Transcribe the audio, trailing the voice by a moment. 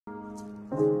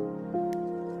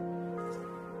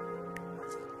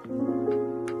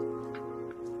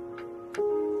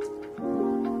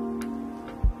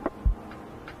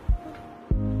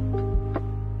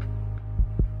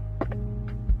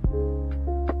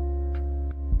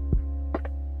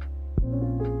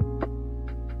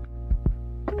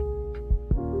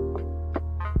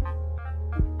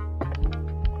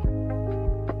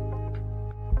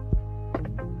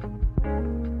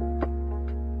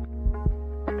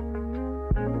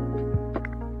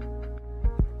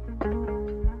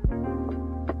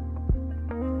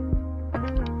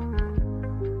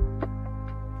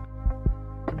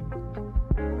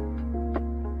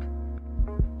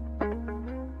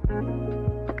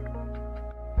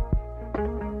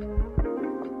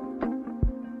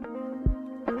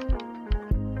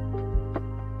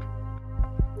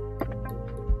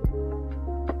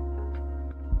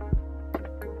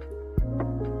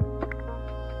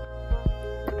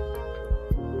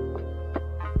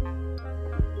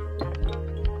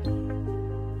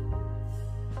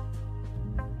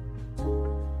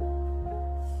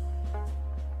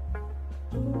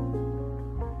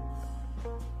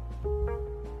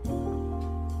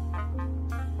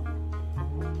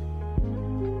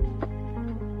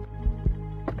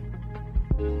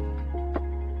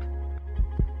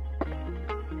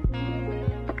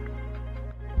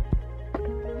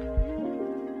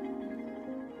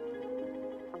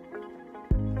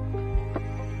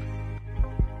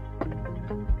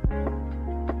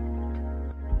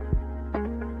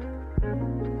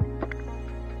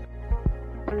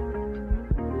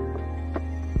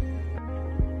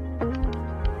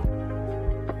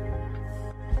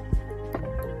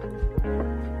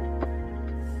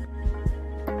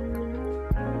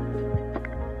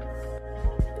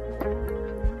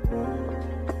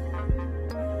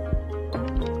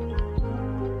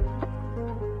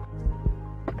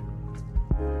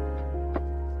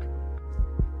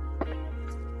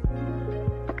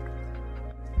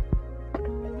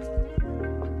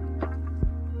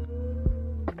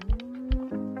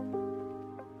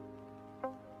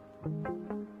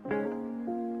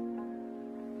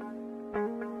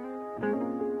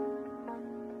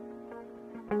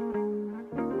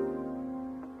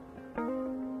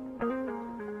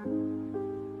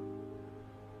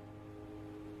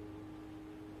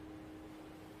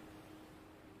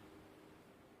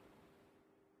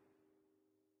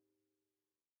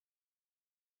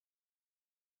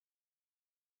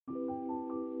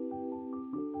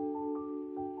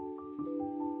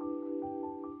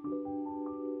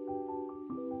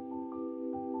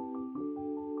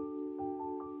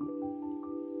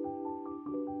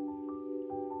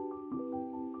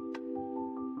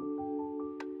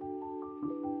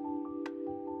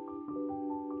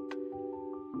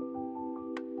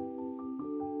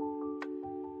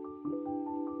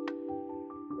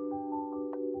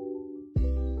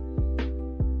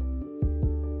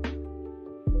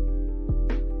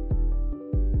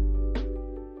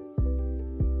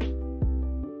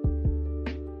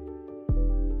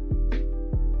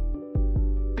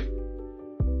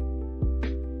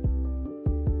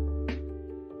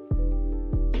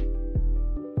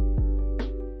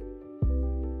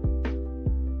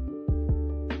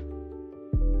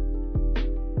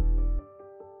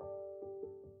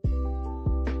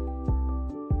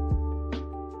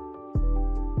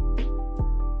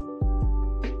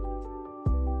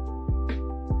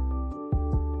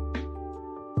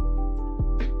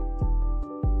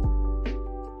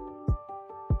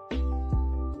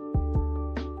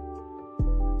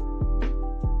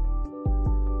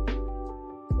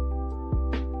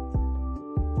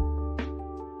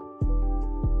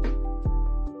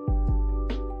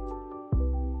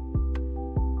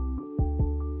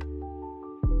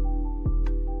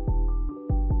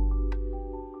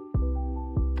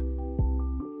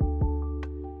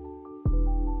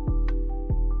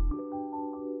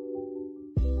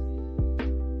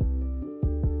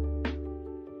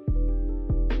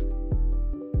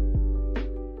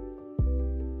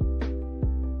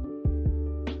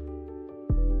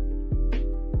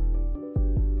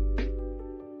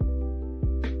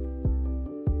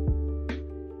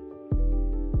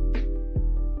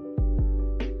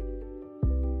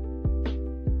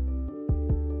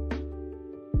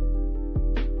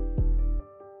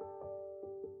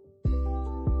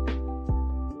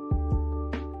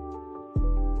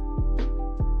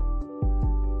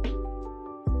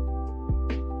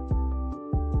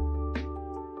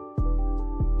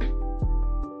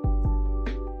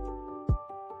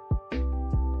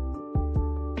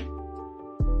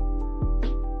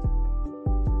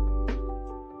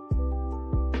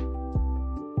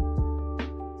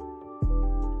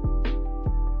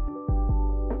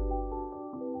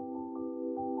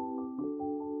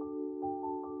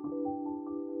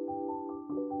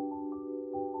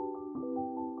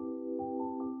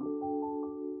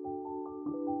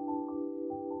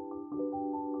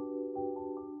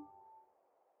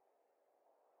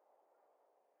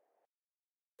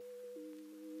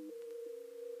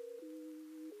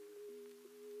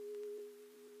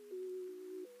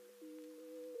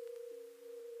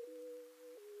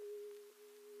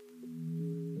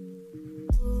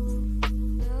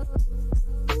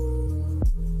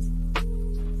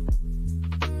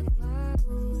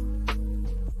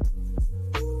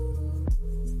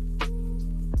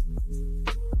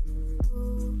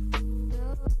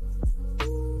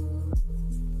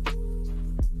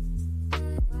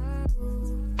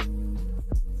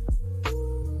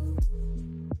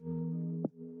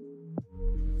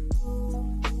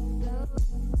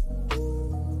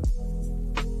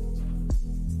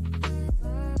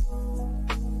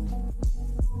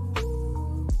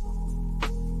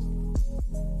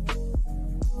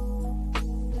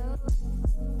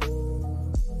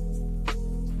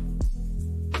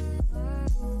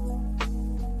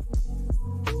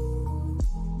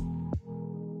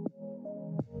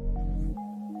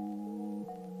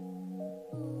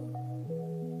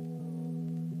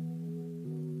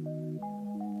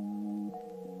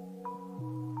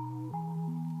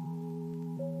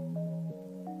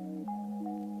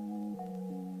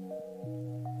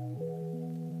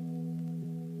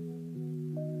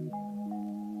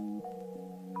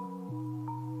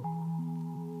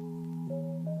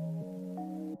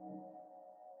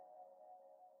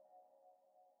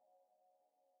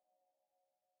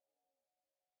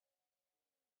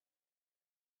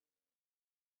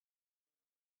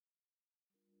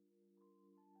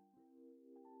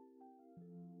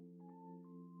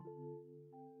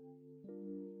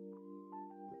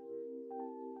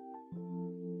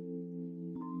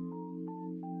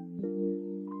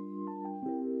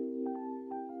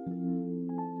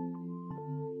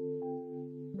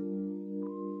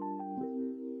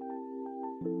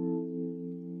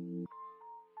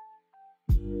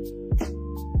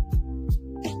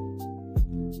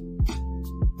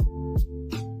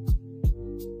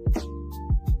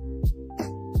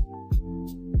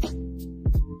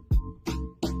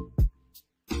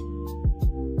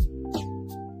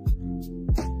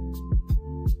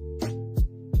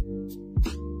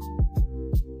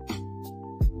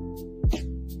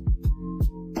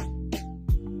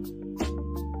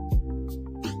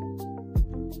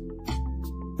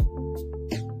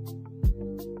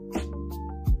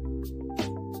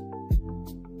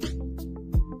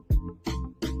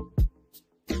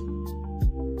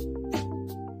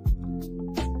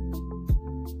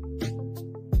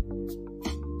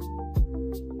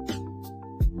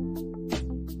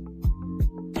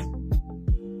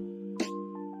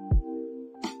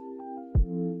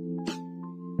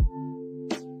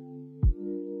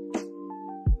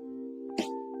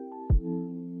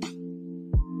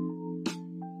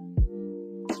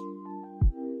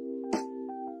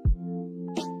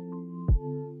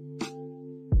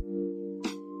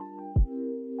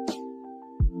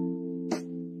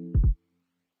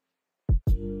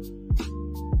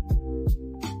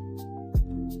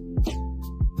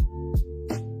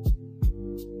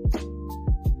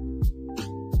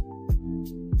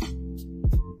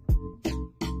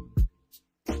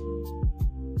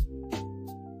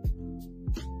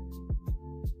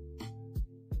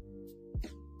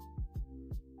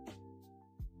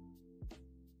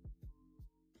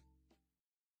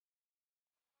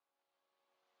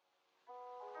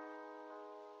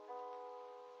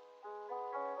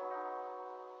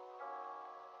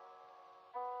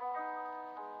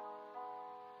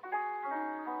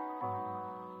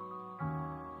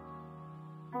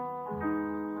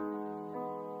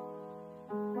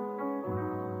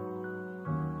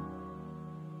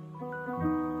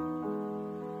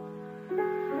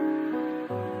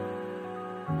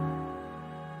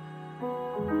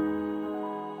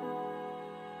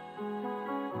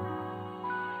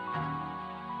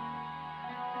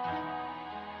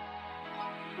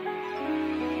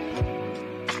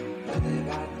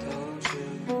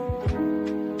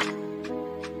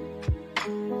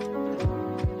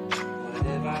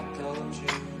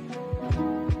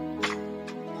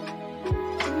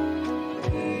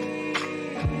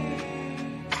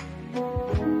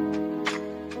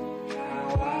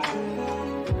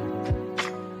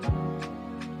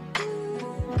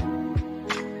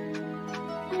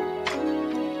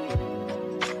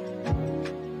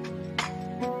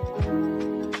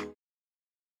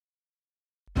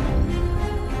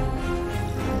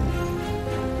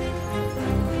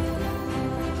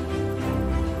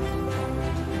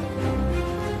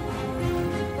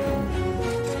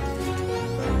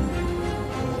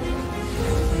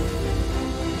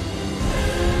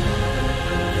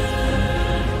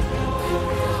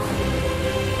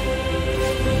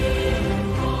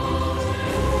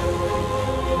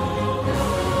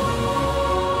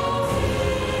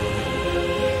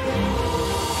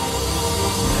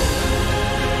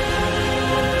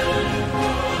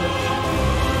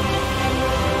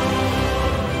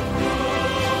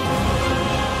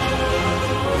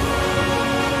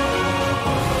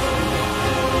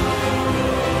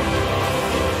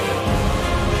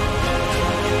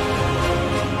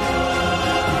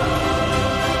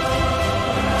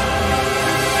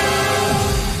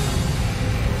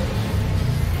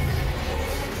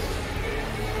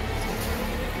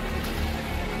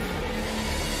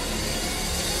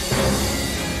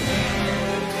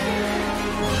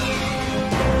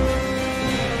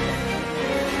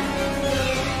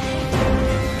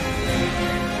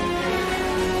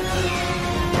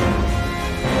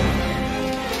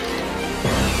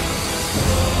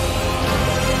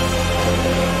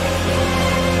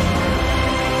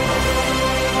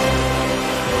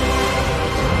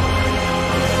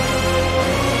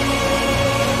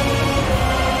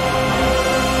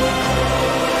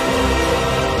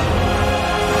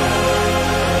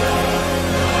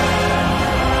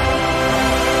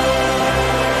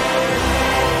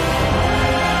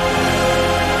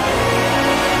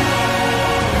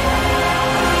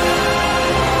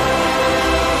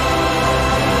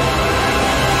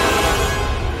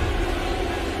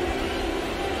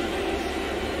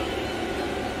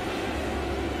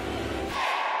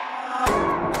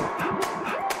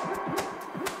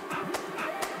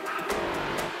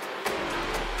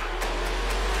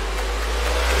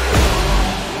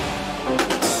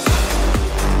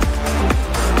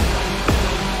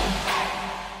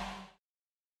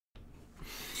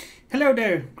Hello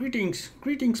there, greetings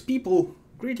people,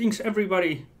 greetings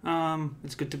everybody.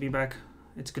 It's good to be back.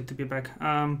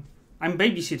 I'm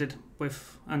babysitted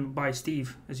with and by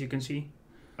Steve, as you can see.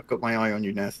 I've got my eye on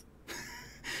you, Neth.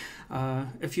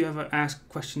 If you ever ask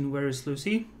question, where is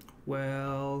Lucy?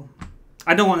 Well,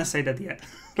 I don't want to say that yet.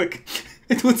 Like,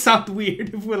 it would sound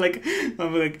weird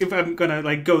if if I'm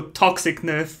gonna go toxic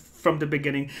Neth from the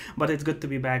beginning, but it's good to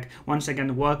be back once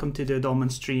again. Welcome to the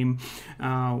Dolmen stream.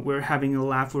 We're having a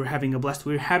laugh, we're having a blast,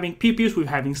 we're having pew-pews, we're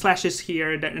having slashes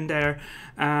here and there,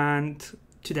 and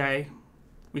today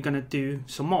we're gonna do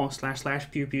some more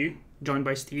 / pew-pew, joined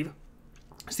by Steve.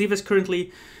 Steve is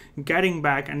currently getting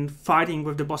back and fighting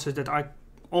with the bosses that I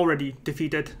already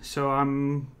defeated, so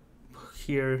I'm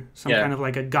here kind of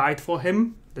like a guide for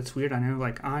him. That's weird, I know,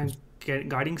 like I'm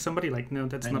guiding somebody, like no,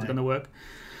 that's not gonna work.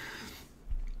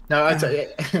 No,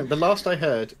 the last I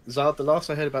heard, Zard, the last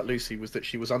I heard about Lucy was that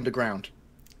she was underground.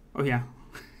 Oh yeah.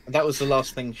 And that was the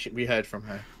last thing we heard from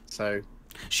her. So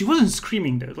she wasn't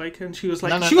screaming though, and she was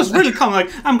like, she was really calm, like,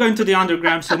 I'm going to the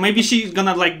underground, so maybe she's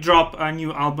gonna drop a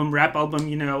new album, rap album,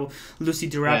 Lucy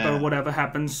the Rapper, whatever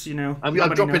happens, I'm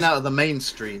dropping out of the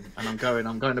mainstream, and I'm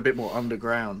going a bit more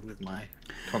underground with my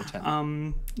content.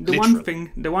 The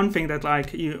one thing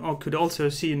that you could also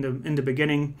see in the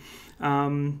beginning,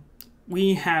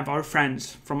 we have our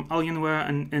friends from Alienware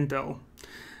and Intel,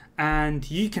 and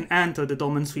you can enter the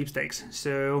Dolmen sweepstakes.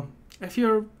 So if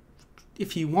you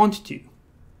want to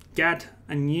get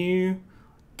a new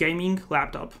gaming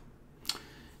laptop,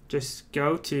 just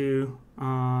go to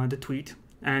the tweet,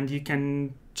 and you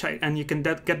can check, and you can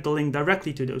get the link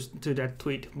directly to that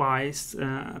tweet by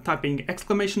typing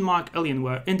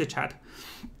 !Alienware in the chat.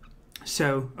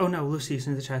 So, oh no, Lucy's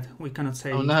in the chat. We cannot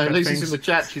say. Oh no, Lucy's in the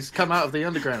chat. She's come out of the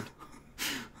underground.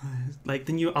 Like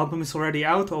the new album is already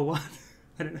out, or what?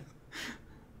 I don't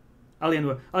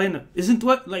know. Alien isn't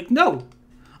what like no.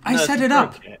 I No, set you it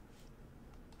up. broke it.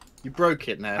 You broke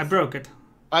it now. I broke it.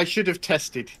 I should have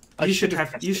tested. You should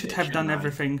have done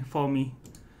everything for me.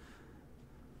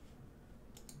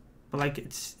 But like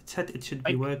it said it should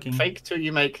be working. Fake till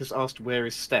you make has asked where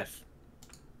is Steph?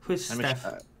 Who's Steph?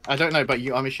 I don't know, but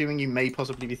I'm assuming you may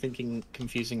possibly be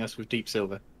confusing us with Deep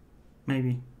Silver.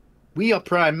 Maybe. We are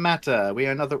Prime Matter. We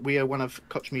are one of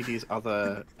Koch Media's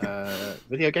other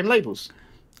video game labels.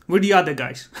 We're the other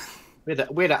guys. We're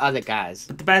the other guys.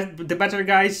 But the better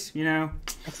guys, you know.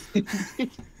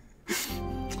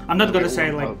 I'm not gonna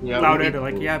say like louder.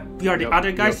 Like we are the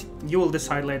other guys. You will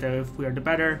decide later if we are the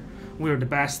better. We are the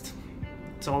best.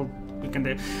 That's all we can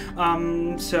do.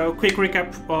 So quick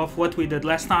recap of what we did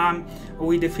last time.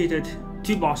 We defeated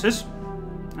 2 bosses.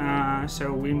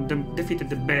 So we defeated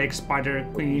the big spider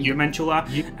queen, the Mentula,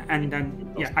 and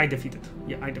then I defeated.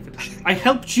 I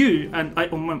helped you, and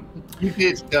you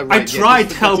did. I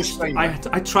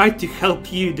tried to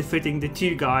help you defeating the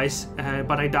 2 guys,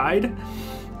 but I died.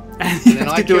 And then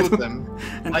I killed them.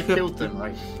 I killed them,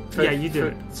 right? You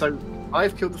did it. So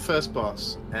I've killed the first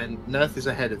boss, and Nerth is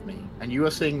ahead of me, and you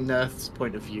are seeing Nerth's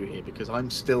point of view here because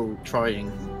I'm still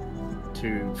trying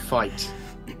to fight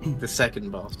the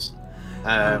second boss.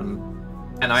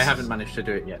 And I haven't managed to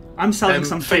do it yet. I'm selling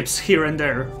some tips here and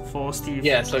there for Steve.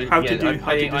 Yeah, so how to do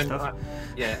stuff.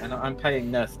 And I'm paying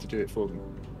Nerth to do it for me.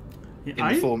 In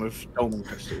the form of Dolmen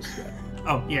crystals. Yeah.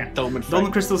 Oh yeah,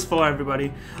 Dolmen crystals for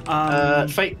everybody.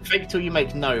 Fake till you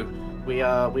make no.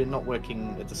 We're not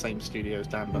working at the same studio as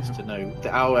Dan Buster. No,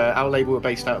 our label are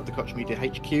based out of the Koch Media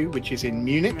HQ, which is in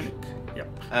Munich. Yep.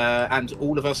 And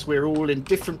all of us, we're all in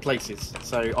different places.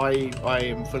 So I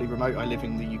am fully remote. I live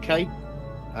in the UK.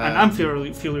 And I'm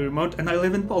fully remote, and I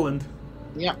live in Poland.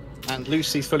 Yeah, and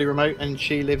Lucy's fully remote, and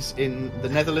she lives in the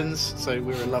Netherlands. So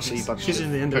we're a lovely bunch. She's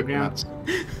in the underground.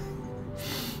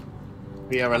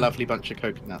 We are a lovely bunch of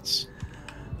coconuts.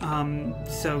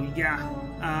 So yeah,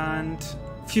 and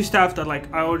few stuff that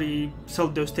like I already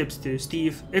sold those tips to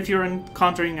Steve. If you're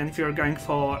encountering and if you're going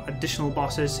for additional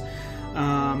bosses,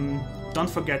 don't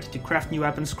forget to craft new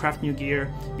weapons, craft new gear,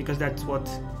 because that's what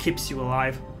keeps you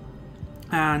alive.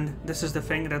 And this is the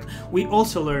thing that we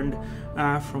also learned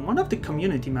from one of the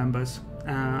community members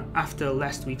after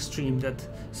last week's stream, that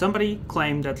somebody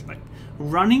claimed that like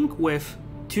running with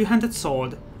two-handed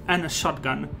sword and a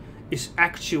shotgun is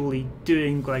actually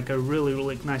doing like a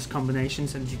really nice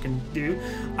combinations that you can do.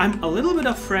 I'm a little bit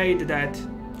afraid that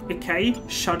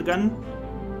shotgun,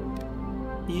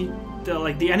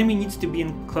 the enemy needs to be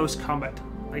in close combat,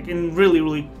 like in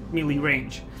really melee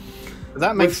range.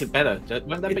 That makes it better.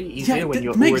 Wouldn't that be easier when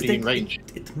you're already in range?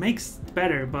 It makes it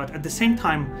better, but at the same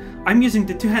time, I'm using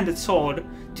the two-handed sword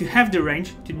to have the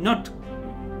range to not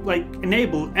like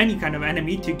enable any kind of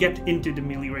enemy to get into the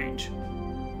melee range.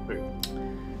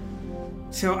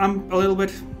 So I'm a little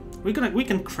bit. We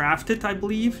can craft it, I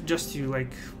believe, just to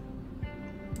like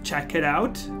check it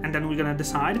out, and then we're gonna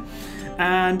decide.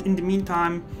 And in the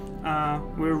meantime,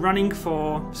 we're running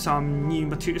for some new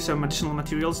materials, some additional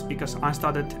materials, because I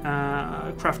started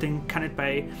crafting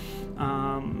canopy,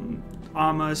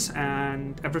 armors,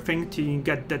 and everything to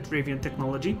get that Revion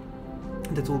technology.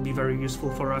 That will be very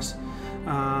useful for us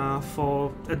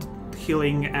for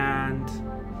healing, and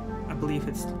I believe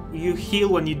you heal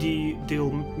when you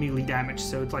deal melee damage,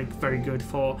 so it's like very good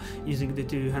for using the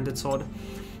two-handed sword.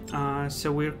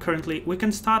 So we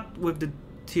can start with the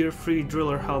Tier 3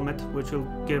 driller helmet, which will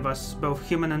give us both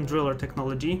human and driller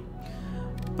technology.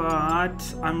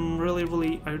 But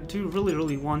I do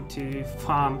really want to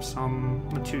farm some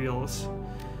materials.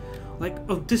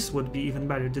 This would be even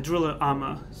better, the driller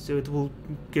armor, so it will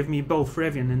give me both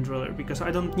Revion and driller, because I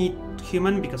don't need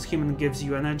human, because human gives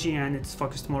you energy and it's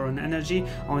focused more on energy.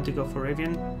 I want to go for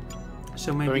Revion.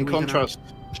 So maybe in contrast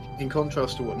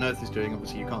to what Nerth is doing,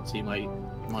 obviously you can't see my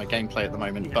gameplay at the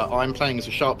moment, but I'm playing as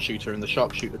a sharpshooter, and the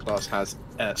sharpshooter class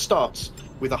starts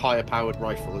with a higher powered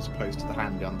rifle as opposed to the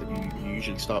handgun that you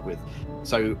usually start with.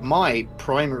 So my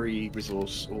primary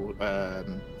resource or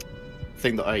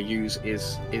thing that I use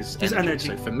is energy.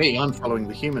 So for me, I'm following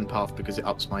the human path because it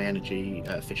ups my energy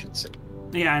efficiency.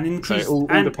 Yeah, and increase. So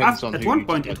all depends on at one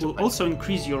point, it will also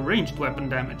increase your ranged weapon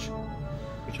damage,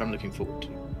 which I'm looking forward to.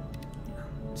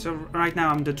 So right now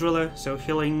I'm the driller, so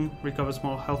healing recovers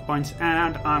more health points,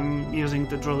 and I'm using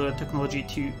the driller technology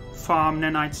to farm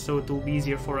nanites, so it will be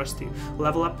easier for us to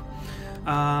level up.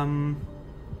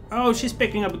 Oh, she's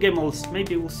picking up Gimmels.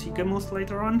 Maybe we'll see Gimmels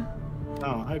later on.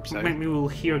 Oh, I hope so. Maybe we'll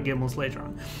hear Gimmels later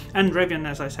on. And Revion,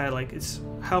 as I said, it's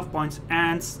health points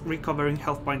and recovering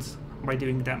health points by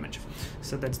doing damage.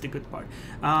 So that's the good part.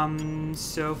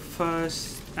 So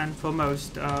first and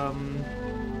foremost,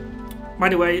 by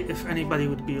the way, if anybody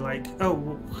would be like,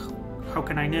 oh, how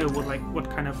can I know what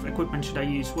kind of equipment should I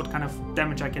use, what kind of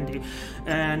damage I can do,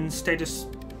 and status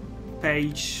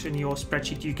page in your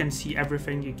spreadsheet, you can see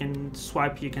everything. You can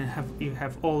swipe, you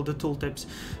have all the tooltips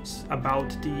about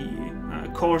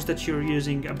the cores that you're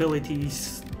using,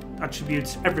 abilities,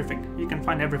 attributes, everything. You can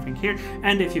find everything here,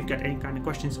 and if you've got any kind of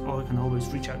questions, you can always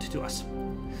reach out to us.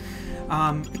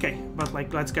 Okay, but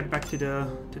let's get back to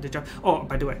the job. Oh,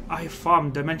 by the way, I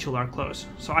farmed dimensional clothes,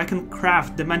 so I can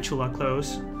craft dimensional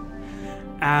clothes,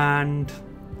 and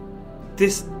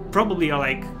this probably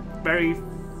are very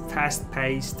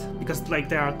fast-paced, because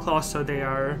they are claws, so they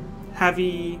are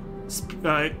heavy,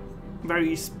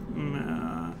 very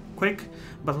quick,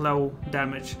 but low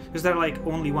damage, because they're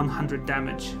only 100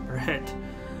 damage per hit,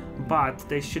 but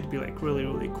they should be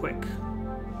really quick.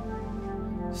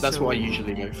 That's what I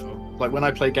usually go for. When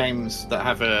I play games that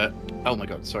have a... Oh my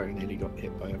god, sorry, I nearly got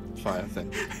hit by a fire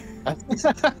thing.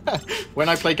 When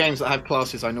I play games that have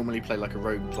classes, I normally play a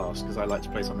rogue class, because I like to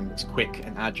play something that's quick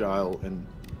and agile and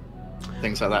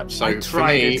things like that. So for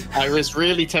me, I was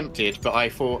really tempted, but I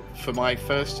thought for my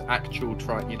first actual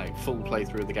full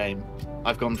playthrough of the game,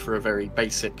 I've gone for a very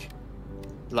basic...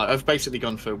 I've basically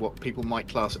gone for what people might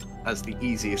class as the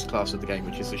easiest class of the game,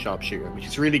 which is the sharpshooter, which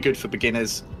is really good for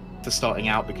beginners for starting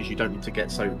out, because you don't need to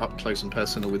get so up close and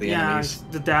personal with the enemies.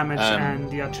 The damage and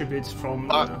the attributes from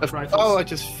rifles. Oh, I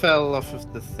just fell off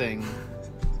of the thing.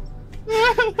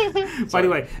 By the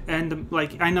way, and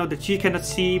I know that you cannot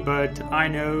see, but I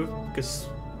know, because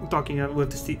talking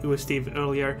with Steve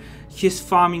earlier, he's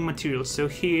farming materials. So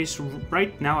he is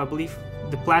right now, I believe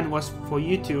the plan was for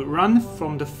you to run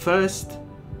from the first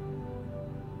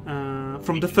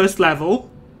level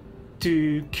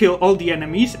to kill all the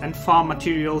enemies and farm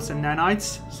materials and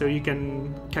nanites, so you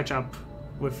can catch up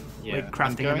with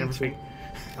crafting and everything.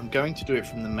 I'm going to do it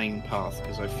from the main path,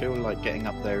 because I feel like getting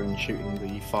up there and shooting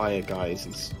the fire guys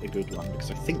is a good one, because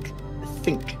I think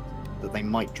that they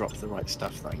might drop the right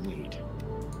stuff that I need,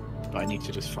 but I need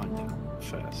to just find out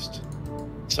first.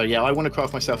 So yeah, I want to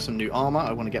craft myself some new armor.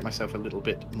 I want to get myself a little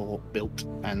bit more built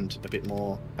and a bit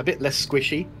less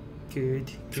squishy.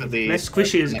 Good. Less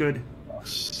squishy is good.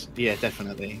 Yeah,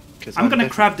 definitely. I'm gonna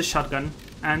craft the shotgun,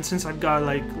 and since I've got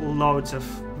loads of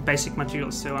basic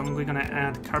materials, so we're gonna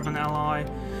add carbon alloy,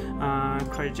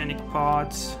 cryogenic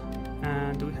pods,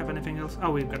 and do we have anything else?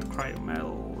 Oh, we've got cryo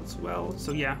metal as well.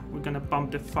 So yeah, we're gonna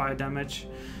bump the fire damage.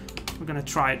 We're gonna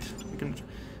try it.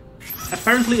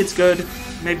 Apparently it's good.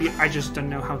 Maybe I just don't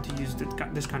know how to use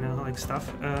this kind of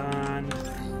stuff. And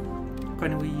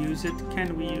can we use it?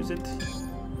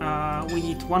 We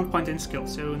need 1 point in skill,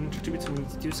 so in attributes we need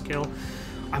to do skill.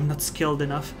 I'm not skilled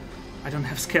enough. I don't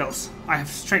have skills. I have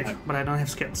strength, but I don't have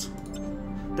skills.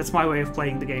 That's my way of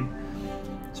playing the game.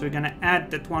 So we're gonna add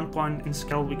that 1 point in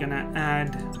skill. We're gonna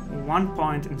add 1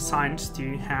 point in science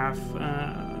to have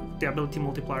the ability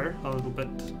multiplier a little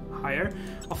bit higher.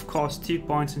 Of course, 2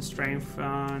 points in strength.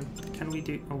 Can we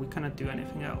do? Oh, we cannot do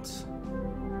anything else.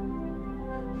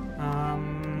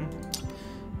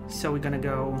 So we're gonna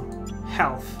go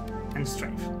health and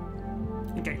strength.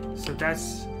 Okay, so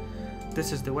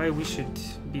this is the way we should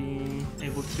be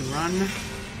able to run.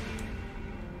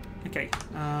 Okay,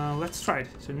 let's try it.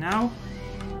 So now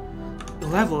the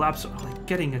level ups are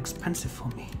getting expensive for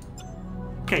me.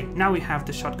 Okay, now we have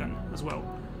the shotgun as well.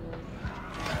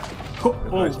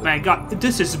 Oh my god,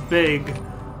 this is big.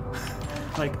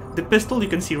 The pistol you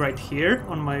can see right here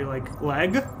on my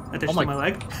leg, attached to my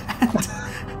leg.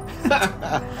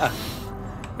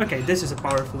 Okay, this is a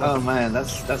powerful weapon. Oh man,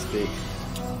 that's big.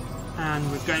 And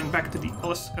we're going back to the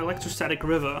electrostatic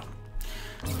river.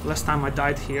 Last time I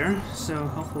died here, so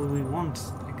hopefully we won't.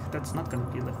 That's not gonna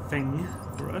be the thing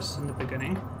for us in the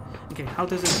beginning. Okay, how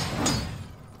does it?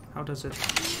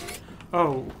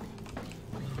 Oh,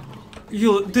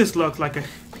 this looks like a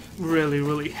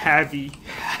really heavy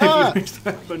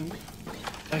weapon.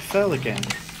 I fell again.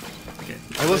 Okay.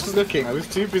 I wasn't looking. I was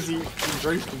too busy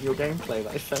engrossed in your gameplay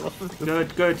that I fell off.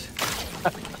 Good.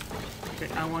 Okay,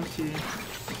 I want to.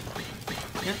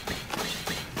 Yeah.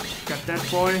 Got that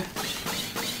boy.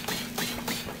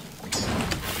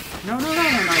 No.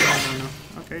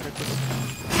 Okay, that's it.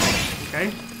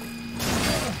 Okay.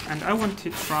 And I want to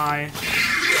try.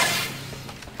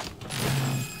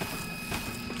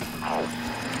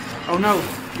 Oh no!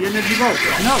 The energy bolt!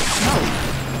 No!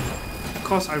 Of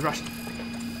course I rushed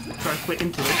directly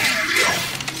into it.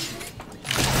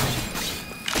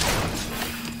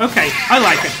 Okay, I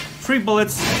like it. 3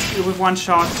 bullets with 1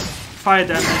 shot, fire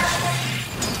damage.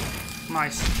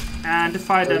 Nice. And the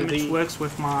fire So damage works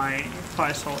with my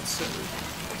fire swords.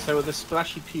 So are the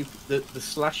slashy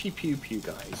pew pew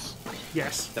guys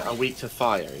Yes. that are weak to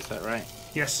fire? Is that right?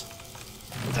 Yes.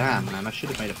 Damn, man! I should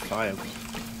have made a fire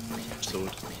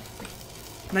sword.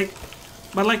 Like,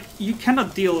 but like you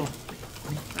cannot deal.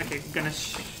 Okay,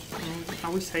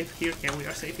 are we safe here? Yeah, we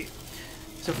are safe here.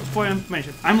 So for your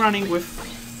information, I'm running with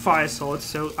fire swords,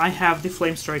 so I have the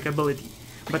flame strike ability.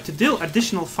 But to deal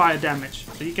additional fire damage,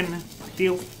 so you can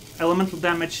deal elemental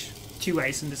damage 2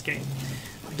 ways in this game.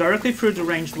 Directly through the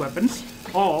ranged weapons,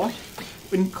 or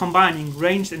in combining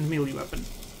ranged and melee weapon.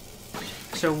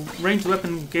 So ranged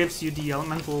weapon gives you the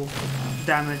elemental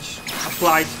damage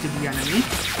applied to the enemy.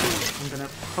 I'm gonna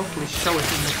hopefully show it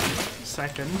in a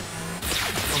second,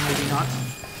 or maybe not.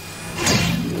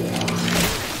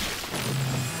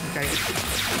 Okay,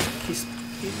 he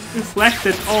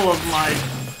reflected all of my.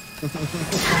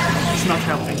 It's not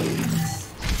helping.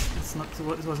 It's not.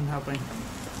 It wasn't helping.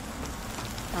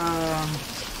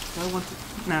 Do I want to?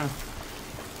 No.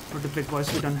 For the big boys,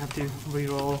 we don't have to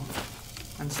reroll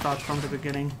and start from the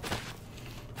beginning.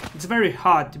 It's very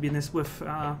hard to be in this with.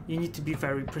 You need to be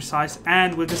very precise,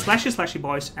 and with the slashy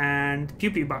boys and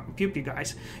pew pew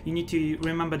guys, you need to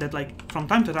remember that like from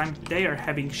time to time they are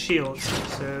having shields,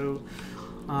 so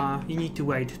you need to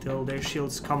wait till their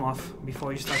shields come off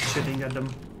before you start shooting at them.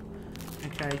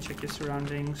 Okay, check your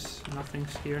surroundings.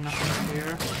 Nothing's here. Nothing's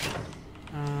here.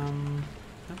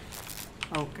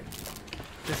 Okay.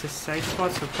 This is safe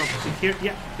spot, so probably here.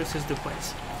 Yeah, this is the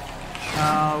place.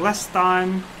 Last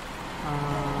time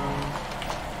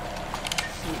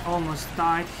we almost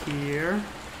died here.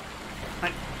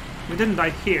 We didn't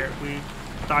die here. We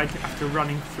died after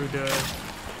running through the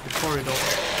corridor.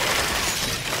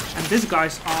 And these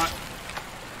guys are.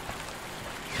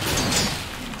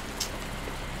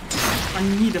 I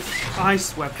need a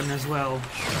ice weapon as well.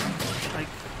 Like,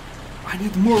 I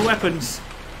need more weapons.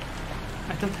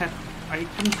 I don't have. I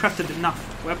haven't crafted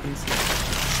enough weapons yet.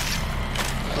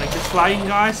 Like the flying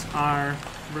guys are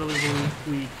really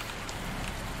weak.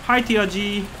 Hi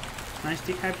TRG, nice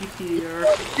to have you here.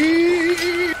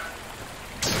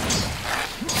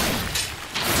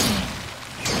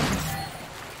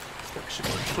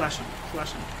 Flashing.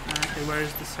 Okay, where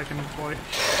is the second boy?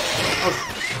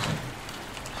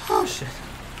 Oh shit.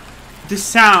 The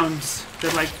sounds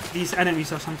that like these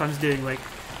enemies are sometimes doing, like,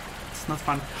 it's not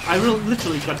fun. I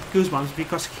literally got goosebumps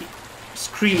because he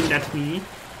screamed at me.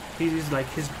 He's like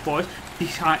his voice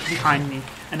behind me,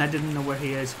 and I didn't know where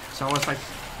he is. So I was like,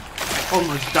 I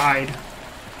almost died.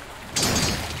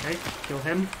 Okay, kill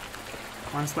him.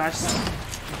 One slash.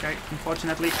 Okay,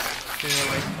 unfortunately, they're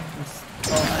like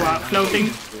floating.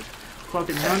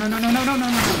 Floating. No.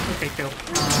 Okay, kill.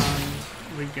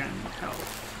 Regain health.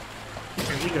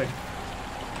 Okay, we good.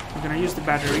 We're gonna use the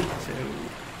battery, so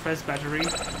first battery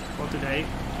for today,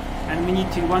 and we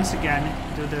need to once again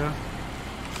do the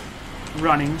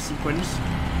running sequence.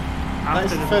 That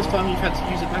is the first time you've had to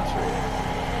use a battery.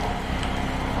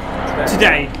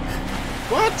 Today.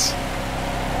 What?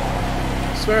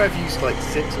 I swear I've used like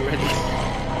 6 already.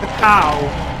 How?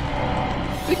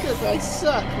 Because I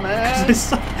suck, man.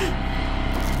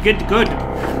 Get good.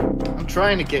 I'm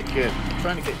trying to get good.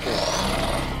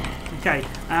 Okay,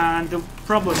 and the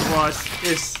problem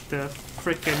is the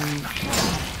freaking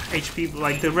HP,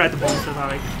 like the red balls that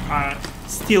are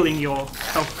stealing your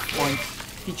health point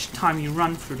each time you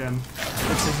run through them.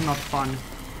 This is not fun.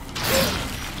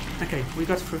 Okay, we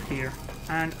got through here,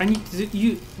 and I need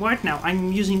to right now.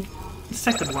 I'm using the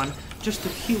second one just to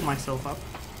heal myself up.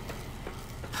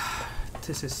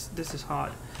 This is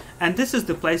hard, and this is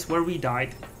the place where we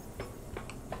died.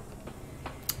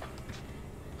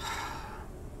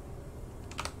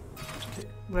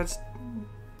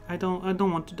 I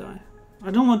don't want to die.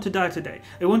 I don't want to die today.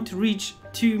 I want to reach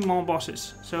 2 more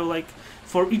bosses. So like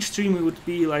for each stream it would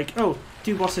be like, oh,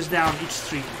 2 bosses down each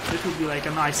stream. It would be like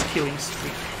a nice killing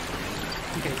streak.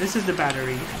 Okay, this is the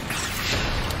battery.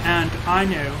 And I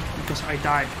know, because I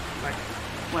died like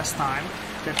last time,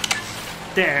 that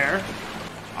there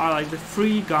are like the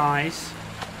 3 guys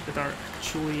that are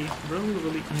actually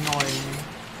really annoying.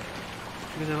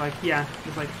 Because they're like, yeah,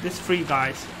 there's like these 3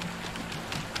 guys.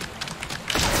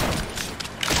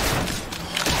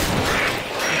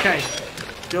 Okay,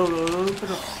 still a little bit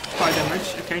of fire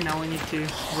damage. Okay, now we need to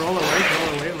roll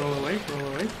away.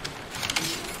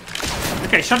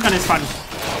 Okay, shotgun is fun.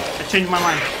 I changed my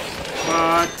mind.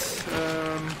 But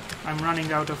I'm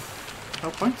running out of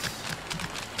health points.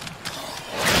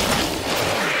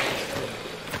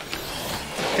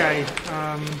 Okay,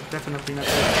 definitely not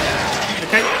good.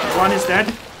 Okay, 1 is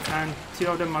dead, and 2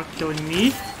 of them are killing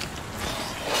me.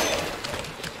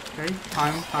 Okay,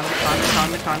 time it.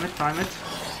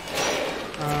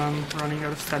 Running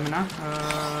out of stamina.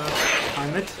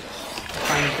 Time it.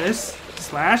 Time this.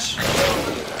 Slash.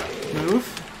 Move.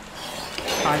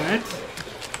 Time it.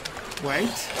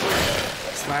 Wait.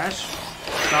 Slash.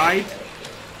 Guide.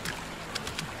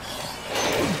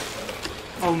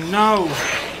 Oh no!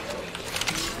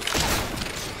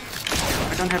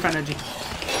 I don't have energy.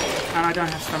 And I don't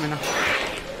have stamina.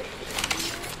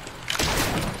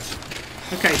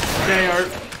 Okay,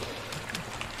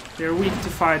 they're weak to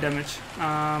fire damage.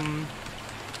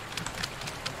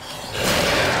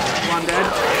 One dead.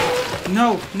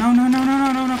 No,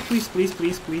 please,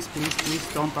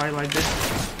 don't die like this.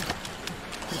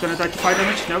 He's gonna die to fire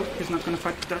damage? No, he's not gonna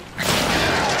fight that.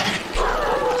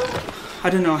 I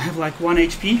don't know, I have like 1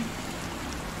 HP.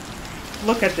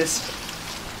 Look at this.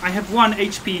 I have 1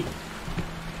 HP.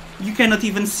 You cannot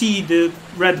even see the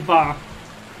red bar.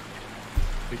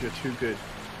 You're too good.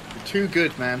 You're too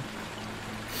good, man.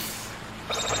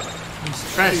 I'm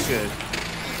stressed. Too good.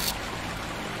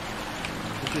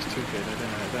 You're just too good. I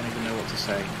don't even know what to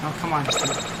say. Oh, come on. I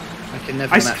can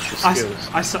never match your skills.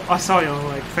 I saw your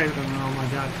like favorite and oh my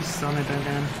god, he's done it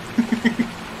again.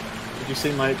 Did you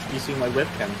see my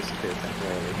webcam disappear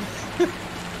temporarily?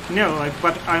 No, like,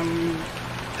 but I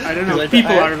don't know,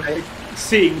 people are like,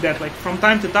 seeing that like from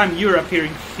time to time you're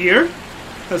appearing here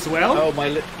as well. Oh, my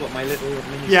little mini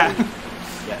yeah. screen.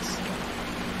 Yes.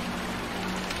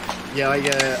 Yeah,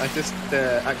 I just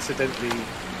accidentally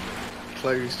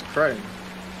closed Chrome.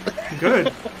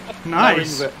 Good.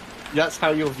 Nice. That's how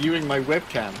you're viewing my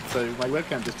webcam. So my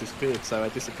webcam just disappeared. So I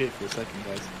disappeared for a second,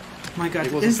 guys. My god,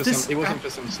 it wasn't for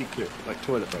some secret like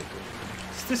toilet break.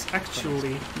 Is this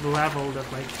actually the level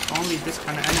that like only this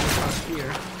kind of enemies are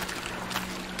here?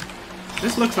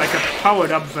 This looks like a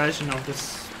powered up version of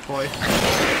this boy.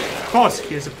 Of course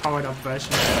here's a powered up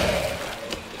version.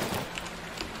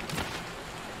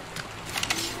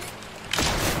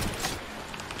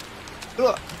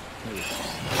 Ugh.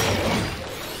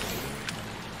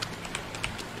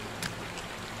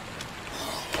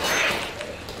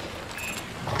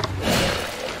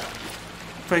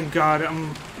 Thank god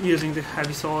I'm using the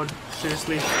heavy sword,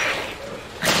 seriously.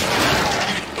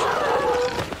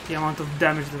 The amount of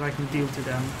damage that I can deal to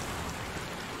them.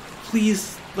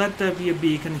 Please let there be a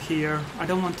beacon here. I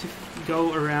don't want to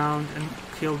go around and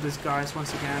kill these guys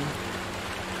once again.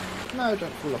 No,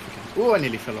 don't fall off again. Oh, I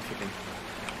nearly fell off again.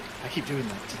 I keep doing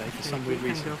that today for some weird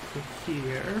reason. We can go through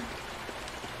here.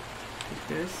 Like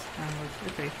this, and like,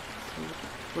 okay. So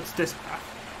what's this path?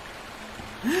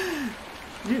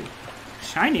 Dude,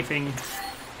 shiny thing.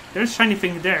 There's shiny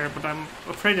thing there, but I'm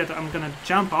afraid that I'm gonna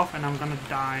jump off and I'm gonna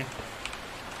die.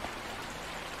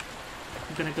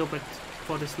 I'm gonna go back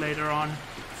for this later on.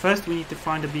 First we need to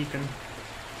find a beacon.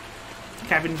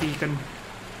 Cabin beacon.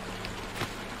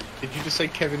 Did you just say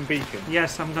Kevin Beacon?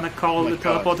 Yes, I'm gonna call the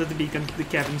teleporter the beacon, the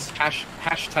cabins.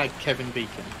 Hashtag Kevin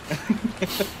Beacon.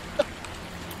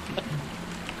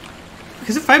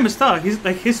 He's a famous star.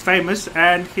 He's famous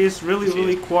and he's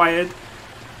really quiet.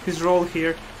 His role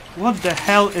here. What the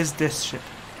hell is this shit?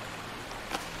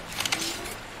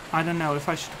 I don't know if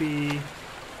I should be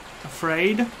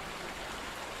afraid. Yeah,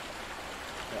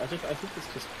 I think it's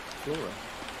just flora.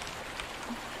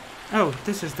 Oh,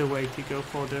 this is the way to go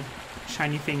for the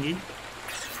shiny thingy.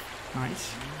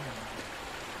 Nice.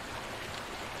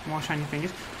 More shiny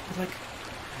thingies. But like,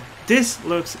 this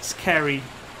looks scary.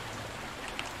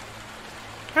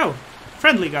 Oh,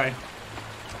 friendly guy.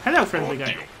 Hello, friendly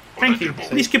guy. Thank you.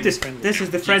 Please skip this. This is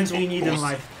the friends we need in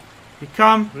life. You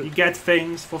come, you get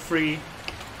things for free.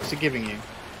 What's it giving you?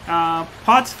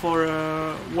 Parts for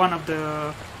one of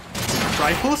the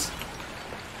rifles.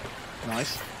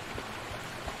 Nice.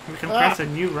 We can craft a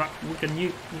new. We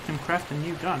can craft a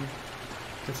new gun.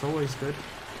 That's always good.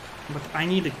 But I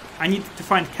need to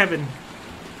find Kevin.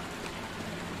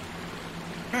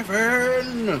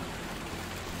 Kevin!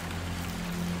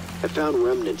 I found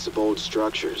remnants of old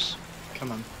structures.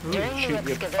 Come on. During Shoot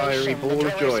the your fiery excavation, the ball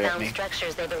of joy drillers at found me.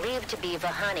 structures they believed to be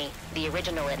Vahani, the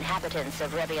original inhabitants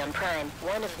of Revion Prime,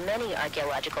 one of many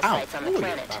archaeological sites on the you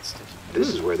planet. bastard. This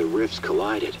is where the rifts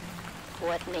collided.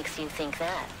 What makes you think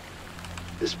that?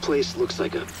 This place looks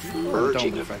like a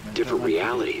merging of different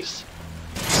realities.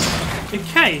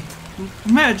 Okay,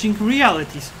 merging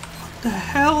realities. What the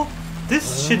hell?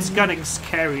 This shit's getting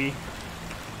scary.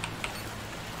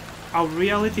 Our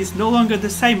reality is no longer the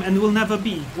same and will never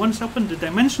be. Once opened, the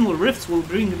dimensional rifts will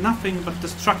bring nothing but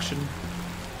destruction.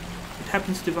 It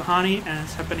happens to Vahani and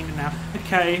it's happening now.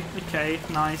 Okay,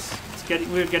 nice.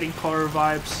 We're getting horror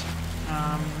vibes.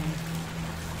 I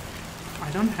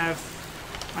don't have.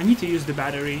 I need to use the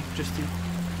battery just to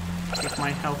Get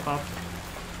my health up.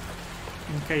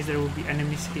 In case there will be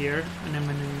enemies here.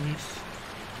 Anemones.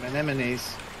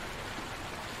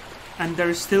 And there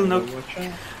is still no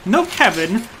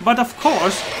cabin, but of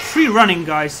course, 3 running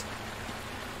guys.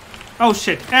 Oh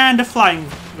shit, and a flying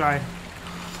guy.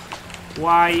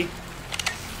 Why?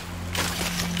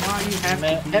 Why you have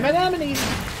to be... Anemones!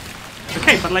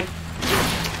 Okay, but like,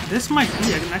 this might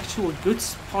be an actual good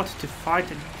spot to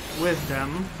fight with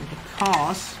them,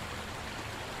 because...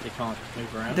 They can't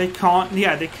move around? They can't,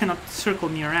 yeah, they cannot circle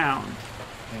me around.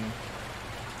 Yeah.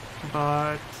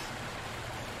 But...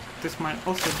 this might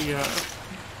also be a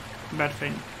bad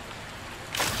thing.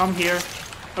 Come here.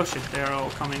 Oh shit, they're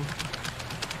all coming.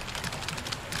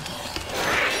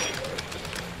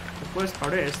 The worst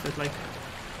part is that like...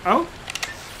 Oh?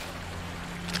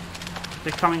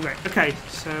 They're coming back. Okay,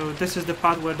 so this is the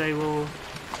part where they will...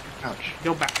 Ouch.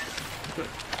 Go back. Good.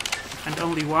 And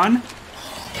only one.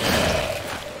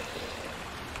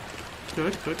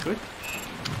 Good, good, good.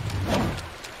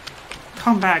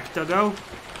 Come back, doggo.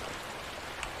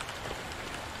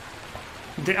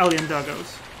 The alien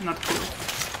doggos. Not cool.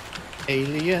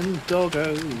 Alien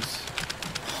doggos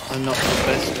are not the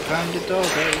best kind of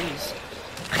doggos.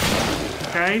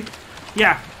 Okay.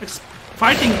 Yeah,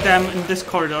 fighting them in this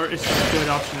corridor is a good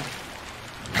option.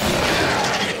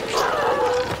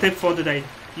 Tip for the day.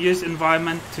 Use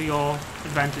environment to your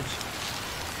advantage.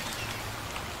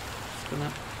 Just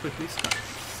gonna quickly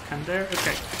scan there.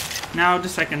 Okay. Now the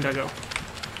second doggo.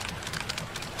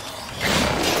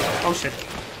 Oh shit.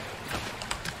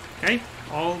 Okay,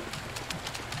 all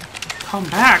come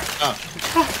back! Oh.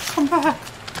 Oh, come back!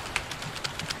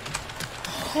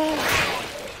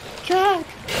 Jack!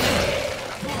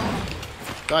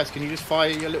 Guys, can you just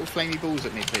fire your little flamey balls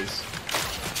at me, please?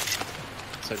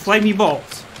 So Flamey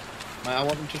balls. I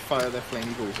want them to fire their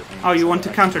flamey balls at me. Oh, you want to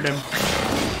counter them?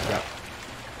 Yeah.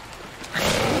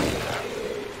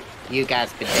 You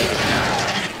guys been dead.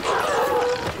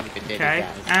 Okay,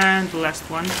 and the last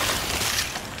one.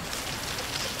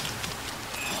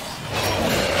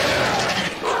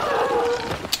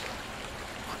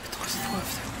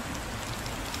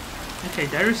 Okay,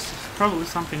 there's probably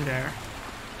something there.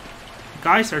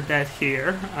 Guys are dead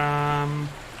here.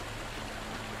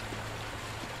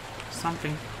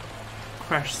 Something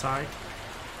crash site.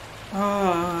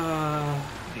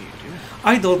 What do you do?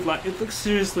 I don't like it. Look,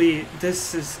 seriously,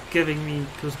 this is giving me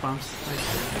goosebumps. Like,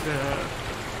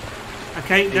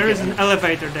 okay, there is an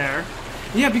elevator there.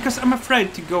 Yeah, because I'm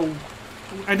afraid to go.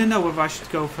 I don't know if I should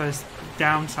go first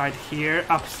downside here,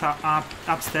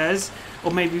 upstairs,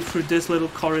 or maybe through this little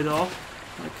corridor.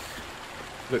 Like,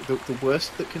 Look, the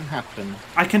worst that can happen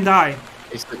I can die.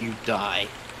 is that you die.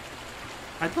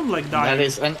 I don't like dying. That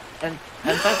is, and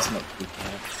that's not good.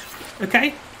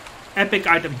 Okay, epic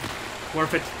item,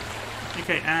 worth it.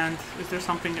 Okay, and is there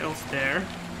something else there?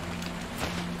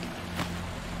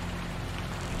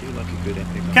 I do like a good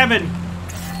ending.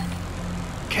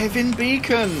 Kevin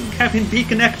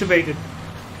Beacon activated.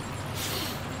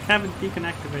 Kevin Beacon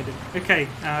activated. Okay,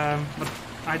 but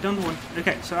I don't want.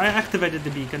 Okay, so I activated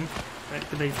the beacon.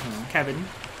 Activated Kevin,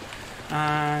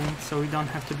 and so we don't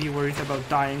have to be worried about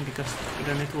dying, because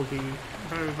then it will be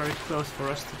very, very close for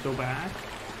us to go back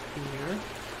here. We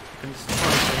can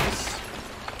destroy this.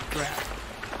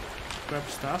 Grab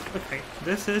stuff. Okay,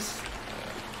 this is.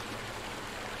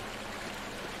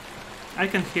 I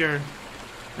can hear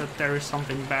that there is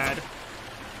something bad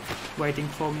waiting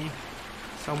for me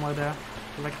somewhere there.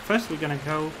 Like, first we're gonna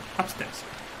go upstairs.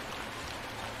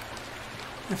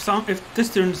 If this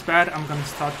turns bad, I'm gonna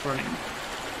start running.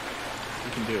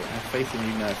 You can do it. I have faith in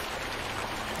you, Nerf.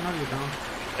 No, you don't.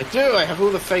 I do. I have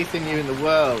all the faith in you in the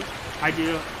world. I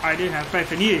do have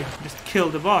faith in you. Just kill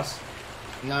the boss.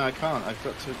 No, I can't. I've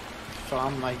got to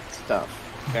farm my stuff.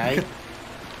 Okay.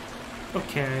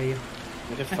 Okay. I'm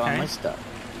gonna farm my stuff.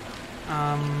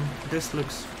 This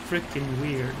looks freaking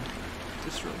weird.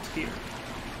 This road here.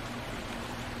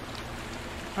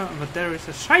 Oh, but there is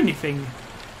a shiny thing.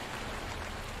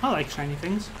 I like shiny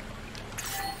things.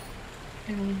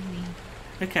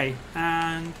 Okay,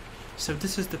 and so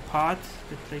this is the part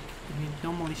that like you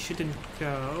normally shouldn't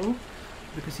go,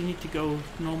 because you need to go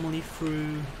normally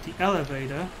through the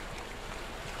elevator,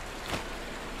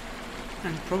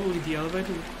 and probably the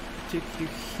elevator will take you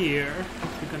here.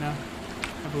 We're gonna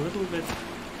have a little bit.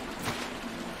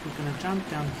 We're gonna jump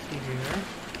down here.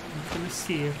 I'm gonna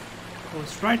see if I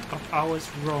was right or I was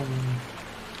wrong.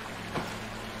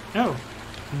 Oh.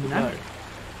 No.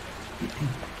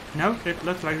 No, it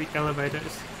looks like the elevator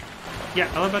is... Yeah,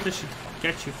 elevator should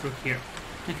get you through here.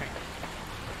 Okay.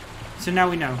 So now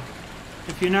we know.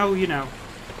 If you know, you know.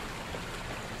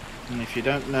 And if you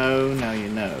don't know, now you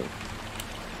know.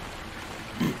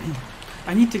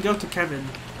 I need to go to Kevin.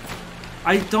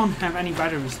 I don't have any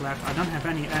batteries left. I don't have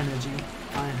any energy.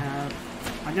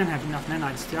 I don't have enough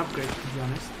nanites to upgrade, to be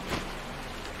honest.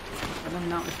 I don't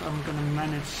know if I'm gonna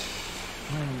manage.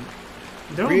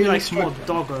 There will be like more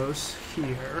doggos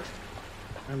here.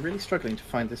 I'm really struggling to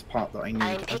find this part that I need.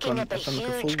 I'm picking up a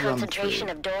huge concentration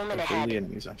of Dolmen ahead. The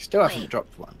enemies. I still haven't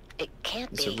dropped one. It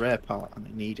can't It's be. a rare part, and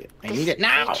I need it. I This need it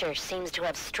now. creature seems to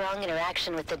have strong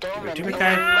interaction with the Dolmen. Do it.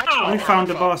 Okay, Much more we found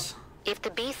the powerful. boss. If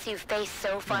the beasts you've faced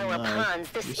so far were No,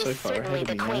 pawns, this you're so is far certainly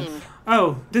ahead the of me now. queen.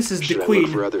 Oh, this is the Should I look queen.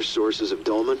 for other sources of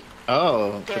dolmen?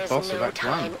 Oh, the There's boss of no Act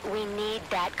time. 1. We need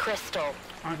that crystal.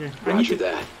 Okay, I need Roger to.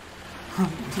 that.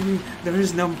 There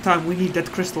is no time. We need that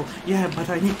crystal. Yeah, but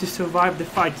I need to survive the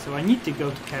fight, so I need to go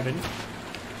to Kevin.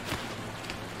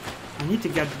 I need to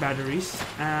get batteries.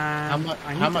 And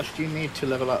How much do you need to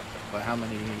level up? By how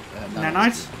many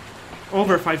nanites?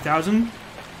 Over 5,000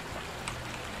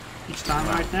 each time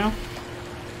right now.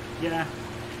 Yeah,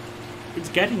 it's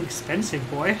getting expensive,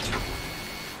 boy.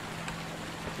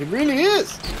 It really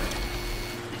is.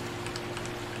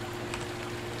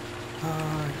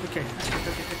 Okay.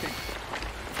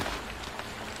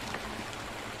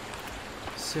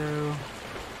 So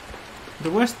the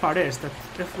worst part is that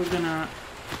if we're gonna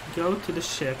go to the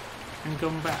ship and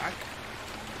come back,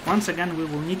 once again we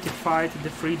will need to fight the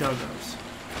 3 doggos.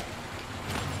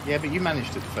 Yeah, but you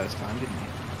managed it the first time, didn't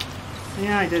you?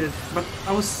 Yeah, I did it, but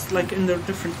I was like in the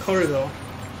different corridor.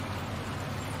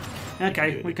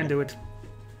 Okay, we can do it.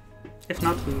 If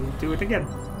not, we will do it again.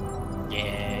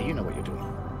 Yeah, you know what you're doing.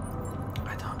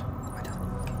 I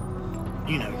don't.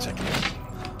 You know exactly.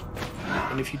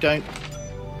 And if you don't,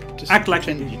 just Act like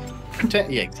pretend you do.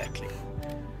 Pretend, yeah, exactly.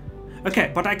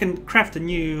 Okay, but I can craft a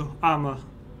new armor,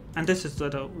 and this is the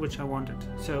which I wanted.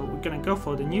 So we're gonna go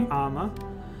for the new armor,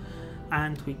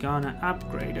 and we're gonna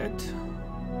upgrade it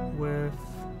with.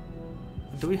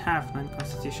 Do we have 9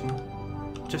 constitution?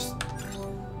 Just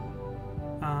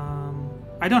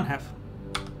I don't have,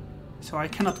 so I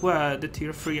cannot wear the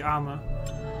tier 3 armor.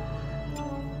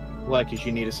 Why? Because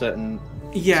you need a certain.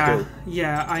 Yeah, skill.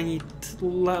 yeah, I need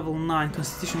level 9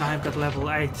 constitution. I've got level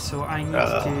 8, so I need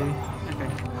to. Okay,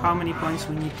 how many points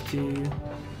we need to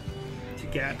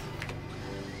get?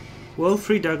 Will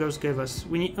 3 doggos give us?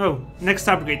 We need. Oh, next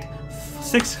upgrade,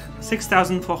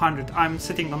 6,400. I'm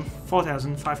sitting on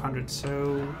 4,500,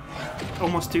 so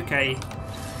almost 2k.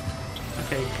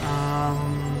 Okay,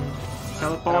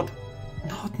 teleport.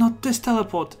 No, not this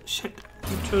teleport. Shit,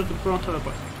 you chose the wrong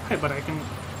teleport. Okay, but I can.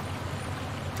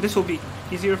 This will be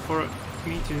easier for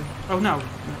me to. Oh no,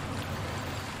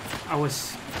 I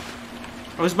was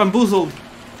bamboozled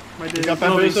by You the got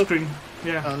loading bamboozled? screen.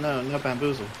 Yeah. Oh no, no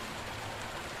bamboozle.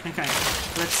 Okay,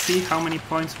 let's see how many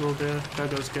points will the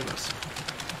doggos give us.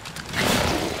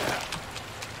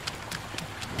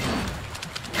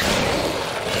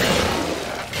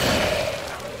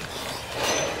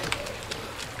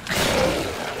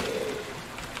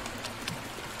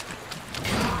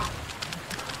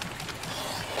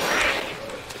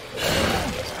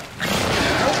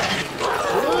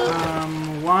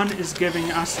 One is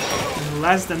giving us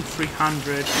less than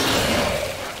 300.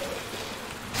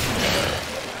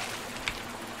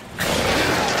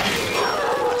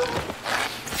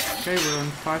 Okay, we're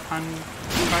on 5,000.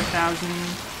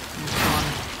 This one,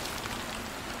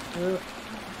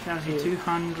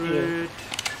 1,200.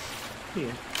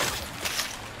 Here.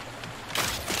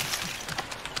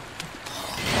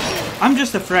 I'm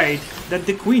just afraid that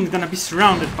the queen's gonna be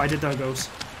surrounded by the doggos.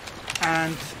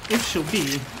 And if she'll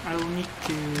be, I will need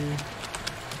to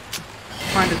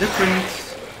find a different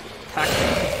tactic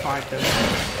to fight them.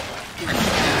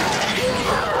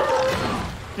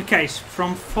 Okay, so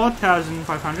from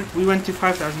 4,500 we went to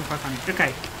 5,500.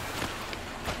 Okay.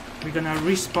 We're gonna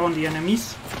respawn the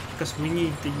enemies because we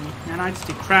need the nanites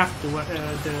to craft the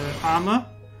armor.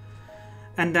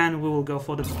 And then we will go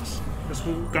for the boss. Because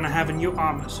we're gonna have a new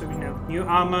armor, so we know. New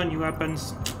armor, new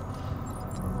weapons.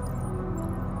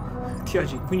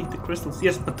 Tiaji, we need the crystals.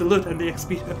 Yes, but the loot and the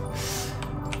XP.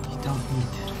 You don't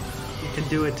need. You can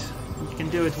do it. You can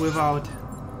do it without.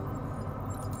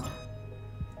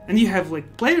 And you have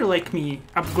like player like me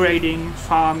upgrading,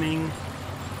 farming,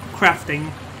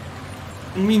 crafting.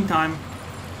 In the meantime,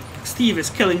 Steve is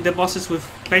killing the bosses with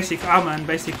basic armor and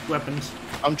basic weapons.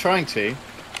 I'm trying to.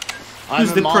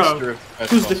 Who's I'm the a pro? master of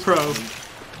Who's the boss. pro?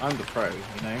 I'm the pro,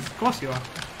 you know. Of course you are.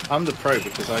 I'm the pro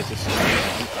because I just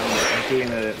I'm doing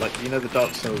a like you know the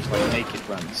Dark Souls like naked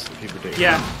runs that people do.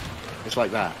 Yeah. It's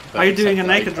like that. Are you doing a except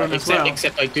naked run as well?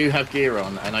 Except I do have gear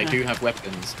on and I do have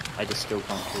weapons. I just still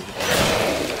can't do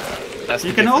it. That's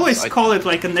You the can difference. always call it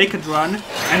like a naked run,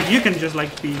 and you can just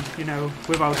like be, you know,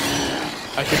 without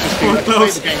I could just do We're like, play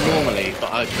close. the game normally,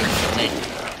 but I couldn't make.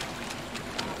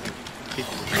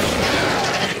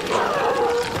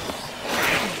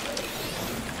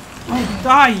 Oh,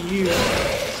 die, you!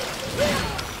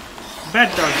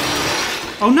 Bad dog.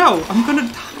 Oh no, I'm gonna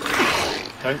die.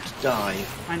 Don't die.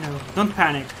 I know. Don't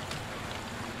panic.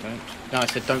 Don't. No, I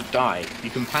said don't die. You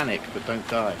can panic, but don't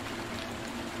die.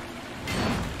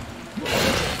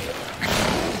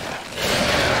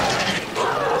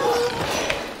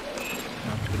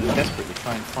 I'm desperately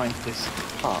trying to find this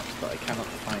part, but I cannot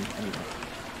find anyone.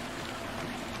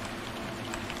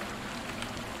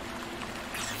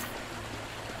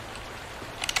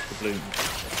 The bloom.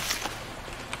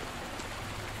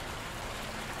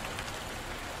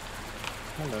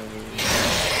 Hello.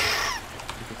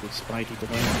 Little Spidey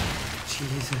below.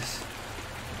 Jesus.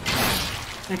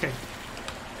 Okay.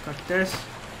 Got this.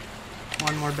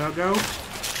 One more doggo.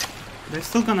 They're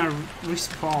still gonna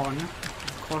respawn.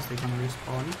 Of course they're gonna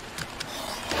respawn.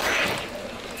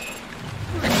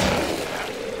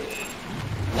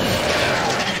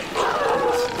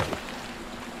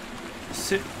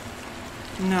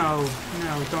 No,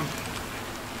 no, don't.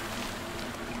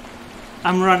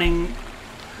 I'm running.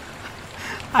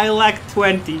 I lack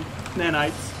 20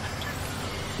 nanites.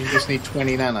 You just need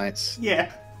 20 nanites.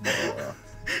 Yeah.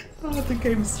 Oh, the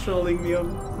game's trolling me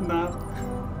now.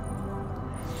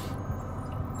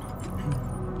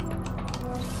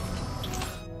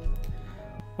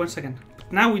 1 second.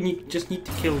 Now we just need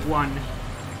to kill one.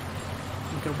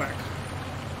 And go back.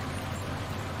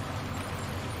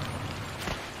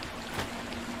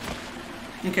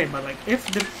 Okay, but like if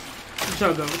the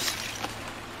doggos,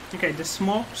 okay, the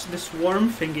swarm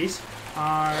thingies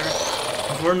are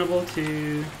vulnerable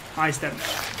to ice damage.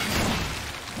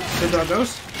 The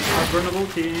doggos are vulnerable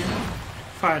to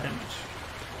fire damage.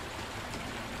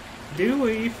 Do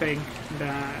we think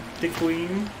that the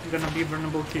queen is gonna be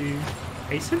vulnerable to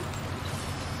acid?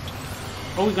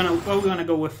 Or we're gonna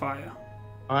go with fire?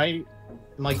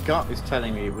 My gut is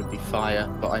telling me it would be fire,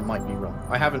 but I might be wrong.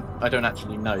 I don't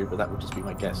actually know, but that would just be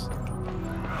my guess.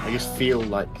 I just feel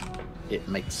like it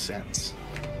makes sense.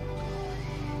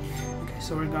 Okay,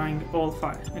 so we're going all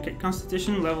fire. Okay,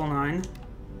 Constitution level 9.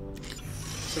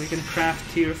 So we can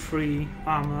craft tier 3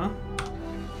 armor.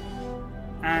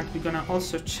 And we're gonna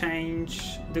also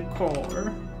change the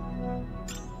core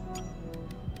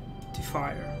to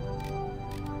fire.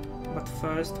 But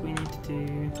first we need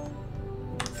to...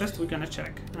 First we're gonna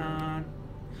check.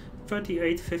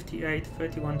 38, 58,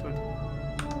 31, 20.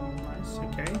 Nice,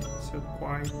 okay. So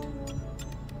quite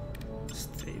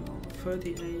stable.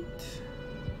 38.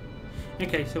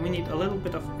 Okay, so we need a little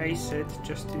bit of acid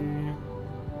just to...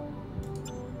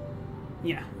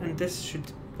 Yeah, and this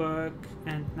should work.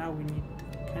 And now we need...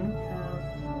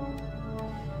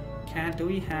 Do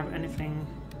we have anything?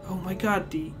 Oh my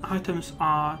god, the items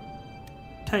are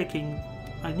taking.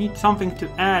 I need something to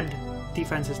add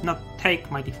defenses, not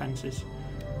take my defenses.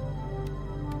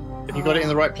 Have you got it in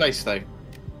the right place though?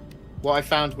 What I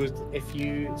found was if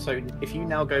you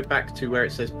now go back to where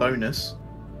it says bonus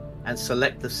and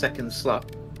select the second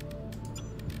slot.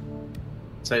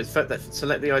 So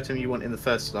select the item you want in the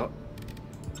first slot.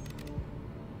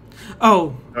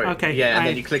 Oh, Sorry. okay. Yeah, and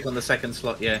then you click on the second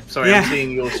slot. Yeah, sorry, I'm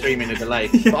seeing your stream in a delay.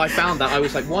 But I found that I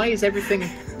was like, why is everything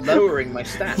lowering my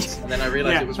stats? And then I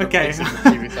realized it was replacing the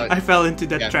previous item. I fell into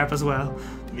that trap as well.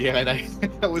 Yeah, I know.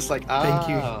 I was like, Thank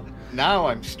you. Now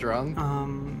I'm strong.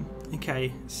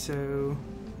 Okay, so,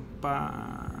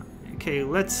 okay,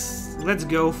 let's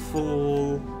go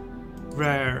full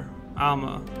rare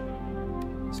armor.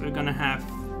 So we're gonna have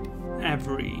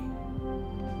every.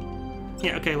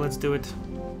 Yeah, okay, let's do it.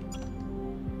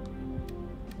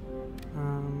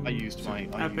 I used my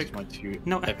two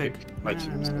epic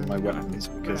items and my weapons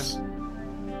because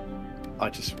I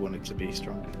just wanted to be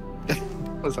stronger.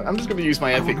 I was like, I'm just gonna use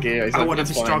my epic gear. I want to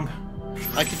be strong.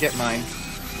 I could get mine.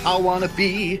 I wanna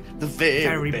be the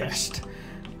very best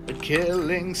at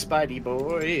killing Spidey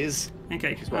boys.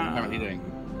 Okay, Which is what I'm currently doing.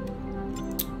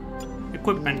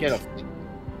 Equipment. Get off.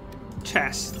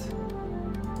 Chest.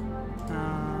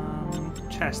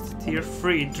 Chest. Tier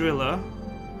 3 driller.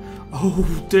 Oh,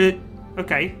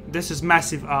 okay, this is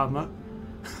massive armor.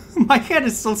 My head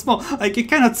is so small, like you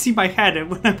cannot see my head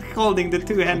when I'm holding the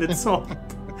two-handed sword.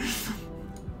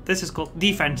 This is called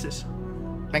defenses.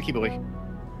 Thank you, boy.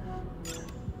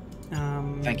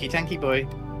 Tanky boy.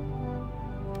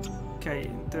 Okay,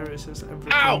 there is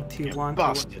everything. Ow! Tier 1.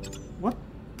 Bastard. What?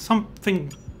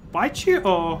 Something bite you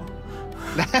or?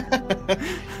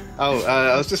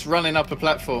 I was just running up a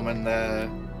platform and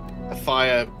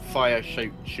a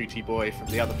shooty boy from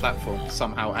the other platform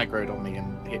somehow aggroed on me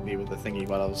and hit me with the thingy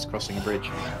while I was crossing a bridge.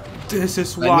 This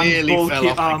is I one nearly fell bulky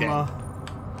off armor.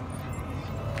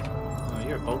 Oh,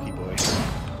 you're a bulky boy.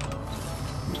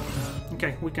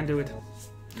 Okay, we can do it.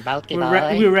 Bulky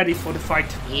We're ready for the fight.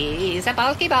 He's a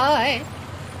bulky boy.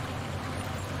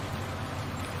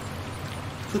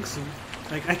 Looks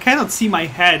like I cannot see my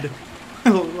head,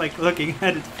 like looking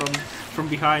at it from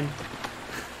behind.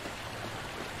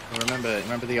 Well,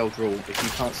 remember the old rule: if you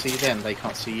can't see them, they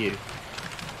can't see you.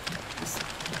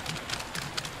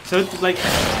 So like,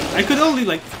 I could only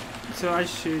like, so I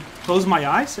should close my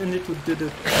eyes and it would do the.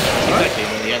 Exactly,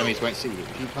 and the enemies won't see you.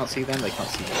 If you can't see them, they can't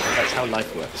see you. That's how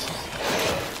life works.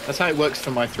 That's how it works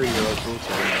for my 3-year-old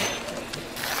daughter.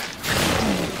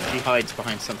 She hides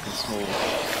behind something small. If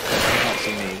she can't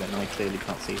see me, then I clearly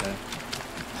can't see her.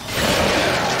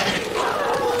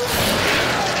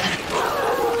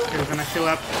 We're gonna fill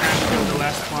up and kill the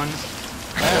last one.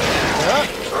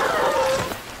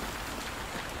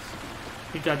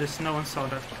 You got this. No one saw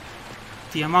that.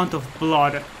 The amount of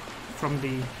blood from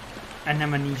the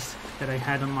anemones that I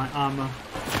had on my armor.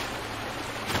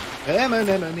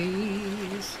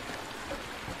 Anemones.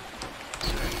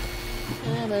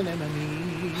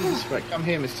 Anemones. Right, come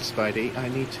here, Mr. Spidey. I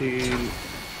need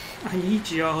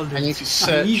you all. I need to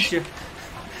search you.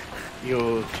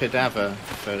 your cadaver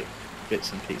for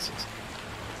bits and pieces.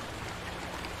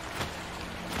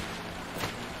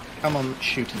 Come on,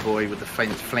 shooty boy with the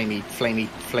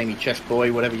flamey chest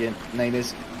boy, whatever your name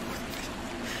is.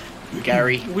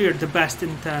 Gary. We're the best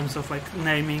in terms of like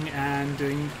naming and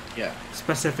doing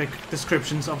specific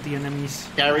descriptions of the enemies.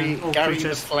 Gary the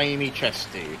creatures. flamey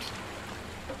chest dude.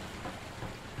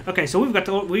 Okay, so we've got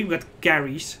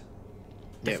Garys,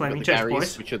 the flaming chest Garys,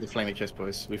 boys. which are the flaming chest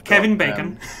boys. We've Kevin got,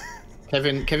 Bacon.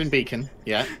 Kevin Beacon.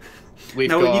 Yeah. We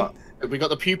got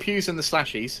the pew pews and the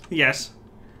slashies. Yes.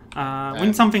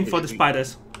 Win something for the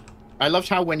spiders. I loved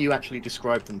how when you actually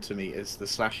described them to me as the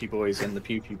slashy boys and the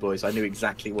pew pew boys, I knew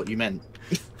exactly what you meant.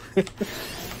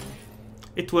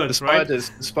 It works,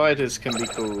 the spiders can be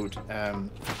called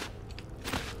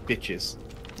bitches.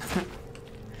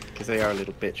 Because they are a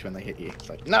little bitch when they hit you. It's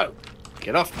like, no!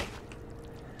 Get off me!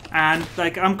 And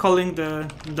like I'm calling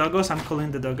the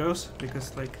doggos,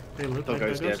 because like they look like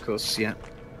doggos. Yeah, of course, yeah.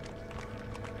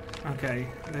 Okay,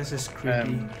 this is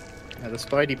creepy. The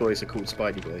Spidey boys are called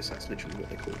Spidey boys. That's literally what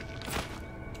they're called.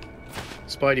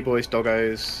 Spidey boys,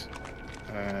 doggos,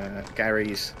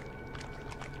 Garys,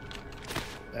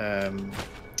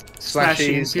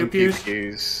 slashies, and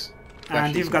pew-pews.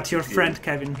 And you've got your friend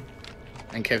Kevin.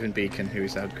 And Kevin Beacon, who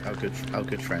is our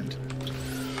good friend.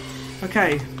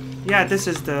 Okay, yeah, this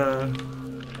is the.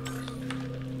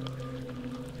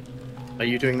 Are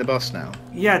you doing the boss now?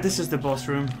 Yeah, this is the boss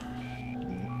room.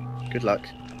 Good luck.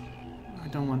 I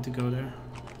don't want to go there.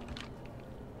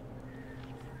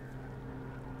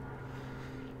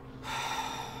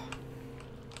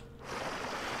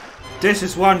 This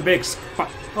is one big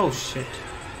oh shit.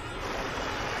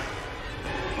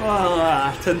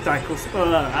 Tentacles.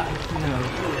 No.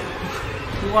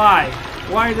 Why?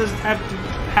 Why does it have to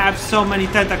have so many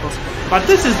tentacles? But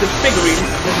this is the figurine.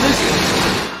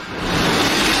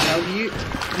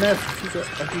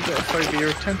 Have you got a phobia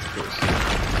of tentacles?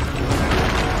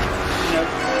 No.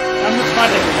 I'm not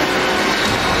fighting with it.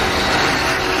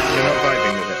 You're not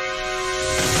vibing with it.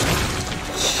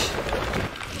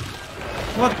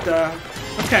 What the?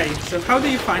 Okay, so how do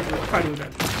you fight with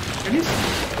that? Can you?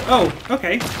 Oh,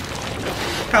 okay.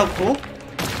 Helpful.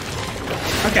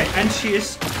 Okay, and she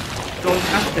is going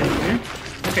after you.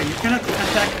 Okay, you cannot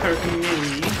attack her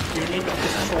immediately. You need to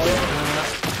destroy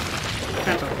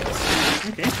tentacles.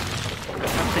 Okay.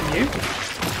 Continue.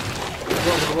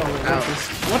 Whoa.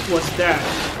 What was that?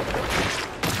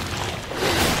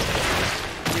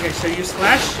 Okay, so you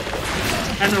slash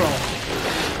and roll.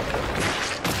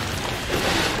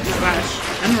 Slash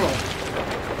and roll.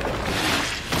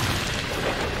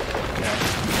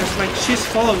 Because like she's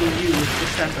following you with the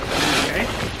tentacles, okay?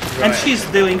 Right. And she's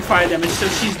dealing fire damage, so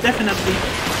she's definitely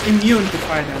immune to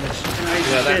fire damage. And I'm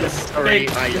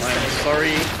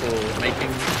sorry for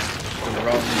making the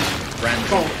wrong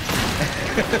random.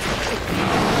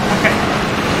 Okay.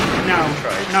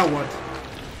 Now what?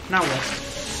 Now what?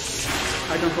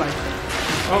 I don't like it.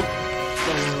 Oh.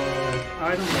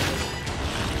 I don't like it.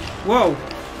 Whoa.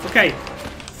 Okay.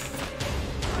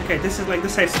 Okay, this is like the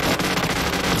safe spot.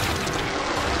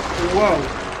 Whoa.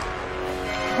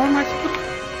 Oh my god.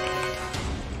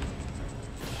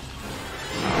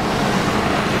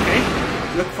 Okay.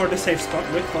 Look for the safe spot.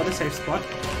 Look for the safe spot.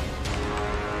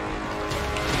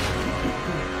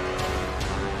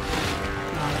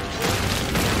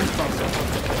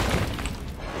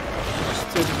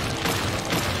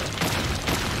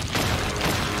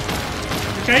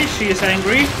 Okay, she is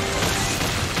angry.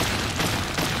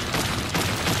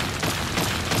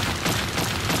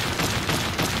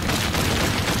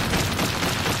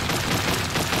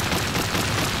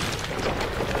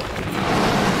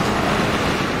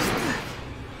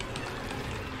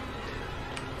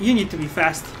 You need to be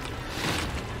fast.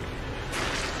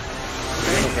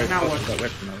 Okay, now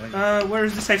what? Where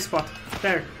is the safe spot?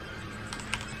 There.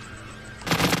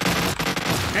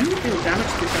 Can you deal damage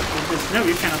to yourself with this? No,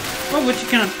 you cannot. Oh, but you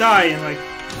cannot die in like...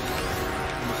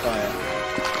 Fire.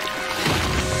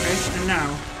 Okay, and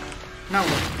now? Now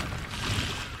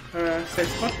what? Safe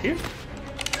spot here?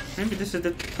 Maybe this is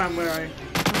the time where I...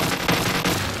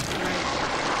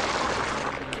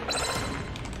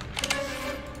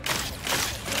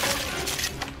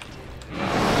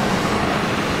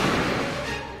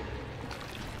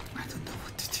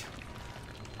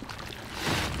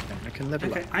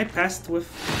 Okay, I passed with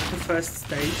the first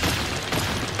stage.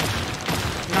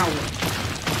 Now what?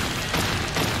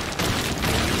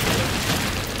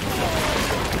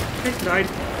 Okay, died.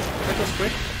 That was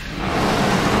quick.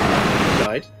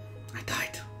 Died? I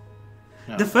died.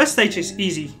 No. The first stage is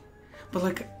easy, but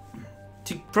like,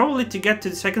 probably to get to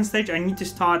the second stage, I need to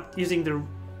start using the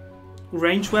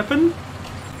range weapon.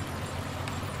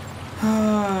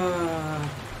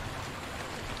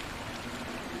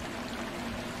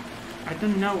 I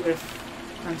don't know if...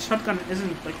 And shotgun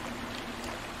isn't like...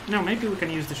 No, maybe we can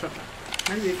use the shotgun.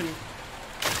 Maybe we can...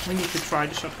 We need to try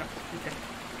the shotgun. Okay.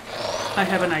 I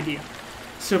have an idea.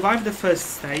 Survive the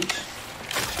first stage.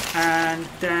 And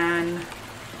then...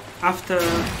 After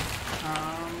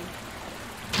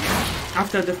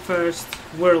the first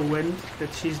whirlwind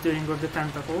that she's doing with the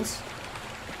tentacles.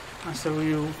 So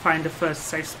we'll find the first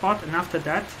safe spot. And after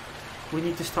that... We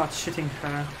need to start shooting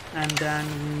her, and then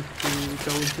we need to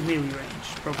go into melee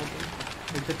range, probably.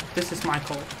 This is my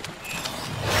call.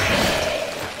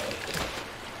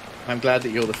 I'm glad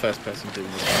that you're the first person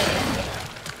doing this.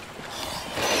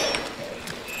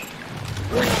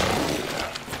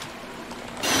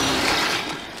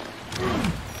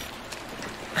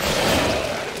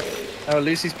 Oh,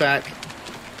 Lucy's back.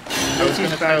 I was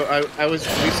going to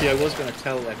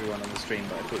tell everyone on the stream,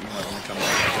 but I thought you might want to come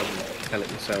back and tell it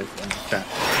yourself in the chat.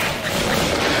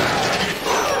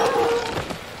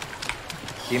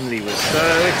 Gimli was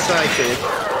so excited.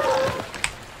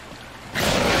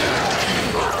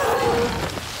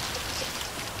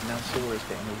 Now Sora's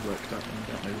getting all worked up and I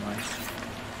don't know why.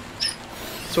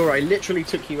 Sora, I literally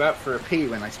took you out for a pee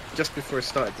just before I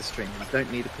started the stream. I don't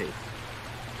need a pee.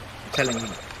 I'm telling you.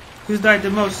 Who's died the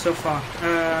most so far?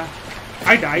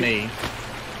 I died. Me,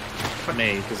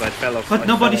 because I fell off. But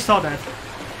nobody saw that.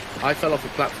 I fell off a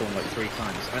platform like 3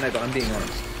 times. I know, but I'm being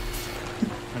honest.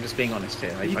 I'm just being honest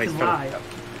here. You can fell off lie. a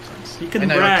platform 3 times. You can I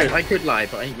know, brag. I could lie,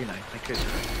 but I could.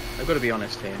 I've got to be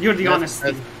honest here. You're the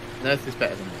honesty. Nerth is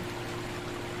better than me.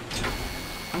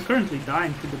 I'm currently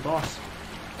dying to the boss.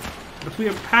 But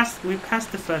we're past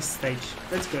the first stage.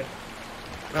 That's good.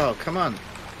 Oh, come on.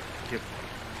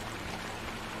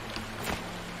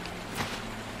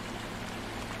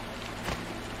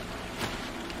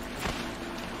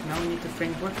 Now we need to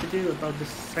think what to do about the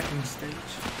second stage.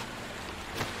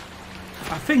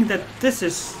 I think that this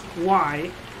is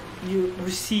why you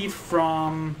receive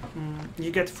from...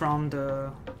 you get from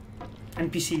the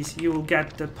NPCs, you will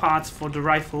get the parts for the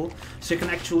rifle, so you can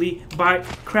actually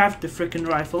craft the freaking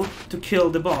rifle to kill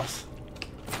the boss.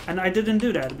 And I didn't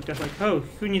do that, because like, oh,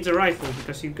 who needs a rifle?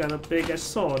 Because you got a big-ass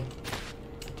sword.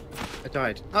 I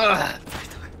died. Ah! I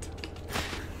died.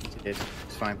 You did.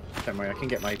 It's fine. Don't worry, I can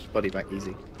get my body back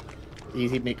easy.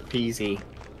 Easy McPeasy.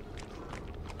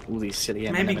 All these silly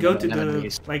enemies. Maybe go to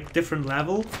the like different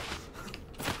level.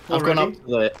 I've gone up to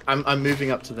the... I'm moving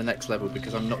up to the next level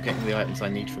because I'm not getting the items I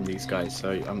need from these guys,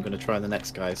 so I'm going to try the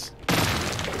next guys.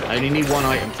 I only need 1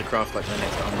 item to craft like the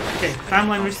next one. Okay,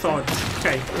 timeline restored.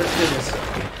 Okay, let's do this.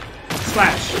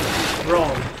 Slash,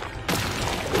 roll.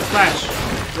 Slash,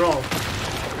 roll.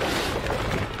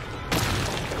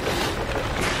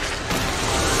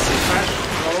 Slash,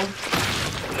 roll.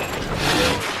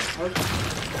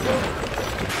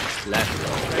 Slash,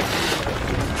 roll.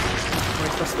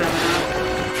 Wait for stamina.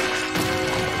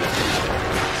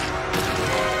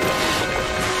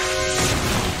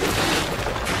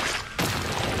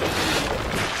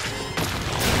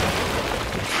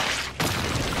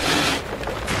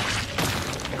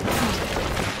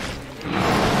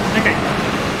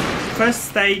 First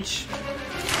stage,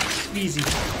 easy.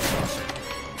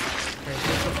 Okay,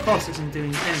 this of course isn't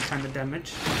doing any kind of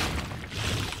damage.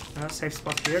 Safe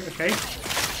spot here, okay.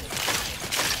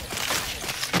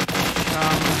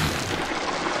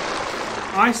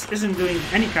 Ice isn't doing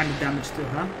any kind of damage to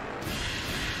her.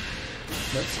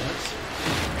 That sucks.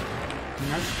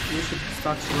 Now you should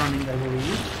start running, I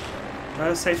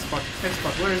believe. Safe spot. Safe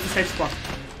spot. Where is the safe spot?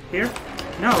 Here?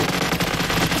 No.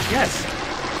 Yes.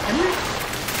 Can we?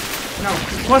 No,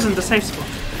 it wasn't the safe spot.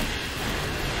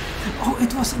 Oh,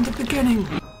 it was in the beginning.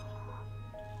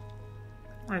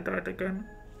 I died again.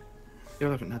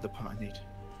 Still haven't had the part I need.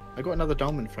 I got another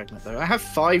dolmen fragment though. I have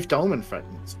 5 dolmen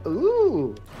fragments.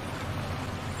 Ooh!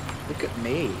 Look at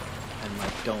me and my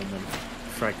dolmen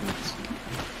fragments.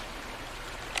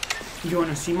 You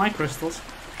wanna see my crystals?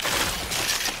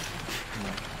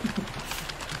 No.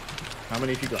 How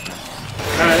many have you got now?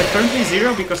 Currently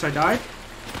 0 because I died.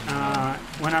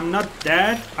 When I'm not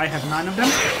dead, I have 9 of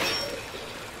them.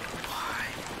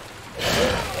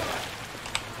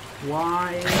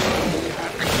 Why?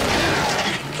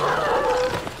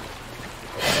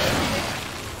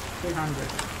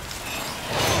 300.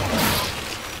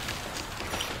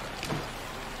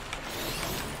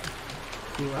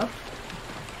 Heal up.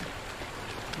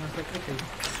 I was like, okay,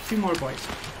 2 more boys.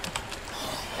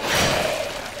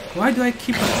 Why do I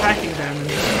keep attacking them? And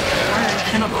why I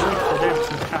cannot wait for them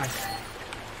to attack?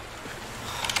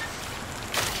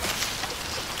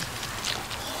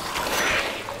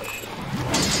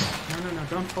 No,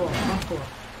 don't fall off, don't fall off.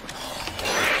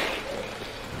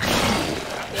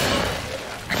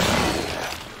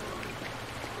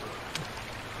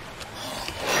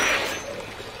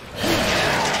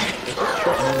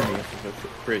 Shot an enemy off of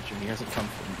a bridge and he hasn't come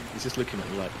for me. He's just looking at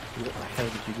me like, what the hell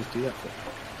did you just do that for?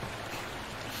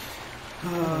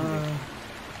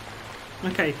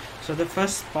 Okay, so the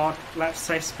first spot, left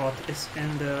safe spot, is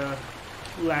in the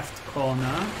left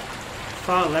corner,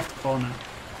 far left corner.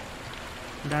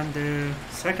 Then the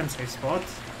second safe spot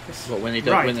is What, when he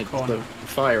does right when corner. the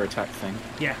fire attack thing?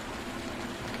 Yeah,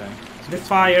 Okay. the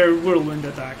fire whirlwind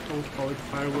attack. I would call it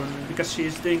fire whirlwind because she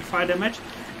is doing fire damage,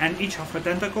 and each of her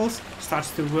tentacles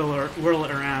starts to whirl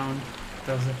around,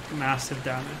 does a massive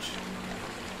damage.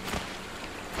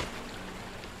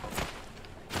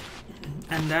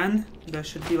 And then there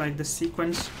should be like the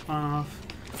sequence of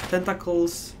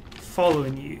tentacles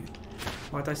following you.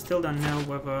 But I still don't know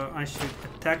whether I should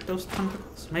attack those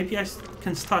tentacles. Maybe I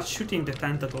can start shooting the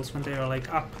tentacles when they are like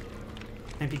up.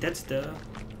 Maybe that's the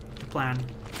plan.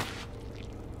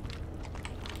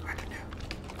 I don't know.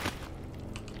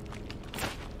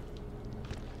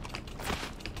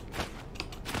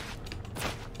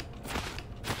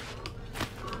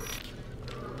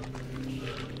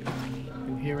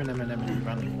 I'm hearing him and Emily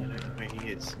running. I don't know where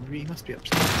he is. He must be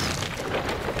upstairs.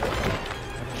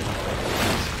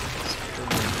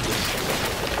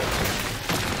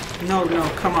 No,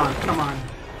 come on. I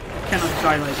cannot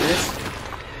die like this.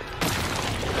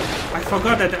 I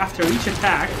forgot that after each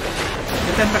attack,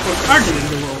 the tentacles are doing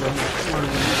the whirlwind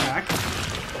attack.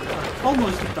 I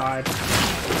almost died.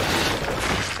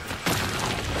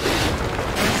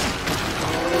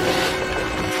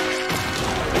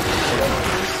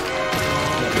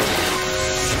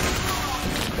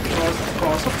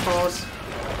 Of course.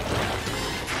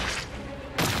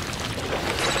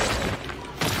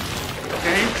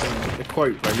 Okay. The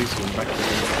quote by Lucian back to the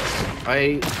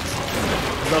I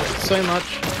loved it so much.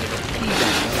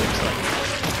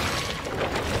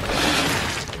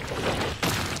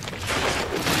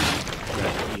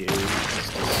 You,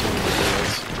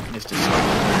 Mr.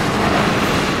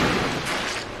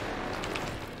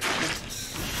 Let's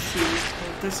see.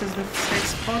 This is the safe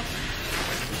spot.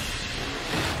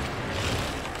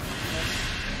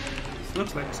 This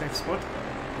looks like a safe spot.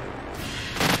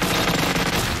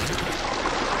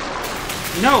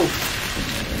 No!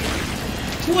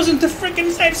 It wasn't the freaking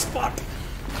safe spot!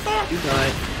 You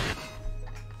died.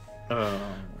 Oh.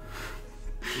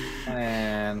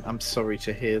 And I'm sorry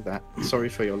to hear that. Sorry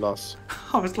for your loss.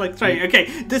 I was like trying,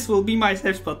 okay, this will be my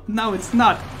safe spot. No, it's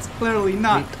not. It's clearly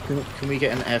not. Can we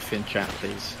get an F in chat,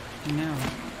 please? No.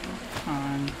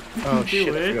 Oh shit,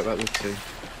 I forgot about this too.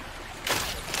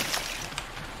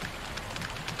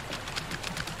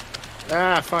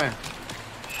 Ah, fire.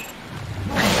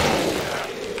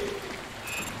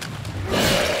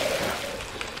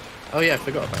 Oh yeah, I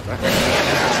forgot about that.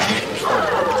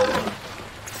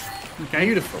 Okay.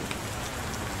 Beautiful.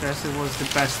 Yes, it was the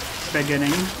best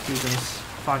beginning. He was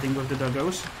fighting with the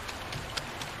doggos.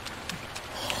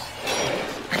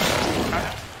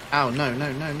 Ow, no.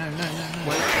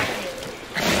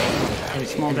 Wait.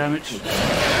 Small damage.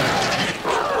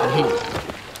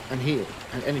 And heal.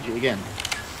 And energy again.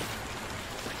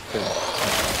 Good.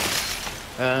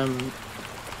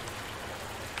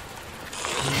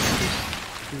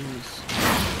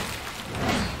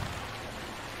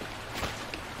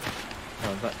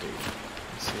 Oh, that dude.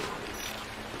 Let's see.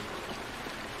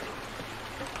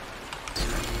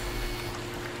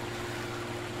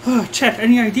 Oh, chat,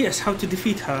 any ideas how to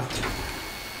defeat her?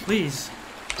 Please.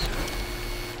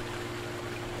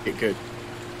 Get good.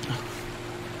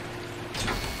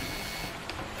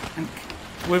 And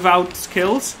without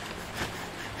skills,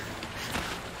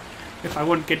 if I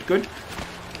won't get good,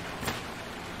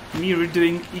 me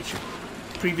redoing each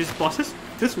previous bosses,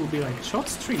 this will be like a short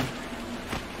stream.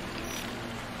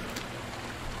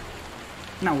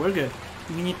 Now we're good.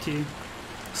 We need to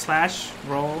slash,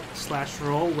 roll,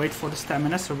 wait for the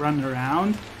stamina to run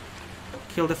around,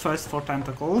 kill the first 4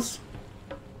 tentacles,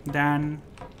 then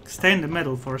stay in the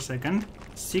middle for a second,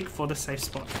 seek for the safe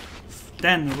spot,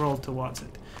 then roll towards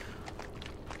it.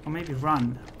 Or maybe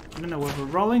run. I don't know whether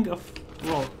running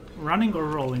or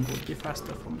rolling would be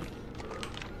faster for me.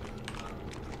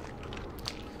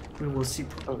 We will see.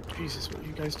 Oh Jesus, what are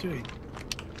you guys doing?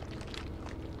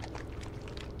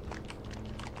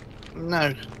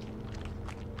 No.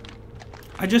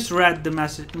 I just read the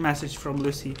message from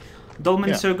Lucy.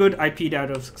 Dolmen's so good, I peed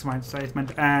out of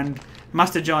excitement. And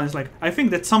Master John is like, I think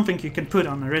that's something you can put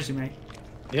on a resume.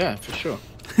 Yeah, for sure.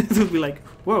 It would be like,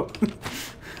 whoa.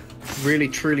 Really,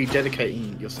 truly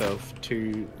dedicating yourself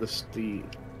to the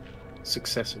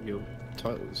success of your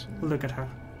titles. Look at her.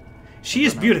 She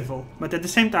is beautiful, but at the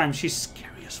same time, she's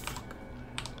scary as fuck.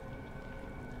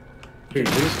 Who?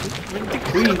 The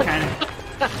queen, kind of.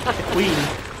 The queen.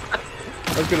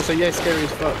 I was gonna say, yeah, scary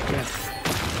as fuck, yeah.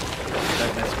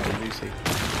 Don't mess with Lucy.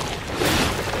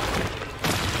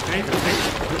 Okay.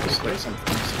 Looks like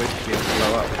something's supposed to be able to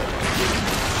blow up.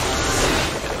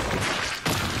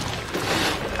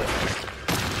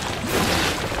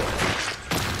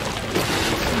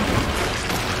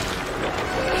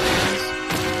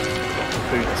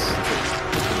 Boots.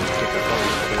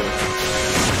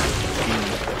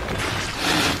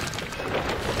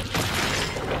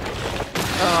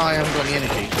 Oh, I haven't got any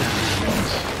energy.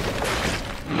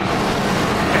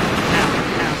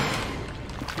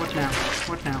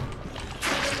 What now?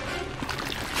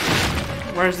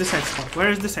 Where is the safe spot? Where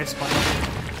is the safe spot?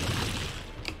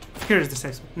 Here is the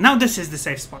safe spot. Now this is the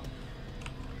safe spot.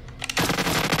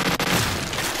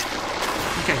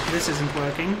 Okay, this isn't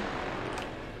working.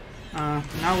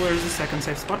 Now where is the second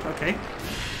safe spot? Okay.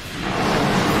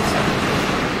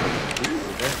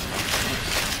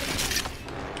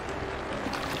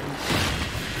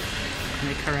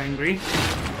 Make her angry.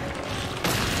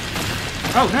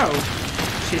 Oh no!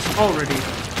 She's already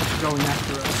going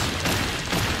after us.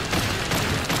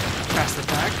 Fast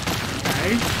attack.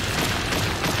 Okay.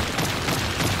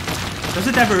 Does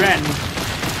it ever end?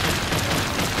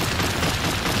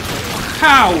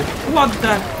 How? What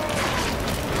the?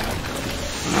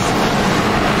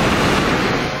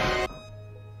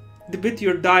 The bit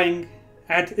you're dying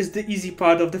at is the easy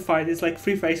part of the fight. It's like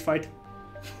free-face fight.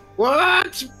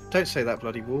 What? Don't say that,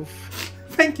 bloody wolf.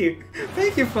 Thank you.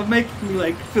 Thank you for making me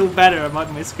like feel better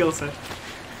about my skill set.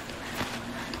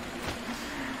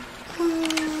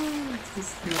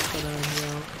 It's not gonna end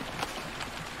well.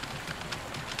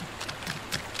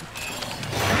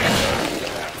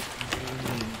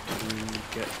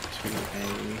 Get to a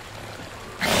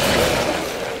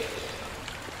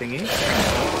thingy.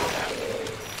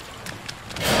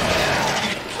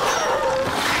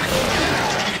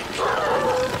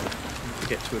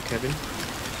 Get to a Kevin.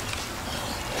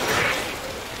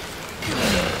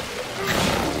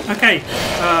 Okay,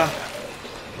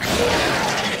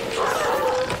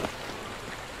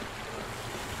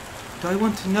 do I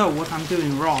want to know what I'm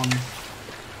doing wrong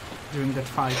during that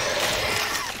fight?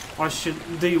 Or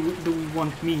do we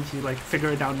want me to like figure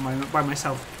it out by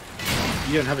myself?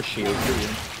 You don't have a shield, do you?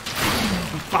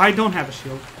 I don't have a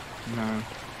shield. No.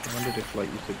 I wondered if like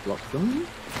you could block them.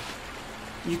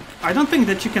 I don't think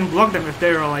that you can block them if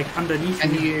they're like underneath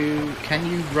me. Can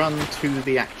you run to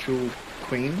the actual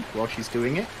queen while she's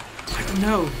doing it? I don't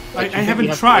know. Like, I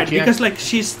haven't tried because like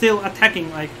she's still attacking.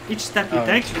 Like each step you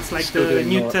take, it's like the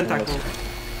new tentacle.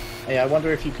 Yeah, I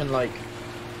wonder if you can like,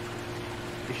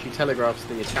 if she telegraphs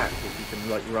the attack, if you can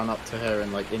like run up to her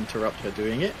and like interrupt her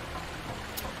doing it.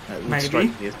 It would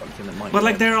strike me as something that might. But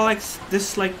like there are like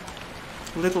this like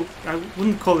little, I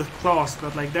wouldn't call it claws,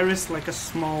 but like there is like a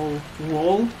small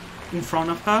wall in front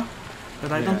of her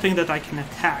that I don't think that I can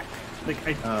attack. Like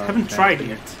I haven't tried it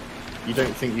yet. You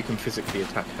don't think you can physically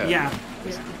attack her? Yeah.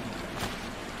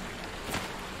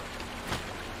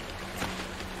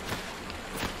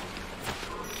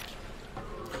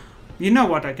 You know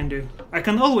what I can do? I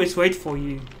can always wait for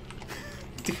you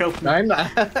to help me. No, I'm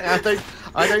not.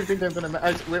 I don't think I'm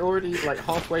gonna. We're already like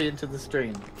halfway into the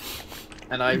stream,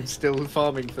 and I'm still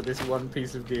farming for this one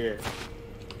piece of gear.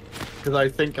 Because I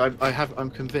think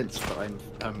I'm convinced that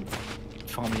I'm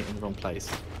farming it in the wrong place.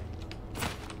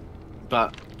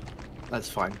 But That's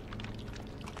fine.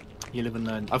 You live and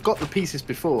learn. I've got the pieces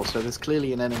before, so there's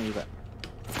clearly an enemy that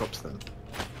drops them.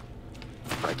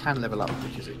 But I can level up,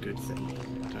 which is a good thing.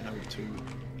 I don't know what to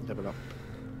level up.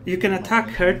 You can attack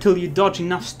her till you dodge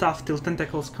enough stuff till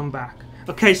tentacles come back.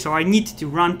 Okay, so I need to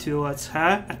run towards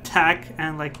her, attack,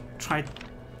 and like try.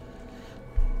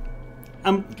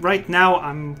 Right now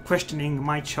I'm questioning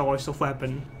my choice of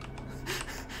weapon.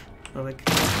 So, like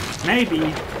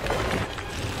maybe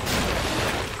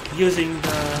using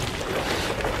the.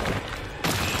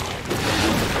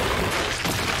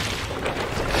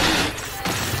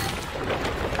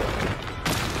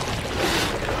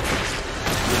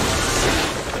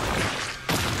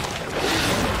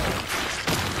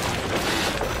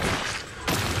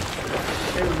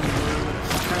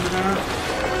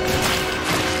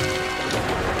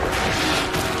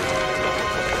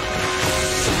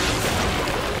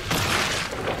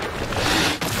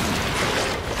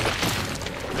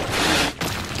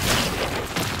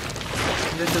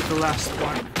 This is the last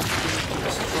one.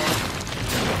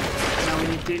 Now we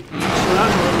need to chill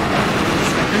out a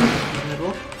second in the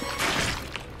middle.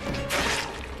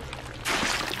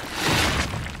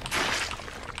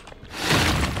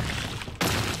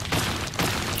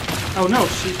 Oh no,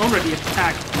 she already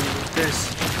attacked me with this.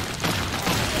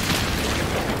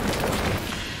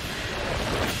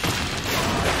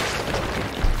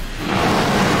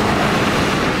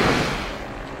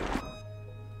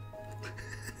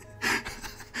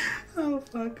 Oh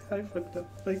fuck, I fucked up.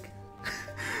 Like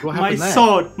What my happened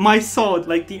there? my sword,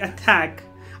 like the attack,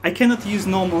 I cannot use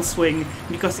normal swing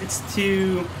because it's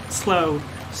too slow.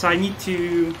 So I need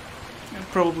to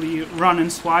probably run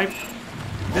and swipe.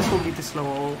 This will be too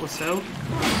slow also.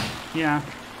 Yeah,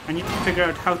 I need to figure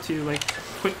out how to like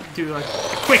do like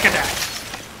a quick attack.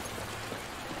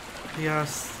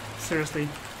 Yes, seriously,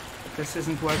 this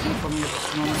isn't working for me at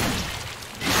this moment.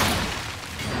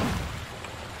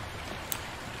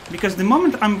 Because the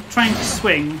moment I'm trying to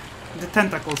swing, the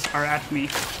tentacles are at me.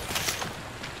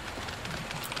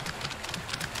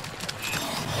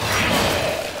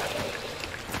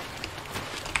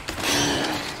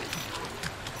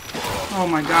 Oh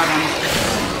my god,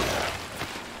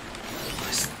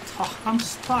 I'm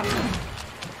stuck.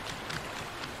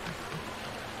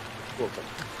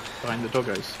 Behind the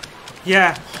doggos.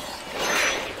 Yeah.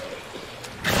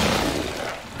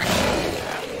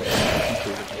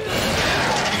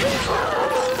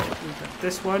 We got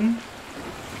this one.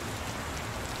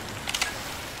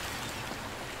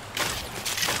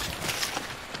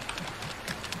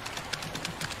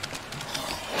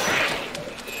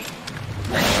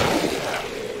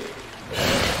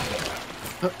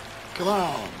 Come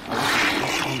on!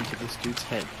 Let's onto this dude's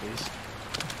head, please.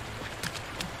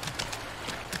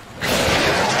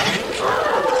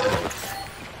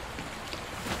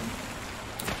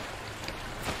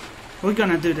 We're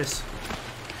gonna do this.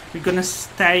 We're gonna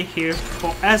stay here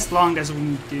for as long as we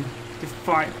need to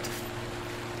fight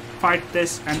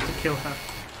this and to kill her.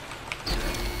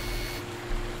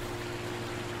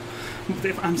 But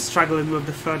if I'm struggling with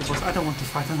the third boss, I don't want to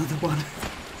fight another one.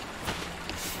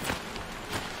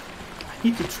 I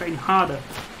need to train harder.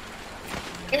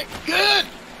 Get good!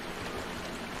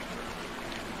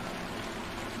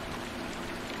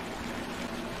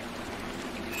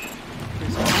 Okay,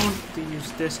 so I want to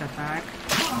use this attack.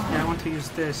 Yeah, I want to use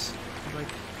this. Like.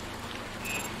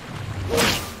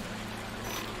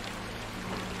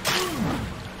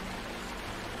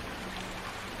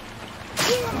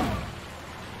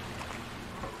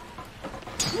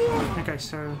 Okay,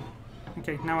 so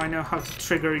now I know how to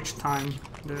trigger each time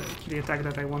the attack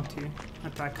that I want to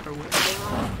attack her with.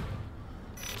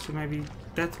 So maybe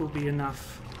that will be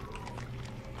enough.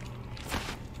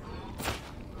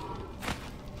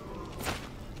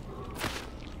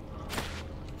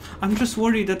 I'm just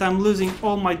worried that I'm losing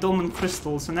all my Dolmen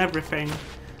crystals and everything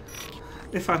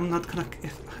if I'm not gonna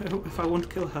if I won't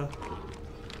kill her.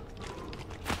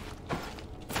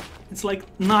 It's like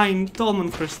 9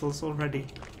 Dolmen crystals already.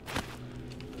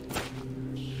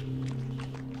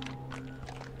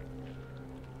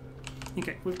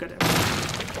 Okay, we've got it.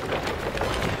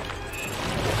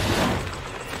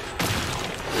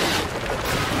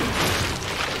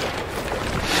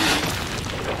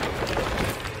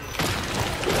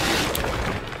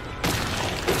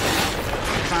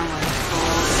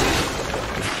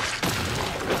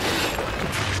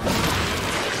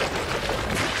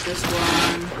 This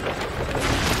one.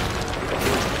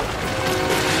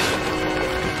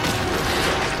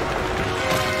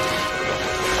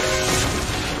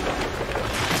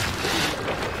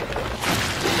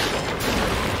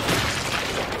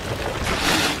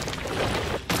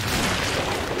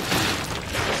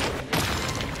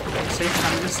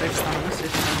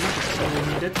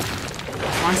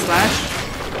 slash.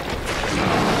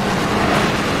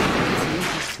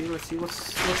 Let's see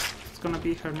what's gonna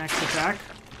be her next attack.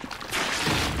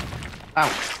 Ow.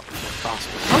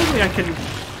 Bastard. Probably I can.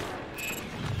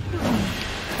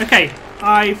 Okay,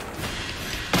 I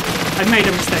made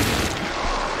a mistake.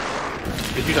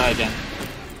 Did you die again?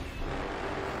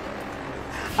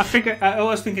 I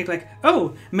was thinking like,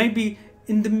 oh, maybe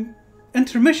in the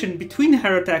intermission between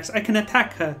her attacks, I can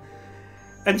attack her,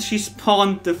 and she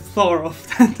spawned the floor of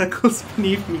tentacles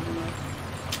beneath me.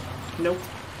 Nope,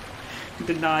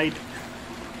 denied.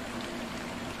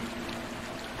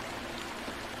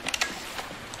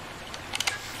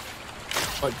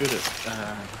 Quite good at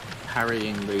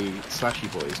harrying the slashy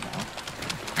boys now.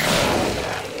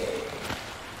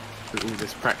 Through all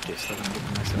this practice that I'm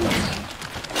giving myself.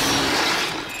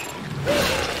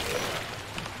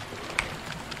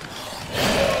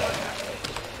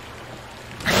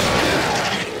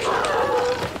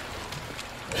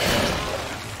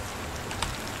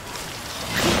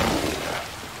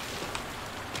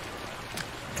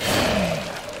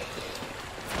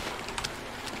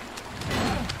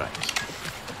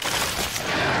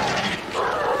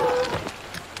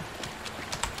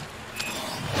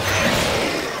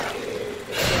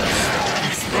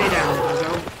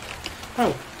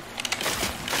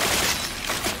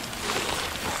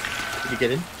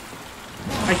 Get in?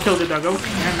 I killed the doggo,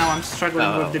 and now I'm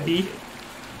struggling with the bee.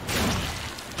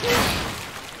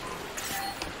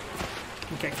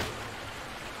 Okay.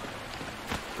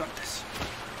 Got this.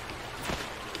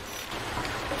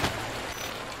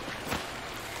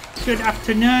 Good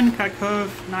afternoon,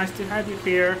 Kakov. Nice to have you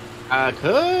here.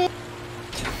 Kakov!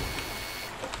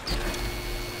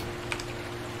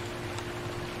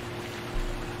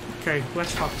 Okay,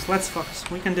 let's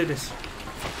focus. We can do this.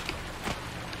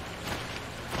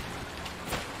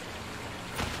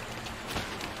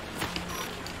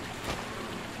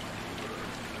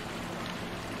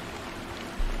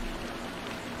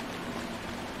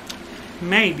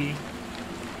 Maybe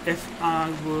if I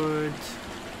would...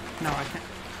 No, I can't.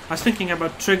 I was thinking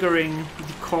about triggering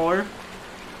the core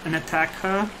and attack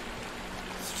her.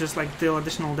 It's just like deal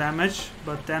additional damage,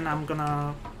 but then I'm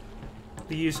gonna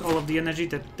use all of the energy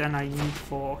that then I need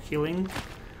for healing.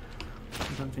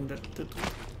 I don't think that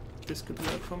this could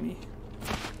work for me.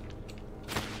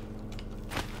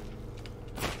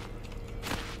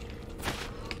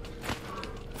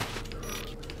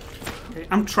 Okay,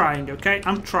 I'm trying, okay?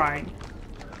 I'm trying.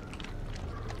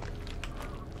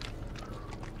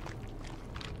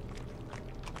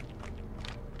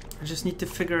 I just need to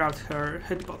figure out her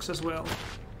hitbox as well.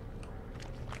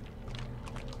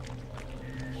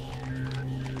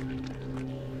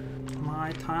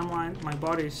 My timeline, my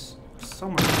body's so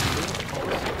much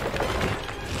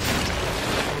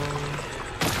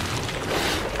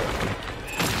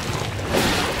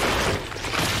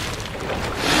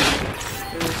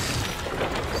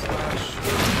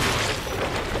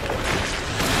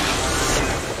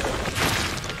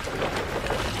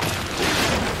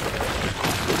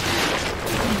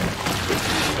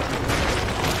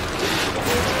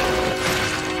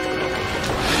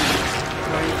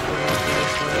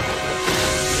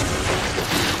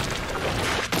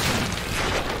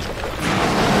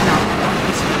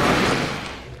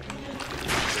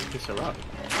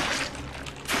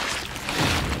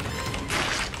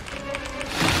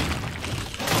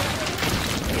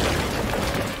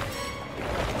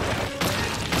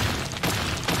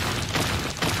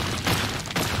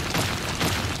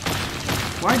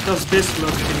Why does this look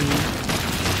to me?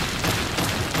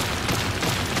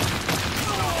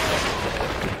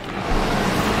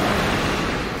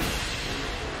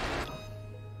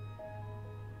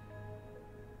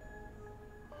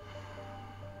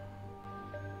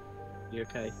 You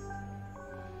okay?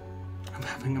 I'm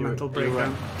having a mental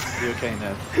breakdown. You okay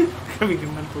now? Having a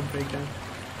mental breakdown.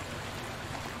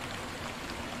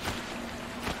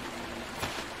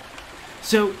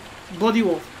 So, Bloody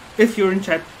Wolf, if you're in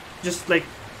chat, just like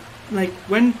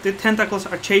when the tentacles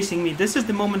are chasing me, this is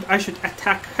the moment I should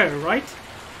attack her, right?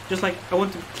 Just like, I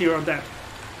want to clear out that.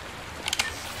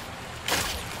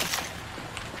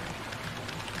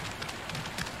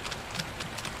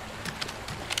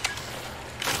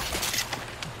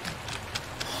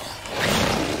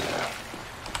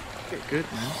 Get good,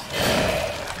 man.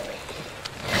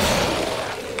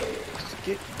 Just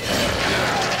get...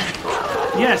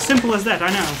 Yeah, simple as that, I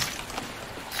know.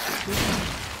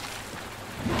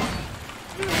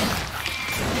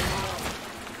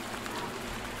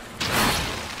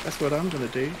 That's what I'm gonna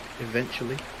do,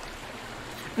 eventually.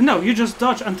 No, you just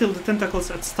dodge until the tentacles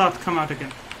at start come out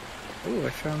again. Oh, I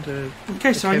found a...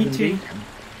 Okay, so I need to beacon.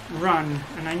 run,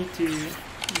 and I need to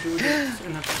do this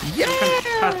in a different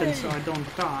pattern so I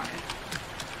don't die.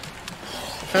 I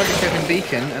found a Kevin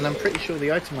Beacon, and I'm pretty sure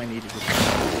the item I needed was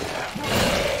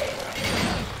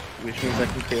which means I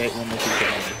can create one more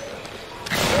beacon.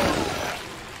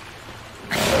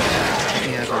 Let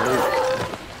me have a look.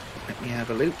 Let me have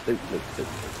a look. Look.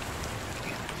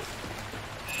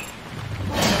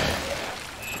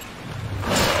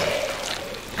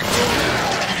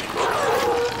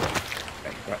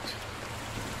 Okay, right.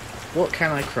 What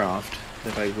can I craft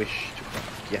that I wish to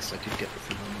craft? Yes, I did get the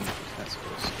thing I needed. That's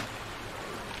awesome.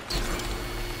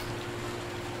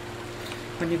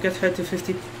 When you get her to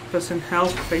 50%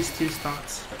 health, phase 2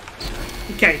 starts.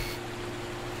 Okay.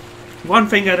 One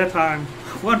thing at a time.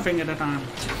 One thing at a time.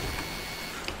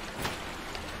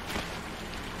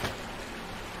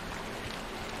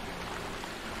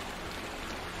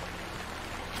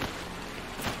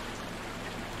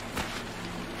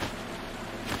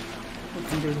 We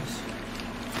can do this.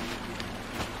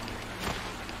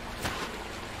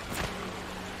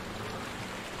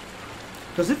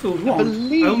 Because if we want,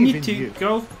 I'll need to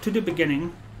go to the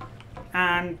beginning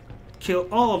and kill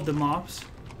all of the mobs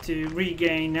to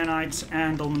regain nanites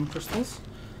and dolmen crystals.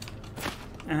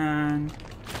 And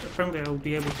apparently I'll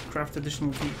be able to craft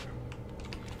additional gear.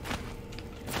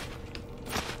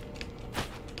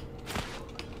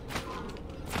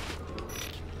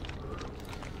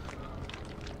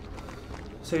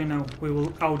 So you know, we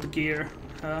will outgear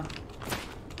her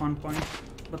at one point.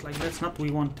 But like, that's not what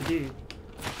we want to do.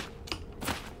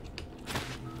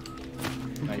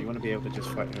 No, you want to be able to just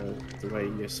fight her the way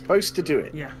you're supposed to do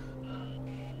it. Yeah.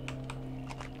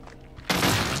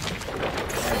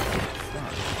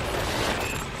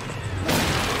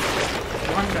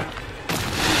 One down.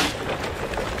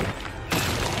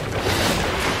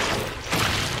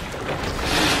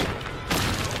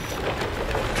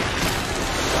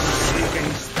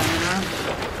 Regain stamina.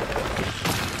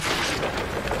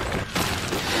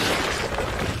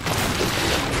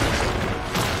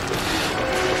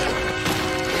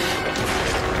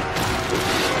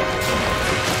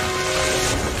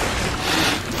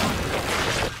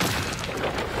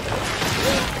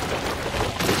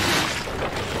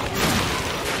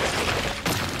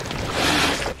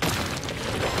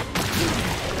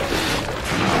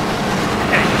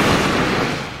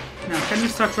 Can we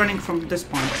start running from this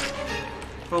point?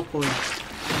 Hopefully.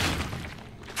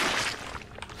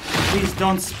 Please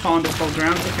don't spawn the full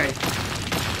ground. Okay.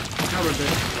 Now we're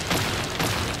good.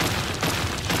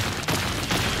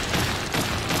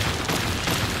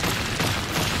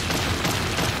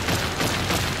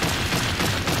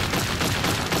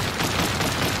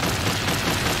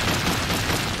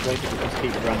 Just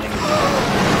keep running.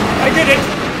 I did it!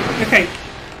 Okay.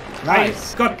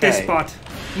 Nice. I got this spot.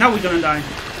 Now we're gonna die.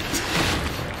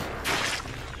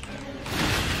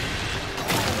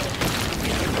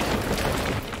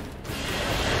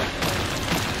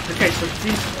 Okay, so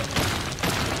these...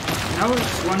 Now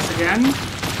it's once again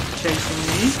chasing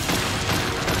me.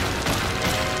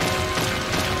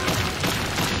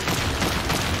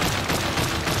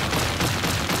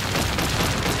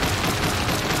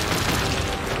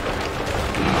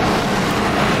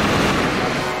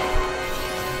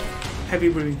 Heavy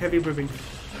breathing, heavy breathing.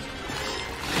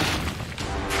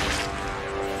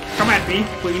 Come at me,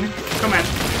 queen. Come at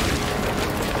me.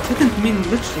 Didn't mean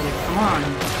literally, come on.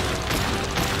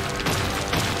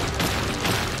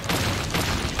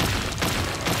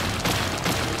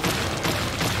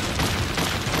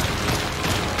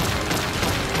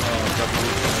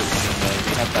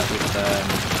 That with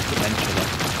Dementia.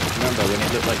 Remember when it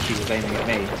looked like she was aiming at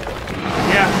me?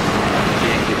 Yeah. She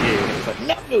aimed at you and it was like,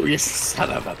 no, you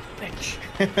son of a bitch.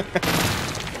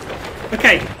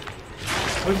 Okay.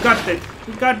 We've got it.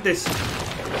 We got this.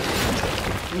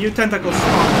 New tentacles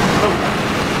spawn. Oh.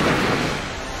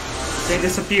 They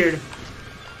disappeared.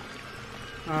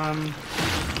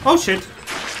 Oh shit.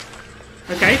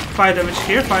 Okay, fire damage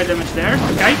here, fire damage there.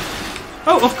 Okay.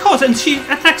 Oh, of course, and she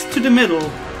attacks to the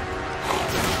middle.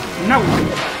 No.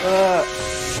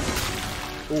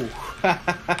 Ooh. That's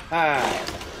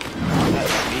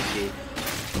sneaky.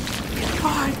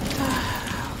 What the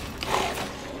hell?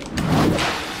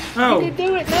 Oh. You can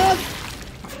do it, man.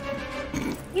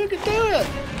 You can do it.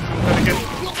 I'm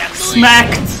gonna get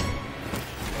smacked.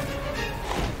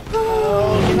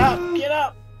 Oh, get up, get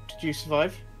up. Did you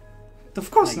survive? Of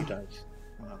course No, you not. died.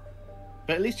 Wow.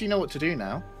 But at least you know what to do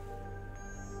now.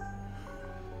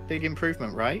 Big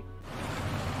improvement, right?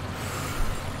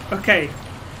 Okay.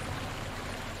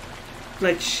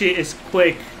 Like, she is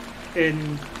quick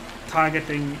in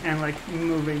targeting and like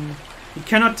moving. You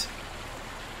cannot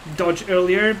dodge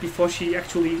earlier before she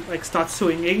actually like starts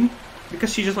swinging,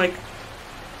 because she just like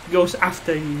goes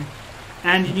after you,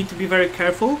 and you need to be very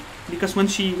careful because when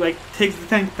she like takes the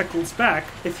tentacles back,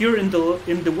 if you're in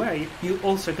the way, you're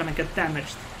also gonna get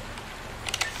damaged.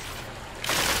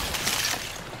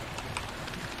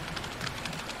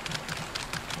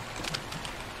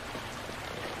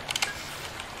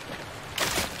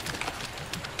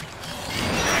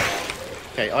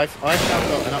 Okay, I've now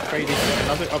got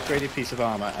another upgraded piece of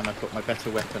armor, and I've got my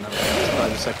better weapon, and I'm going to try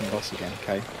the second boss again.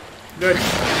 Okay. Good.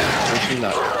 Wish me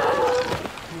luck.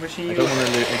 Wishing I you don't want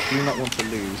to lose. I do not want to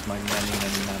lose my many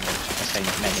damage. I say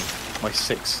many. My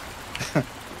 6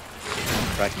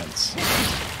 fragments.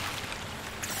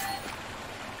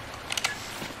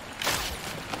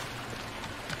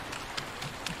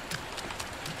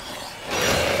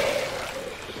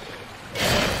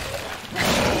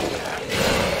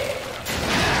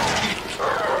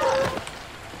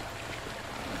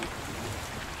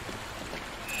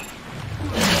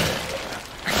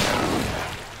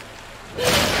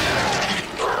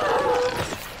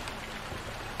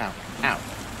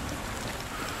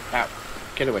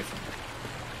 Get away from me.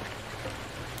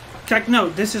 Check, no,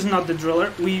 this is not the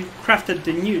driller. We crafted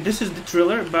the new. This is the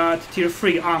driller, but tier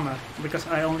 3 armor, because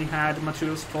I only had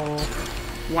materials for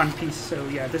 1 piece. So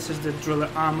yeah, this is the driller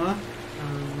armor.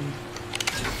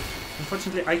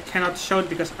 Unfortunately, I cannot show it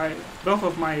because both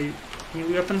of my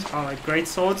new weapons are like great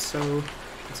swords, so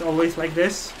it's always like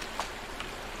this.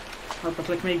 Oh, but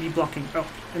like maybe blocking. Oh,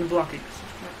 and blocking.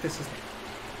 This is.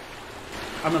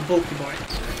 I'm a bulky boy.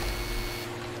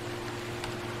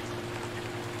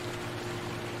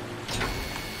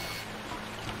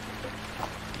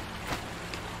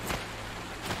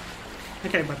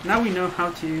 Okay, but now we know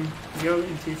how to go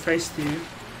into phase 2.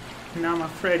 And now I'm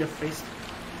afraid of phase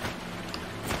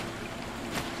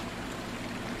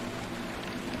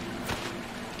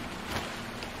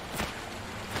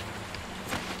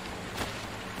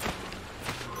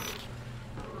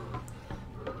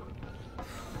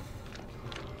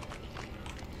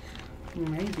 2.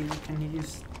 Maybe we can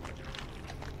use...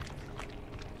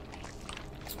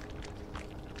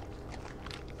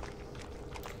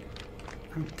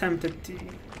 I'm tempted to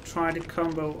try the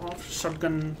combo of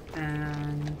shotgun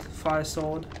and fire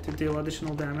sword to deal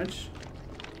additional damage.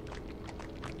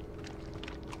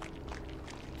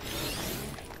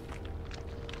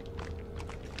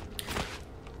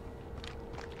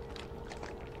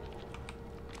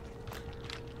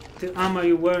 The armor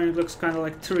you're wearing looks kind of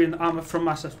like Tyrian armor from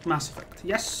Mass Effect.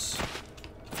 Yes!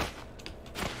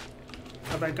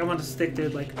 But like, I want to stick to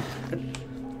it like...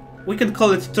 we can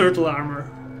call it turtle armor.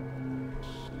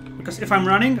 Because if I'm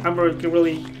running, I'm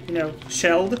really, you know,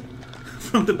 shelled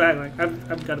from the back. Like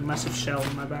I've got a massive shell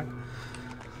in my back.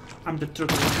 I'm the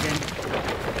turtle again.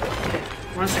 Okay,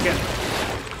 once again,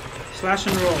 slash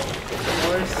and roll.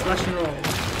 Boys, slash and roll.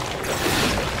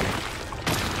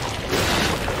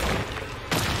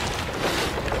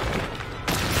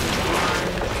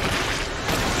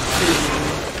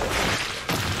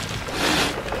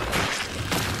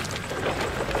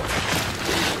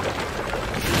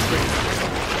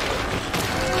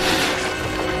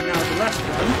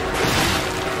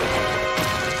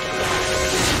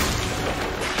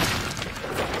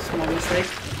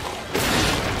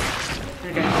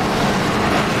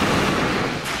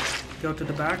 Go to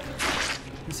the back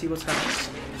and see what's happening.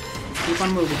 Keep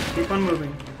on moving, keep on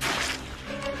moving.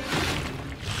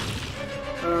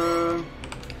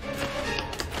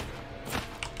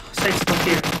 Safe spot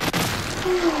here.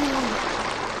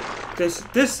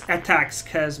 This attack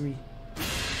scares me.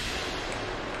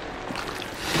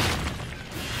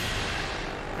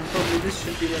 And probably this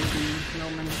should be like the no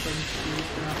man's going to be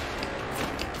enough.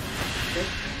 Okay.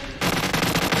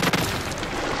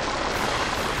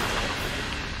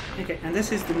 Okay, and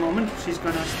this is the moment she's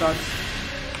gonna start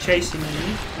chasing me.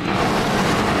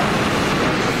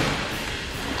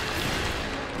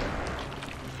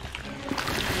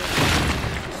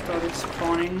 She started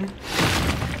spawning.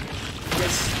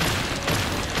 Yes.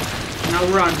 Now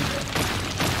run.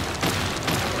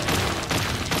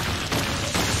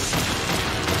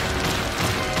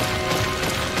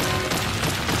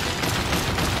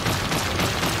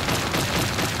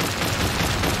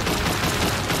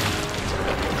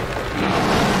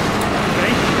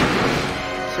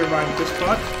 Survive this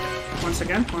spot. Once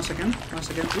again, please.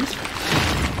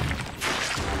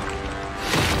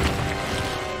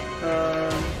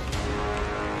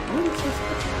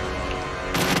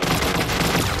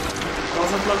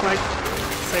 Doesn't look like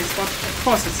safe spot. Of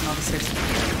course it's not a safe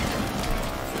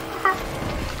spot.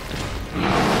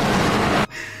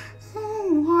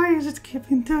 Oh, why is it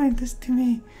keeping doing this to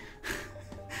me?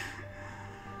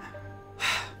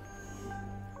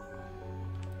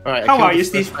 Alright, how are you,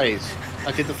 Steve?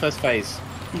 I did the first phase.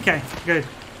 Okay, good.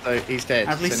 So he's dead.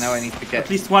 At least, so now I need to get. At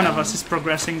least one of us is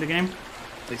progressing the game.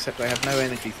 Except I have no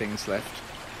energy things left.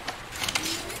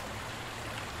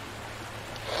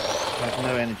 I have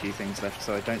no energy things left,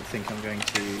 so I don't think I'm going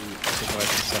to survive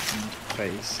the second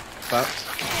phase. But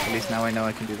at least now I know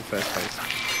I can do the first phase.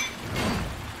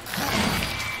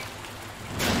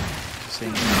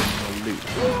 Seeing more loot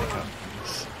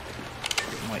comes,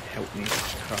 it might help me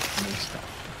craft more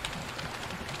stuff.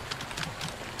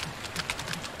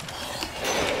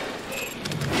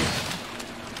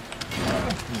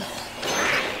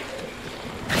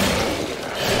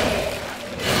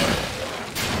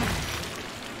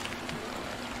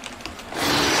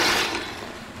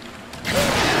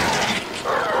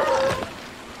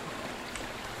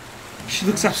 She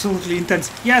looks absolutely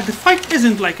intense. Yeah, the fight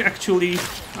isn't like actually,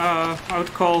 I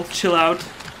would call chill out.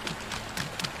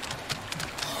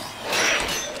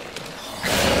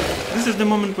 This is the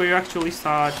moment where you actually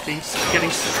start getting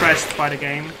stressed by the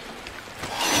game.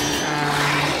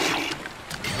 And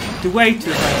the way to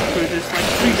like through this, like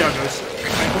 3 doggos,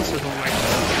 I also don't like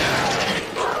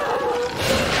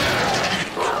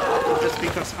this. Just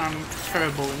because I'm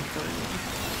terrible in killing them.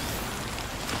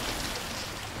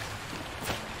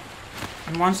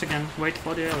 And once again, wait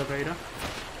for the elevator.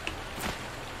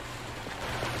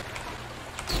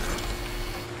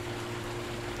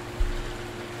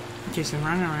 Okay, so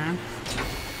run around.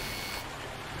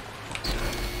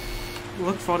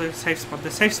 Look for the safe spot.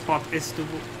 The safe spot is the...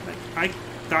 Like, I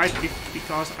died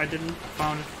because I didn't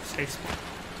find a safe spot.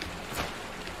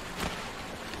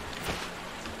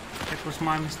 That was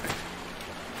my mistake.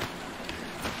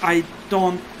 I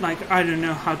don't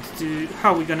know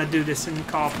how we're gonna do this in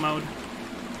co-op mode.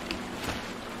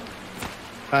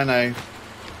 I know.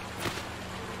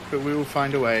 But we will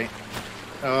find a way.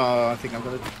 Oh, I think I'm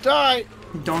gonna die!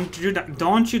 Don't do that.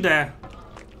 Don't you dare.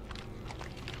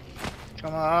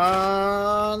 Come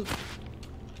on!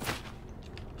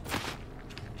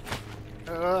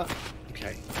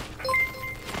 Okay.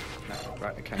 No,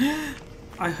 right, okay.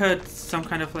 I heard some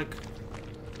kind of like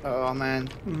Oh man.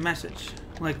 message.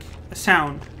 Like a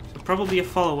sound. So probably a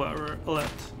follower alert.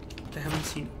 They haven't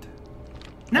seen it.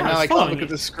 No, I it's can't following look me. at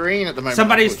the screen at the moment.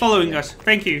 Somebody is following us.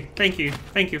 Thank you. Thank you.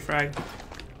 Thank you, Frag.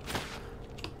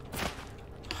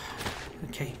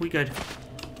 Okay, we good.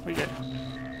 We good.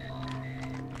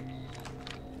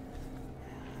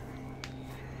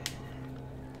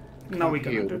 No, we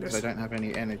can't do this. I don't have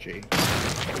any energy.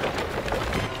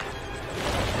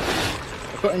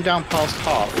 I've gotten down past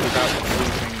half without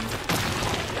losing.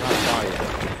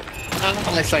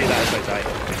 And I say that as I die.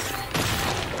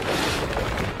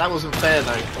 That wasn't fair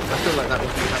though. I feel like that was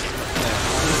fair.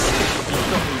 You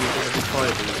shot me with one of the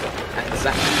fireballs at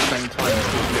exactly the same time as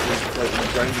the little floating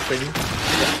drone thing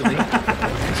got to me.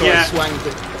 So Yeah.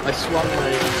 I swung my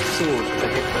sword to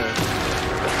hit the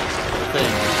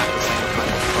thing at the same time as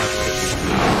the fire.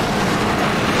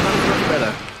 That was much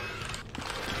better.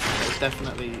 It was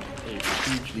definitely a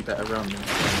hugely better run than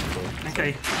I've done before.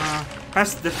 Okay,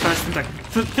 past the first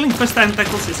tentacle. Killing first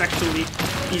tentacles is actually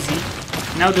easy.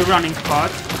 Now the running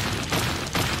part.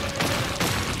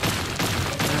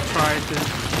 I'm gonna try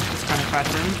this kind of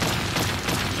pattern.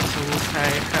 So we'll say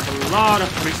have a lot of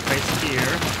free space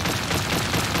here.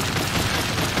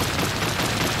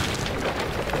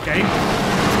 Okay.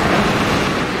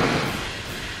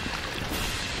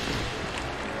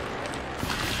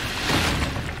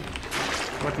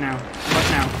 What now? What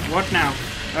now? What now?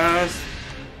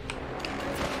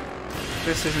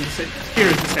 This isn't the safe. Here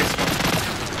is the safe spot.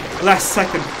 Last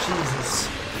second. Jesus.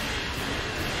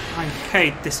 I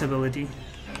hate this ability.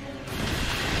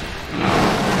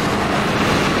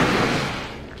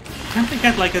 Can't they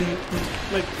get like a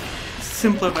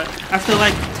simpler, but after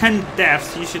like 10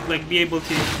 deaths you should like be able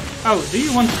to... Oh, do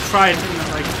you want to try it in a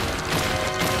like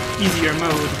easier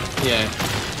mode? Yeah.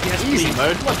 Yes, Easy please.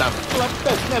 mode? What the fuck?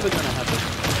 That's never gonna happen.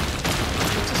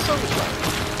 It's a soul slide.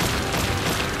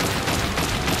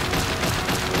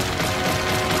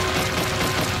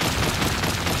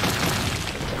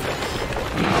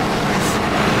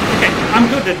 Okay, I'm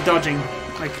good at dodging.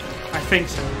 Like, I think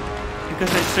so.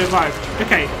 Because I survived.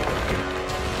 Okay.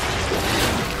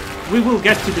 We will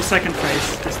get to the second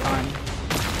phase this time.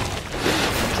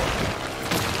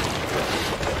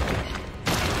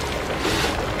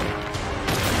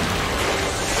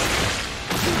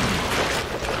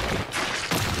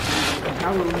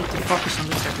 Now we'll need to focus on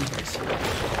the second phase.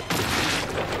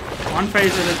 One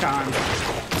phase at a time.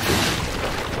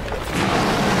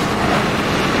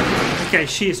 Okay,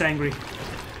 she is angry.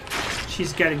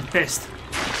 She's getting pissed.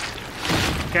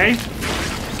 Okay,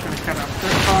 just gonna cut out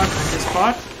this part and this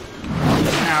part.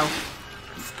 Now,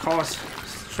 of course,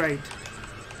 straight.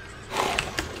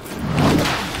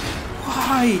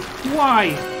 Why?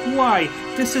 Why? Why?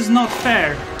 This is not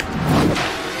fair.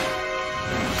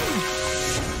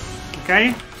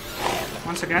 Okay.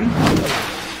 Once again.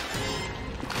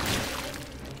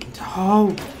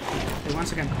 Oh. Okay,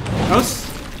 once again. Those.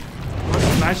 What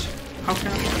flash? How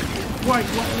can I? Why?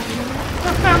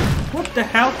 What the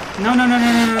hell? No, no, no,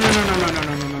 no, no, no, no, no, no, no,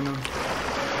 no, no, no, no.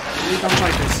 We don't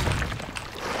like this.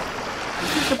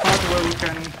 This is the part where we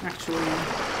can actually...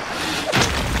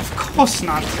 Of course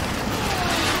not.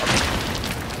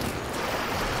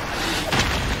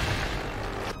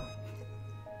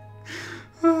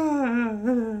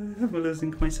 I'm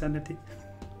losing my sanity.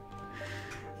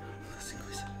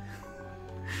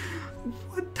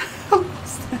 What the hell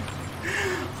was that?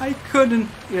 I couldn't...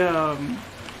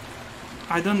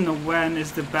 I don't know when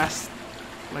is the best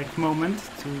moment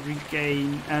to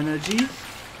regain energy.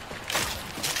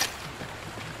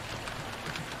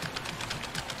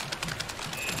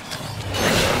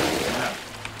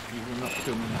 You will not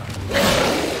kill me now.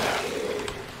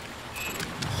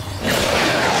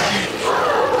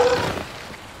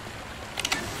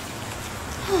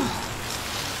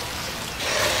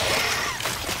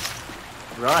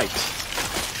 Right.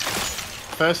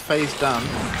 First phase done.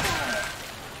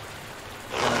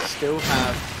 And I still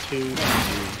have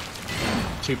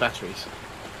two batteries.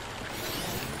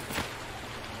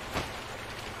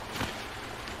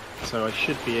 So I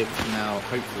should be able to now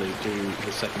hopefully do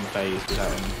the second phase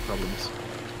without any problems.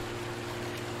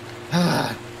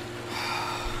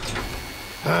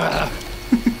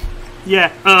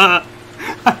 Yeah,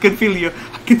 I can feel you.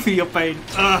 I can feel your pain.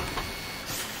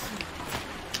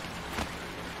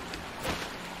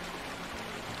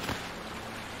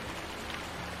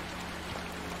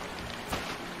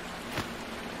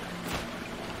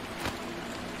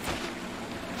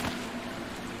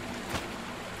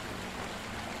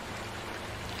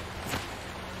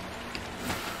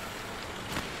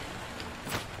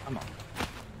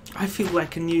 I feel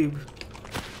like a noob.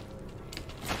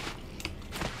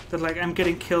 That I'm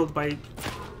getting killed by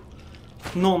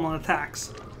normal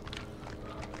attacks.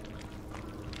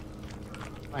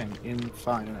 I'm in the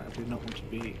fire. I do not want to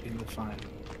be in the fire.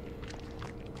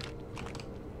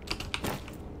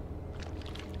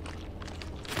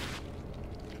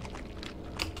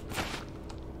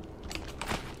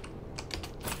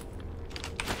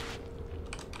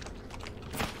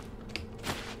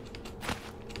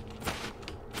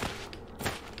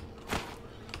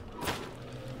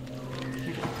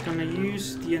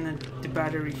 The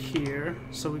battery here,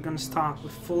 so we're gonna start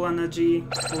with full energy,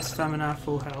 full stamina,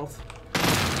 full health.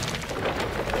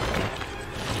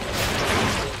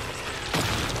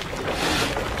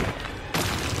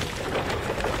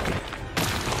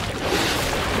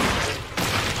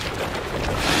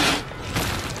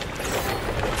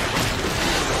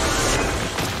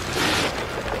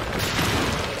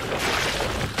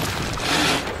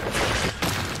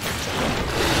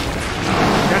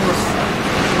 That was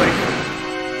quick.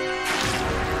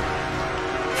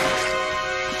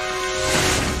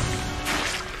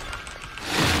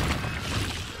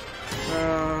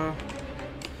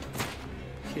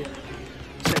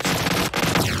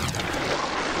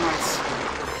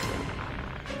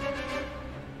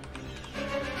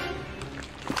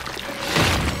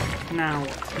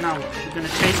 Now what? You're gonna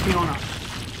chase me or not?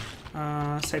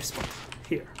 Safe spot.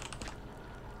 Here.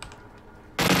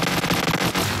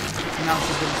 Now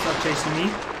she's gonna start chasing me.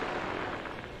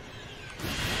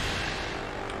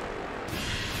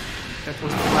 That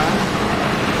was the plan.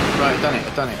 Right,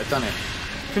 I've done it.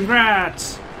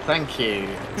 Congrats! Thank you.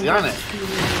 Done it.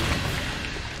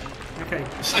 Okay.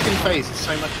 The second phase is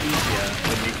so much easier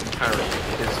when you can parry,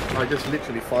 because I just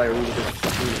literally fire all of his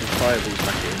fireballs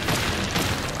back in.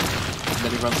 And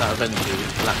then he runs out of energy,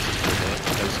 collapses for a bit,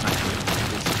 goes smacking.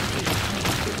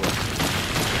 Good work.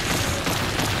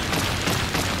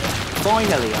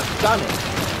 Finally, I've done it!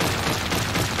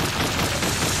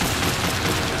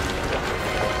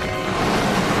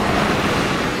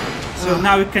 So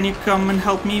now can you come and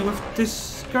help me with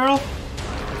this girl?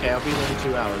 Okay, I'll be there in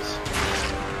 2 hours.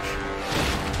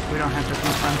 We don't have that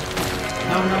much time.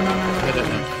 No. I don't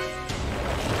know.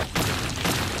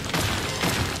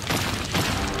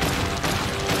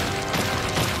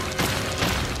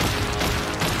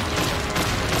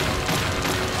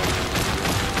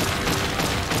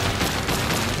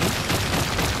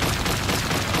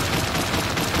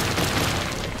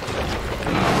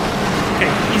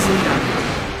 Okay, easily done.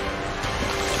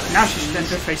 Now she should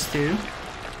enter phase 2.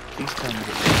 Please tell me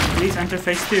that. Please enter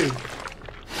phase 2.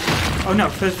 Oh no,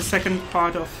 first the second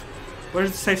part of...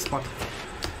 Where's the safe spot?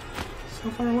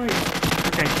 So far away.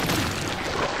 Okay.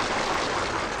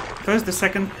 First, the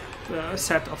second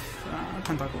set of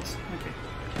tentacles. Okay.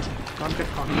 Don't get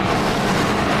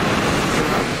caught.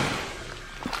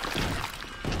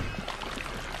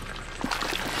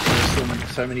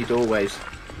 There's so many doorways.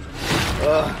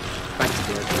 Ugh. Thanks,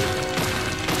 dear.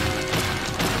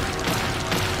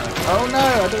 Oh no,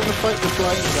 I don't want to fight the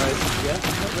flying guys. Yeah,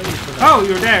 I'm not ready for that. Oh,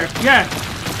 you're there. Yeah.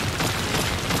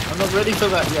 I'm not ready for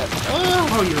that yet.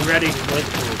 Oh, you're ready.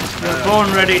 You're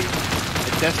born ready.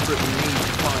 I desperately need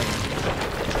to find.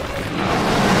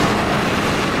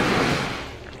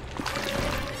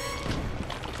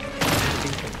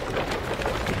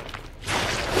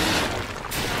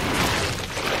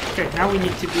 Okay, now we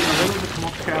need to be a little bit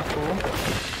more careful.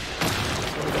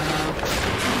 So we're gonna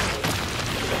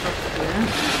up there.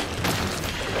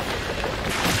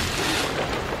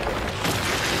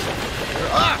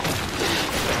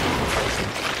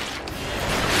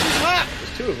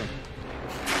 There's two of them.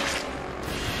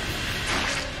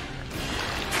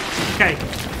 Okay,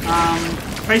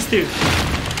 phase 2.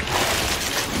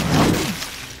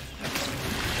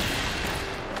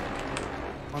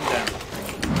 One down.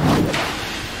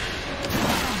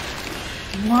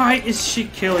 Why is she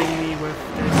killing me with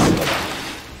this?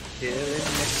 Killing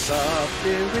me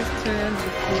softly with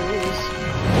tentacles.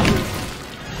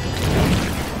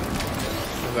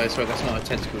 Oh, sorry, that's not a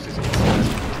tentacles, is it?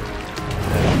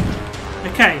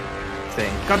 Okay,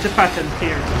 Thing. got the pattern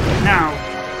here. Now.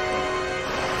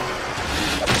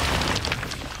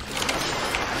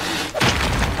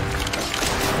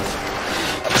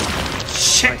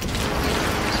 Shit!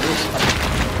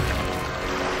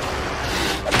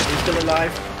 Are you still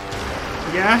alive?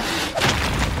 Yeah?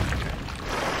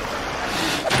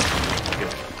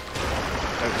 Good.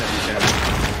 Don't let me down.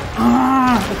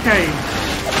 Ah, okay.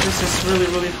 This is really,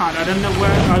 really hard. I don't know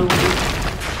where I will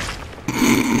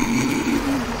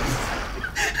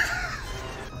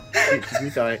Did you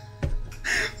die?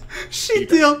 She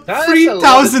dealt That's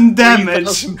 3,000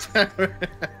 damage! 3,000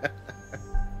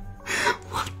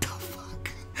 What the fuck?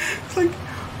 It's like,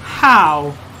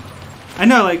 how? I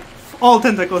know, like, all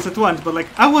tentacles at once, but like,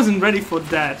 I wasn't ready for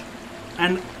that.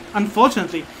 And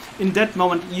unfortunately, in that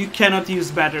moment, you cannot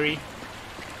use battery.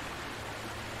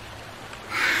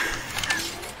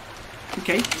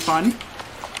 Okay, fun.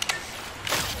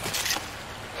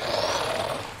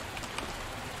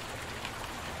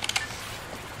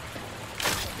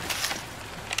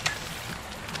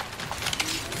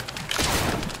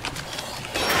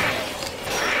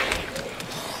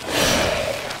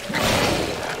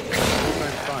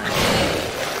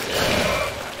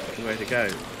 Where to go?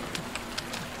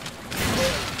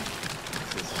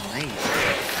 This is amazing.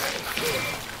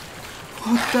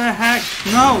 What the heck?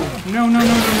 No! No, no, no,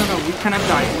 no, no, no. We cannot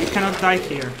die. We cannot die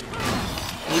here.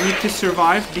 We need to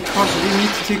survive because we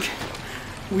need to...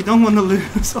 We don't want to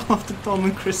lose all of the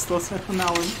Dolmen crystals on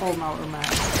our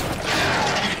map.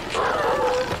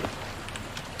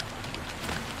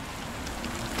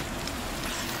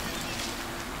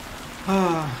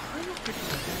 Ah.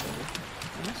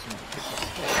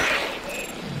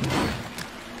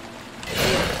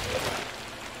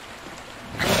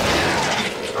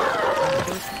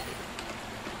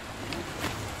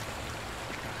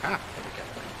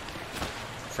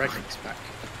 Fragments back.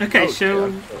 Okay, Oh, so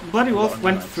yeah. Bloody A lot Wolf of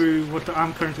went knives. through what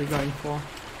I'm currently going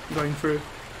through.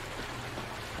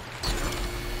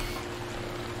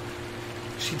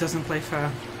 She doesn't play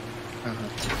fair.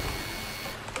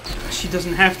 She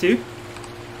doesn't have to.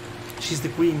 She's the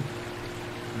queen.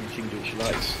 She can do what she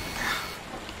likes.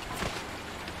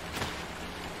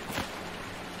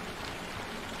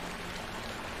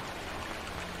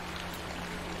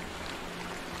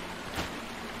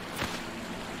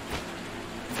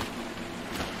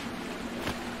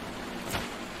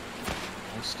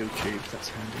 Steel tubes, that's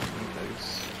handy. One of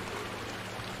those.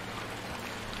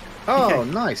 Oh, Okay.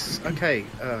 nice. Okay,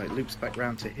 it loops back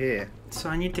round to here. So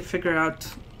I need to figure out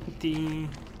the...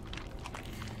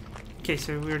 Okay,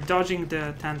 so we're dodging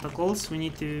the tentacles. We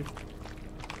need to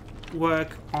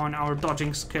work on our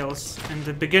dodging skills in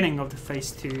the beginning of the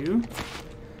phase 2.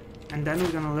 And then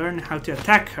we're gonna learn how to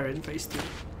attack her in phase 2.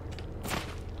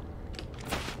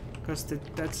 Because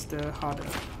that's the harder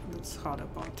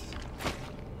part.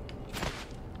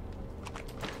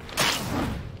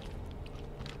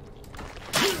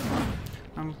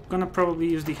 I'm gonna probably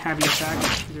use the heavy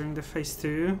attack during the phase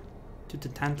 2 to the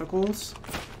tentacles.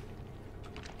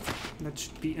 That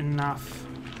should be enough.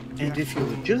 And if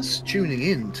you're just tuning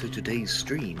in to today's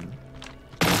stream,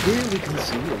 here we can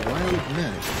see a wild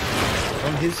nerd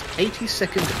on his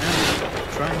 82nd hour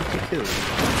trying to kill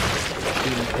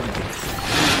Queen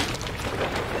Comedy.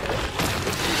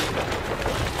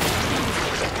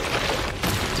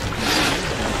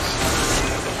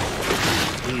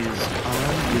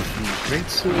 armed with the great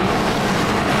sword.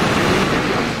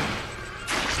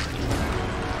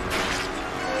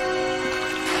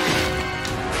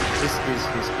 This is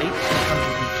his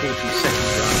 842nd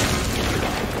run.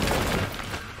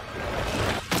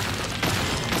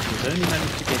 He's only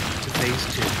managed to get to phase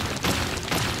 2.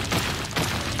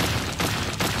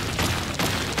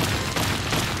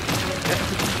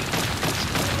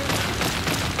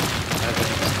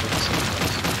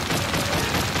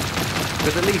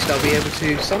 But at least I'll be able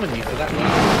to summon you for that one.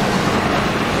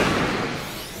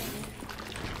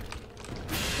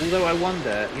 Although I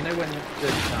wonder, you know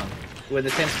when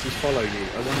the tentacles follow you,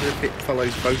 I wonder if it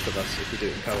follows both of us if we do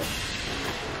it in co-op.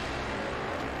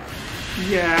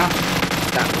 Yeah.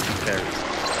 That would be very fun.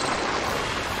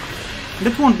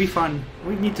 That won't be fun.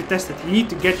 We need to test it. You need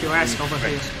to get your ass over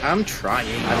here. I'm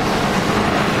trying.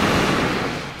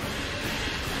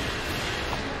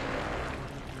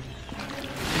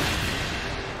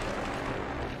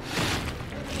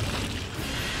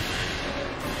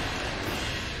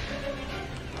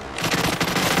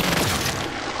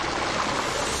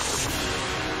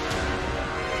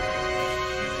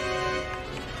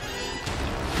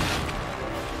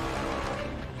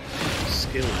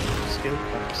 Skill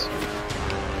points.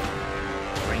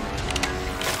 Brain.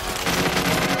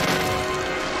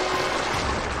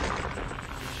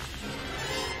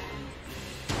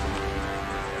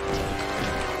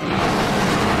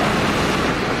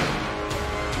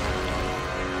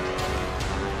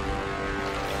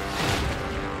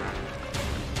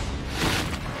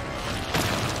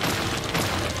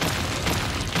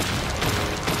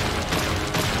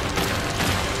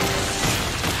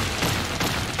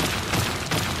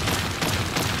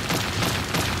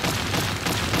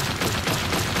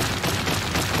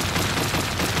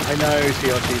 I know,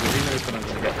 CRT, but who knows when I'm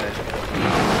going to get there.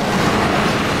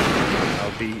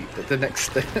 I'll be at the next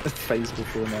phase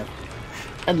before now.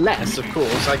 Unless, of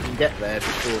course, I can get there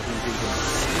before he's even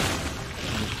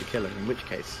managed to kill him, in which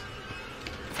case,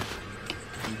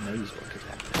 who knows what could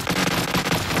happen.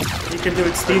 You can do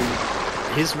it, Steve.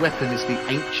 His weapon is the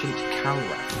ancient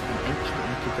Calrath, an ancient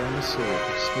Incoderma sword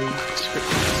with smooth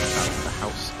descriptions about the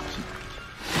House Keep.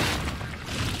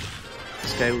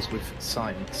 Scales with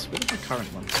science. What are my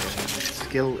current ones?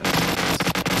 Skill and science.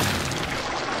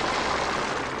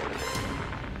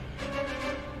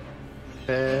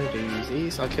 Fair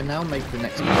dues. I can now make the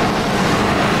next one.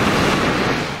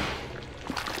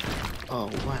 Oh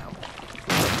wow.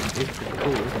 This is pretty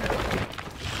cool, isn't it?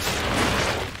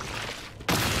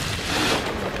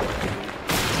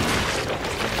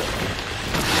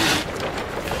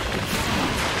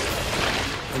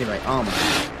 Anyway,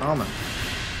 armor.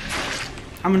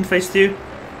 I'm in phase 2.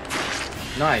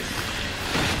 Nice.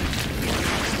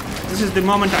 This is the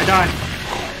moment I die.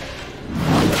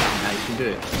 Now you can do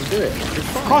it. You can do it. You're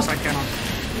fine. Of course I cannot.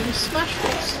 You're gonna smash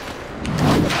this.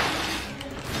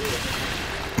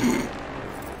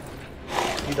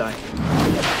 You die.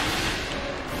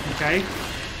 Okay.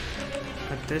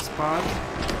 Got this part.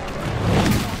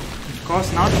 Of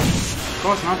course not. Of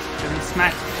course not. Getting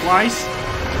smacked twice.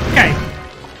 Okay.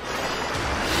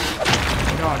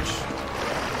 Dodge.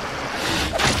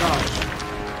 Dodge.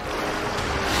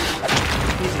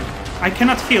 Easy. I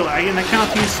cannot heal, and I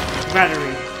cannot use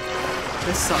battery.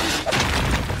 This sucks.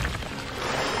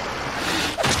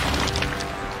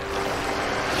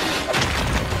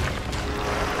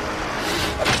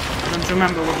 I don't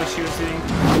remember what she was doing.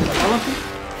 All of it?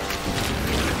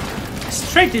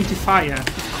 Straight into fire,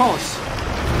 of course.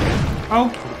 Oh,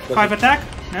 5 attack?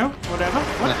 No? Whatever.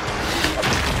 What?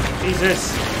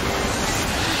 Jesus.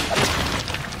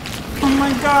 Oh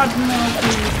my god, no,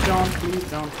 please don't, please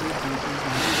don't, please don't, please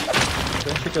don't.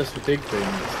 Then she does the big thing.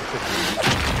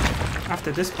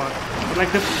 After this part. But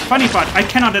like the funny part, I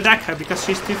cannot attack her because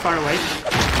she's too far away.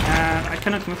 And I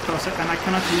cannot move closer, and I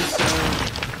cannot use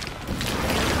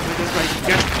just like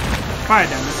get fire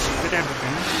damage with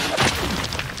everything.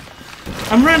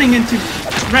 I'm running into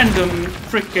random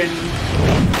freaking.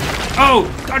 Oh,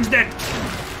 dodge that!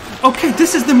 Okay,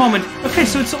 this is the moment. Okay,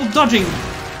 so it's all dodging.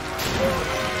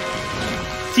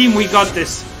 Team, we got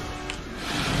this.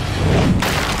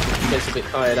 She gets a bit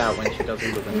tired out when she does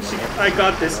all of them. I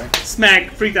got this. Right.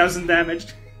 Smack, 3,000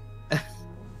 damage.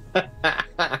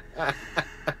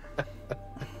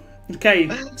 Okay,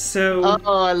 so...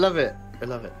 Oh, I love it. I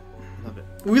love it. I love it.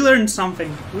 We learned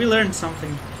something. We learned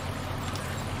something.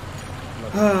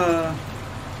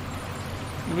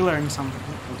 We learned something.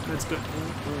 That's good.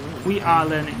 We are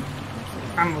learning.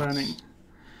 I'm learning.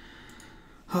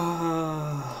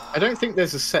 I don't think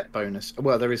there's a set bonus.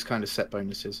 Well, there is kind of set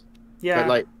bonuses. Yeah. But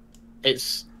like,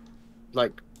 it's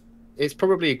like it's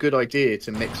probably a good idea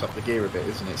to mix up the gear a bit,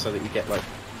 isn't it? So that you get like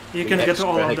You the can get extra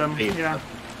all of them. HP and Yeah.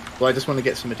 stuff. Well, I just want to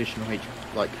get some additional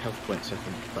health points. I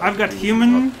think. That I've got would be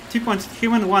human, 2 points in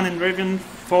human, 1 in Revion,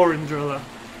 4 in Driller.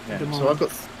 Yeah. at the So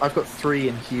moment. I've got 3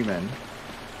 in human,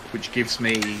 which gives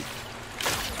me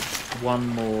 1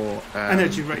 more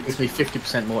Energy rate. Gives me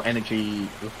 50% more energy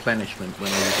replenishment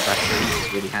when I use the battery, which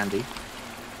is really handy.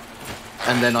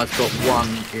 And then I've got 1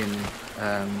 in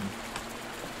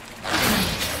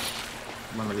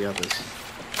one of the others.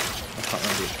 I can't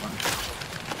remember which one.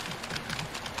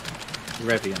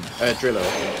 Revion, Driller. I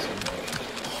think, so.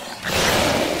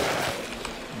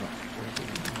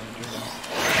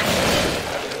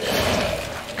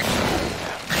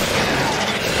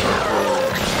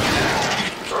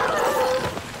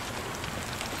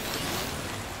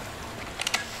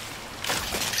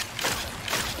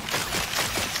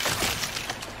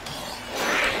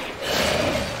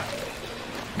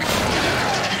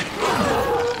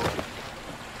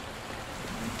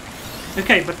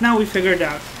 Okay, but now we figured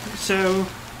out. So,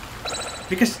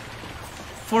 because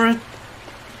I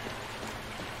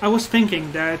was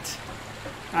thinking that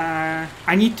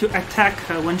I need to attack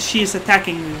her when she is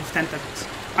attacking me with tentacles.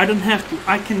 I don't have to.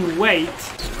 I can wait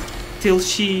till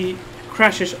she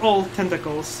crashes all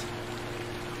tentacles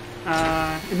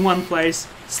in one place,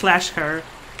 slash her,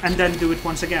 and then do it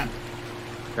once again.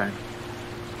 Okay.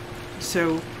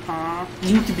 So,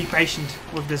 you need to be patient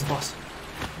with this boss.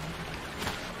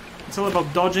 It's all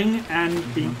about dodging and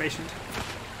being patient.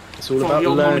 It's all For about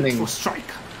your moment learning. for strike.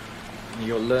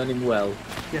 You're learning well.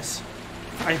 Yes.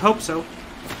 I hope so.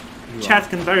 You Chat are.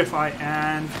 can verify,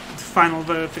 and the final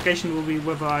verification will be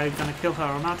whether I'm gonna kill her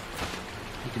or not.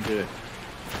 You can do it.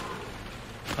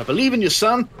 I believe in you,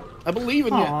 son. I believe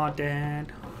in you. Aw, Dad.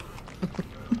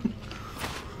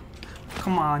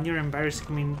 Come on, you're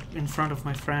embarrassing me in front of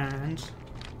my friends.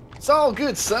 It's all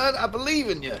good, son. I believe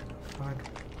in you. Fuck.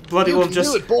 Bloody You Wolf can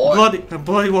just do it, boy.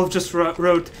 Bloody Wolf just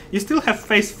wrote. You still have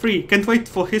phase 3. Can't wait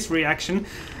for his reaction.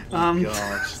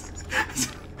 God.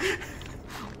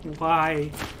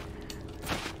 Why?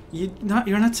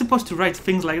 You're not supposed to write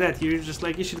things like that. You're just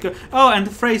like, you should go. Oh, and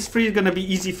the phase 3 is gonna be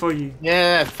easy for you.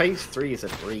 Yeah, phase 3 is a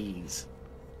breeze.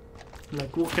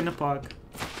 Like walk in the park.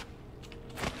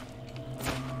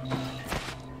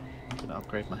 I'm gonna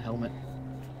upgrade my helmet.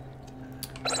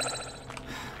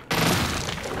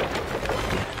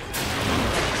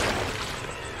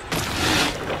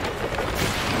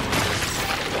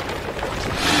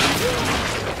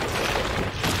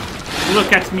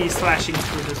 Look at me slashing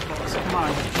through this boss. Come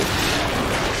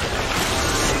on.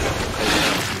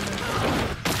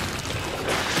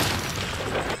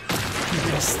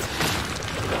 Missed.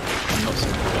 Not so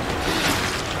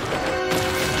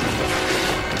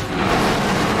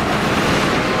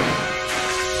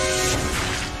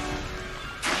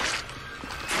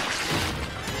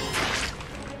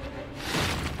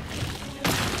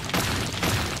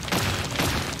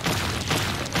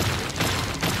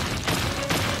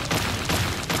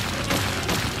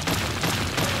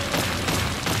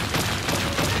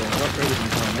I've upgraded my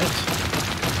helmet.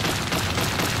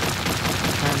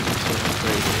 And also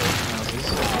upgraded houses.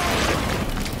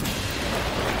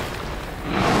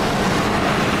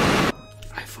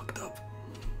 I fucked up.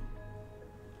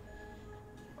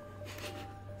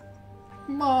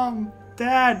 Mom,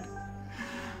 Dad.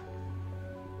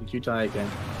 Did you die again?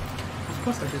 Of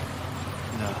course I did.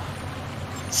 No.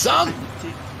 Son!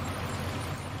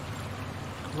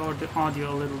 Lower the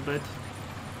audio a little bit.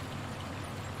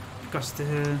 Because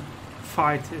the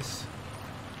fight is...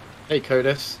 Hey,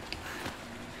 Kodos.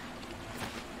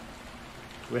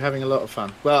 We're having a lot of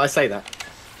fun. Well, I say that.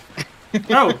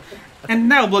 Oh! And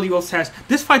now Bloody Wolf says,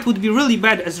 this fight would be really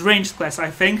bad as ranged class, I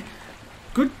think.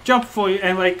 Good job for you,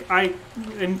 and like, I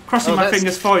am crossing my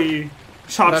fingers for you,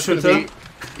 That's gonna sharpshooter. be,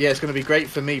 yeah, it's going to be great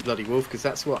for me, Bloody Wolf, because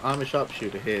that's what I'm a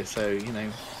sharpshooter here. So you know,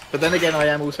 but then again, I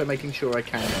am also making sure I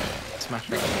can smash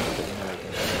her.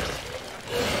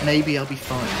 Maybe I'll be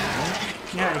fine. Right?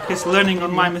 Yeah, he's learning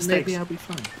on my mistakes. Maybe I'll be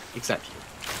fine. Exactly.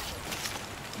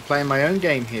 I'm playing my own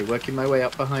game here, working my way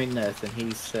up behind Nerth, and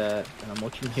he's and I'm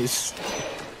watching his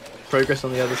progress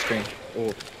on the other screen,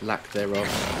 or lack thereof.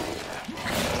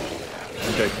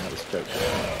 I'm joking. That was a joke.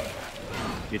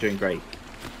 You're doing great.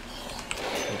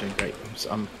 You're doing great.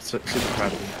 I'm super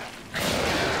proud of you.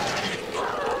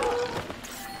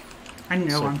 I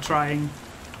know, So- I'm trying.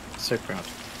 So proud.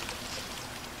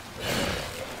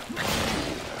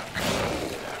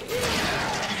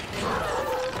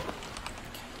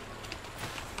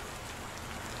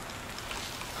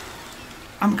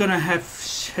 I'm gonna have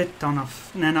shit ton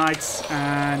of nanites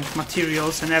and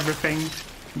materials and everything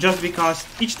Just because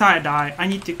each time I die, I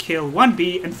need to kill 1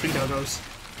 bee and 3 doggos.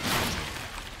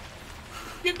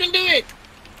 You can do it!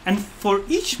 And for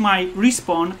each my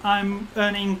respawn, I'm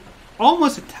earning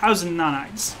almost 1,000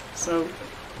 nanites. So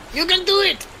You can do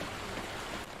it!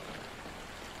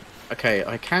 Okay,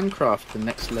 I can craft the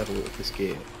next level of this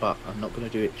gear, but I'm not going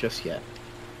to do it just yet.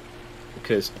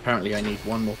 Because apparently I need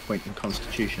 1 more point in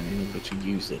Constitution in order to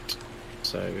use it.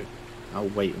 So I'll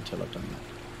wait until I've done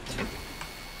that.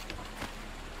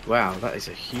 Wow, that is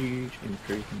a huge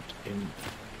improvement in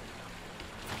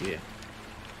gear.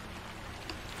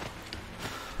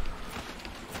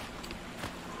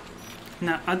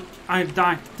 now I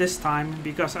died this time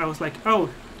because I was like, oh,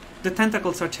 the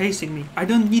tentacles are chasing me. I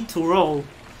don't need to roll.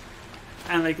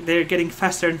 And like they're getting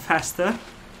faster and faster.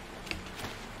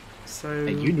 So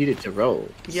Hey, you needed to roll.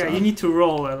 yeah, son. you need to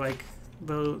roll like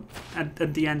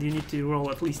at the end you need to roll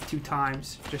at least 2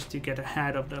 times just to get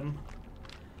ahead of them.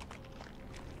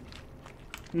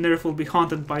 Nerf will be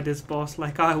haunted by this boss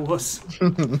like I was.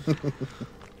 Damn.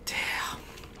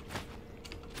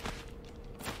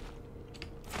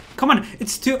 Come on,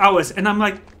 it's 2 hours and I'm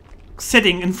like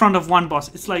sitting in front of one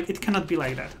boss. It's like it cannot be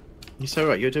like that. You're so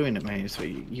right. You're doing it, mate. So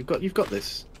you've got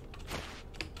this.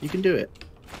 You can do it.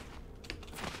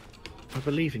 I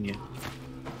believe in you.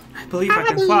 I believe I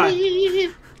can fly.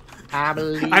 I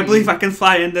believe I can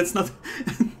fly, and that's not.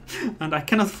 And I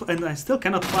cannot, and I still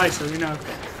cannot fly. So you know.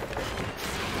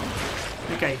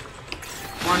 Okay,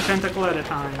 1 tentacle at a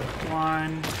time.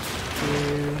 1, 2,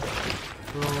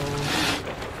 roll,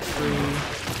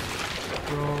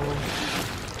 3, roll.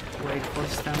 Wait for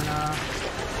stamina.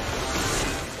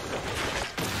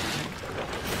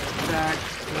 Attack,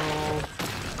 roll,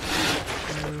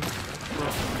 move,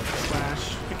 roll, slash.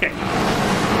 Okay.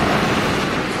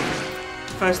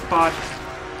 First part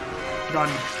done.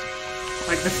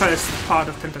 Like the first part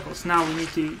of tentacles. Now we need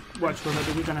to watch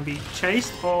whether we're gonna be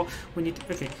chased or we need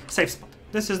to, okay, safe spot.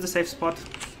 This is the safe spot.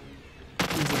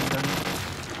 Easily done.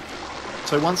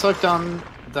 So once I've done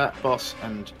that boss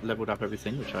and leveled up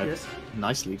everything, which I've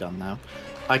nicely done now,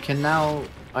 I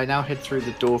now head through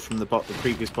the door from the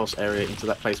previous boss area into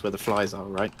that place where the flies are,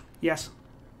 right? Yes.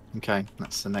 Okay,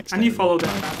 that's the next. And you area. follow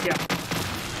that path, yeah.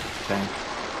 Okay.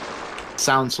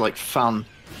 Sounds like fun.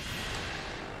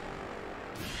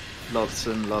 Lots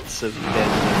and lots of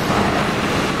deadly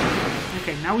fun.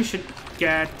 Okay, now we should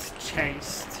get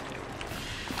chased.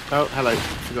 Oh, hello.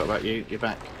 Forgot about you. You're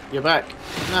back. You're back.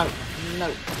 No,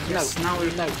 no, Yes, no. now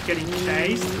we're no. getting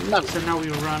chased. No. So now we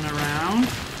run around.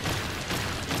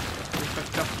 We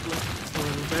fucked up a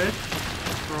little bit.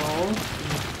 Roll.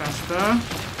 Faster.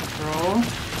 Roll.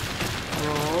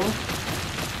 Roll.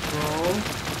 Roll.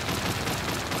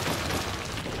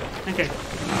 Okay.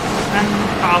 And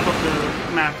half of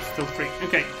the map still free.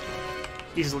 Okay.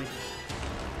 Easily.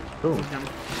 Cool. Done.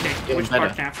 Okay, Getting which part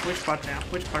better. now? Which part now?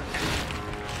 Which part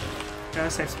now?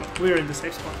 Safe spot. We're in the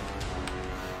safe spot.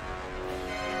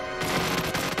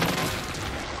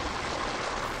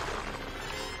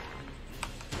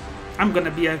 I'm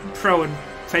gonna be a pro in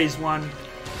phase 1.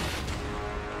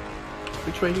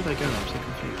 Which way did I go? I'm so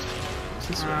confused. What's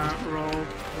this way? Roll,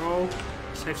 roll,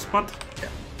 safe spot. Yeah.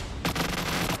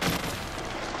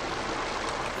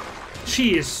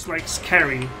 She is like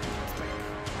scary,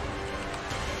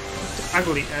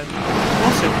 ugly, and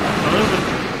also a little bit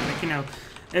like, you know,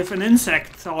 if an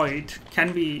insectoid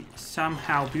can be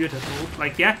somehow beautiful,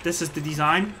 like yeah, this is the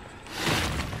design.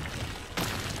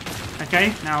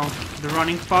 Okay, now the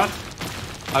running part.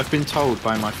 I've been told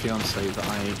by my fiance that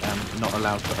I am not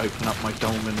allowed to open up my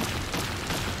Dolmen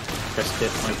press kit,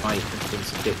 my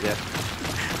intensive kit yet.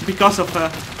 Because of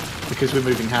Because we're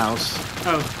moving house.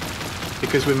 oh,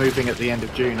 Because we're moving at the end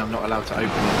of June, I'm not allowed to open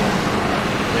it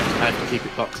yet. I have to keep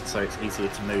it boxed so it's easier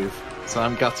to move. So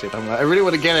I'm gutted. I'm like, I really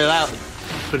want to get it out and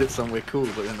put it somewhere cool,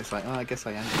 but then it's like, oh, I guess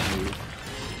I am going to move.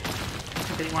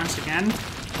 okay, once again.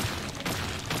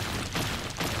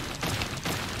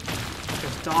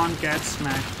 Because Dawn gets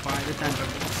smacked by the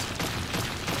tentacles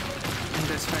in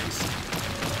this phase.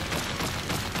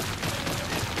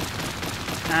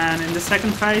 And in the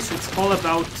second phase, it's all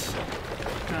about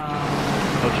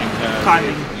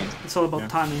timing. Yeah. It's all about Yeah.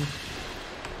 timing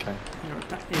Okay.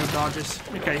 your dodges.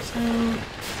 Okay, so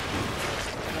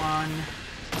 1,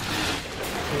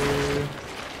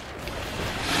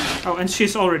 2. Oh, and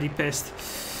she's already pissed.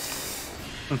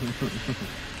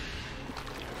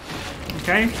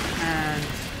 Okay, and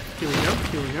here we go.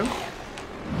 Here we go.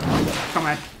 Come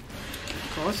at.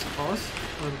 Pause. Pause.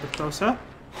 A little bit closer.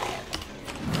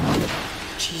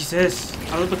 Jesus,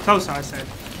 a little bit closer. I said.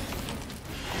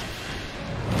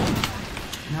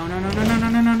 No, no, no, no, no, no,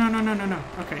 no, no, no, no, no, no, no.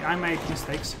 Okay, I made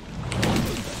mistakes.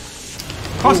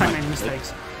 course I made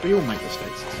mistakes. We all make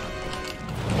mistakes.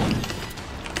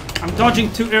 I'm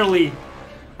dodging too early.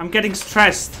 I'm getting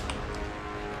stressed.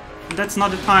 And that's not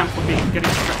the time for getting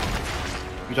stressed.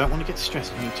 You don't want to get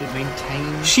stressed. You need to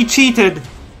maintain. She cheated.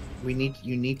 You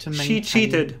need to maintain. She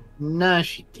cheated. No,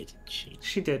 she didn't cheat.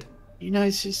 She did. You know,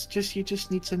 it's just you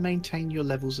just need to maintain your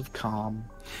levels of calm.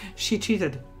 She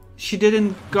cheated. She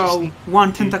didn't go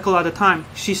one tentacle at a time.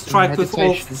 She struck with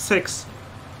all 6.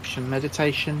 Some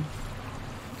meditation.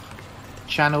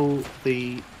 Channel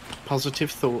the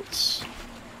positive thoughts.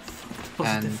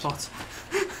 Positive thoughts.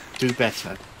 Do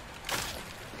better.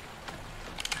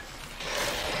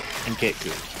 And get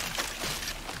good.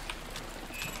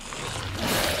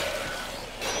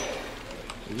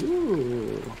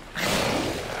 Ooh.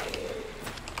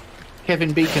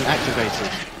 Kevin Beacon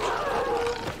activated.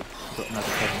 Got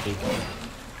another Kevin Beacon.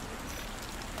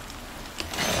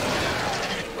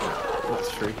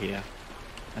 What's through here?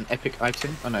 An epic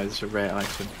item? Oh no, this is a rare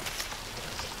item.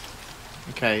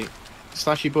 Okay.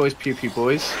 Slashy boys, pew pew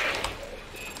boys.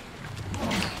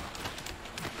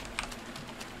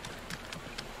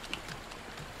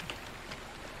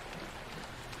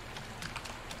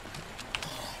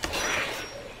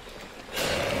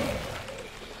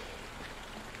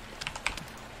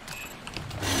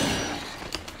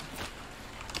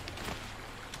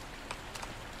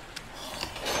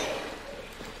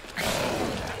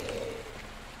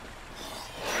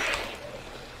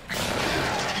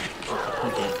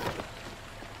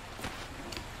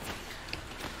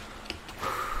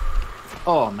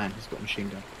 Oh man, he's got a machine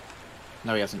gun.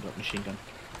 No, he hasn't got a machine gun.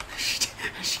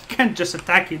 She can't just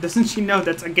attack you. Doesn't she know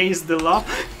that's against the law?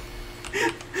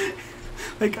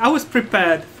 Like, I was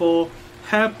prepared for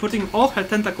her putting all her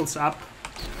tentacles up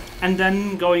and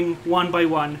then going one by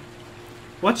one.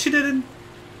 What she did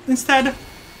instead?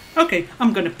 Okay,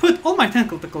 I'm gonna put all my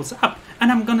tentacles up and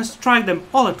I'm gonna strike them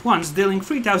all at once, dealing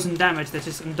 3000 damage that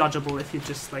is undodgeable if you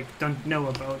just, like, don't know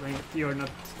about it. You're not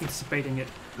anticipating it.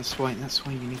 That's why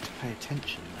you need to pay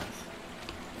attention, Math.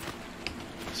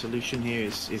 The solution here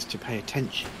is to pay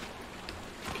attention.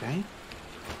 Okay?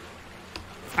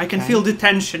 I can feel the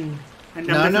tension,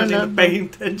 and I'm definitely not paying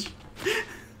attention.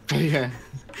 Yeah.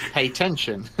 Pay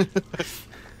tension.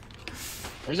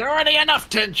 There's already enough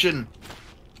tension!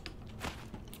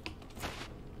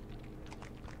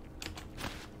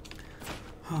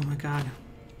 Oh my god.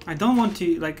 I don't want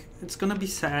to, like, it's gonna be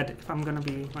sad if I'm gonna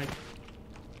be, like...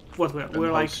 What,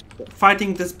 we're like,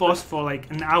 fighting this boss for, like,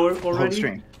 an hour already?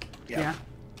 Stream. Yeah.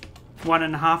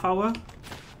 1.5 hours?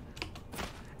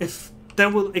 If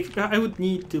I would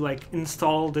need to, like,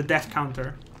 install the death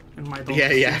counter in my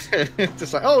Dolmen. Yeah.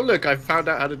 Just like, oh look, I found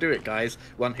out how to do it, guys.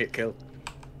 1 hit kill.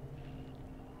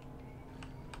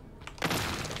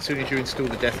 As soon as you install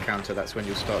the death counter, that's when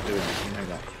you'll start doing it. You know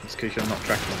that. It's because you're not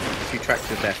tracking them. If you track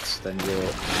the deaths, then your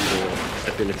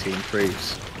ability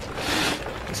improves.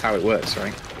 That's how it works,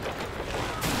 right?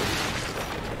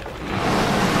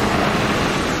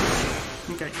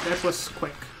 Okay, that was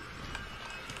quick.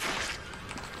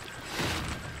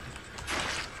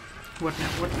 What now?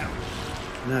 What now?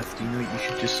 Nerth, do you know you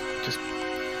should just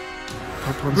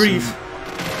pop on breathe.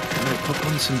 Pop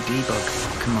on some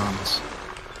debug commands.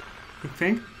 You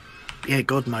think? Yeah,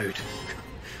 God mode.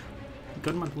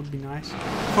 God mode would be nice.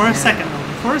 For a second,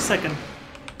 only. For a second.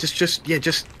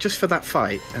 Just for that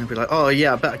fight, and be like, oh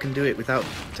yeah, I bet I can do it without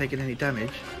taking any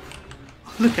damage.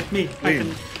 Look at me. I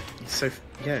can. So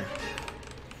yeah.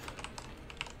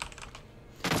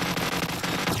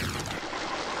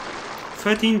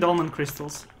 $13 Dolmen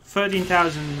crystals,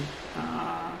 13,000,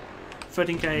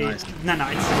 13k nice.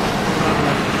 Nanites.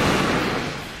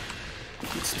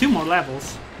 It's 2 more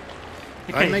levels.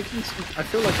 Okay. I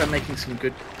feel like I'm making some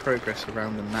good progress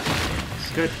around the map.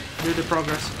 Good. Do the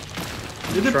progress.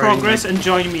 Do the progress and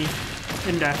join me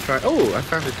in that. Oh, I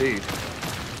found a dude.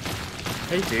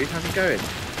 Hey dude, how's it going?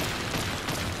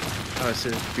 Oh, it's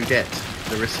a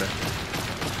dudette, Larissa.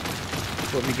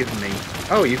 What have you given me?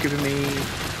 Oh, you've given me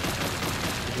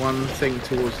one thing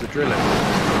towards the driller.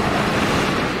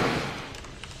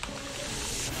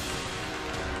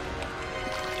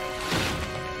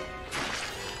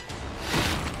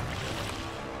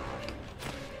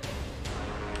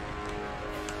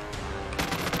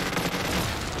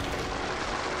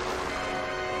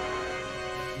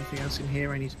 Anything else in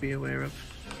here I need to be aware of?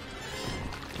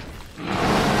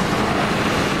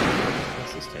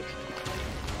 What's this take?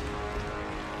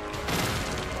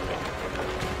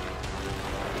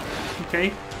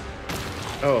 Okay.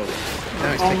 Oh,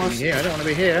 now it's taking me here. I don't want to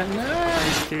be here. No!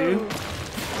 These two.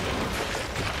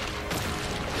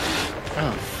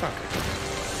 Oh, fuck.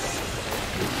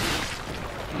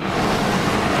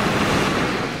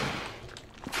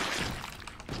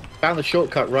 found the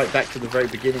shortcut right back to the very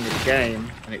beginning of the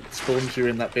game, and it spawns you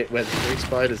in that bit where the 3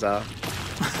 spiders are.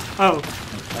 Oh.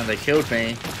 And they killed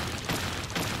me. It's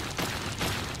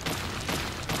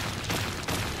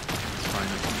fine,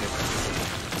 I can get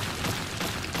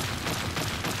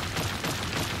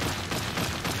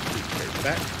back. Go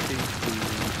back to the...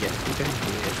 Yeah, we go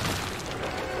here.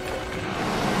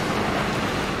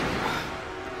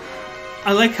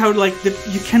 I like how like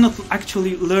you cannot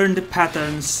actually learn the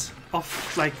patterns of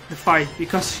like the fight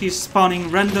because she's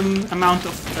spawning random amount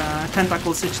of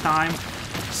tentacles each time,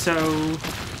 so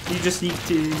you just need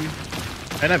to.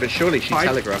 I know, but surely she fight.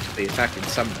 telegraphs the attack in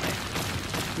some way.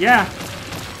 Yeah.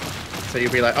 So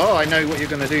you'll be like, oh, I know what you're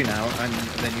going to do now, and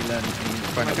then you learn and you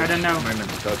find Like, out I don't know. moment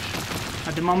to dodge.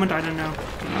 At the moment, I don't know.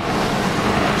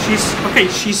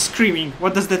 She's screaming.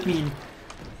 What does that mean?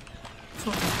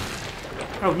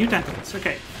 Oh, new tentacles.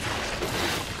 Okay.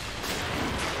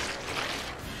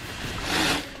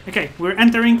 Okay, we're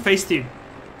entering phase 2.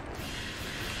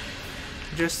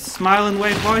 Just smile and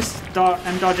wave, boys,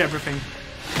 and dodge everything.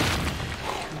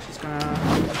 She's gonna.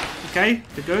 Okay,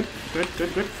 good.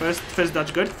 First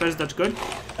dodge, good.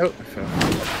 Oh, I fell.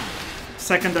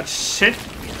 Second dodge, shit.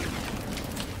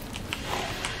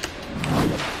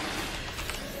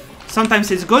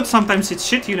 Sometimes it's good, sometimes it's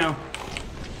shit, you know.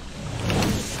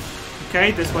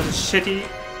 Okay, this was a shitty.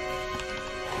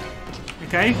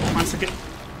 Okay, once again.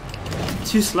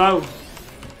 Too slow.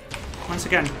 Once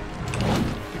again.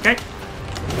 Okay.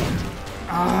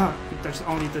 Ah, there's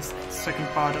only the second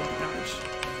part of the damage.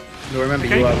 No, remember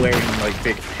Okay. you are wearing like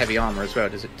big, heavy armor as well.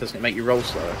 Doesn't it make you roll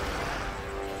slower,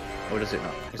 or does it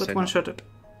not? Let's one shot it.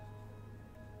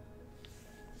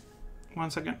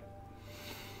 Once again.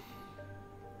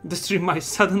 The stream might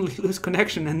suddenly lose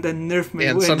connection and then nerf me.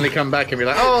 Yeah, and suddenly come back and be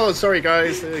like, "Oh, sorry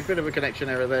guys, a bit of a connection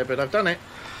error there, but I've done it."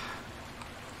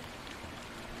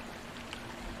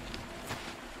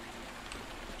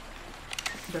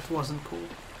 That wasn't cool.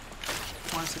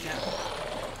 Once again.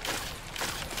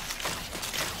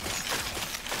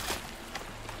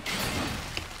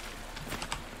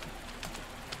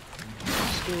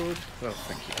 Good. Well,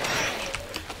 thank you.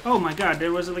 Oh my god,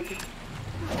 there was like a...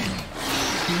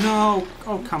 No!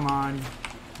 Oh, come on.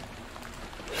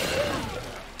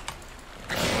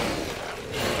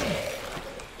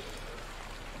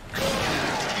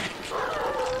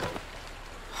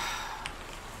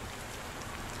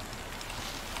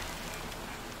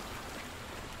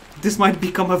 This might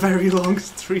become a very long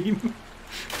stream.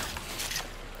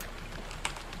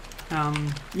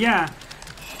 Yeah.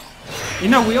 You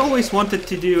know, we always wanted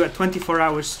to do a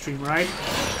 24-hour stream, right?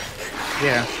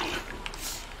 Yeah.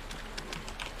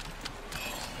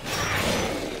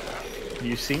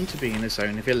 You seem to be in a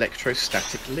zone of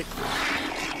electrostatic liquid.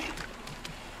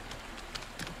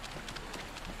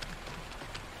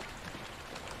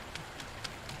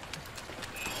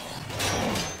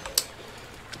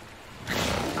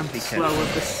 I'm slow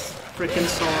with this freaking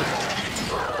sword.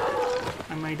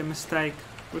 I made a mistake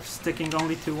with sticking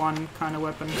only to one kind of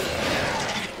weapon.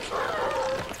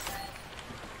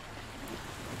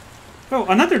 Oh,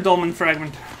 another Dolmen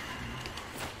fragment.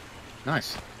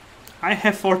 Nice. I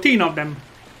have 14 of them.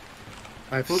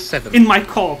 I have 7. In my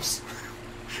corpse.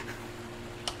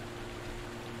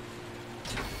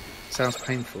 Sounds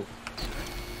painful.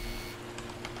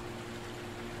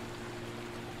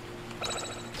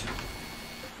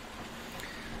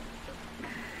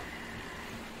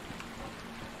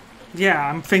 Yeah,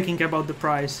 I'm thinking about the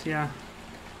price, yeah.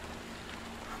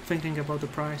 I'm thinking about the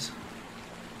price.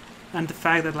 And the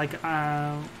fact that, like,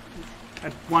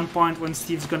 at one point when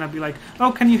Steve's gonna be like,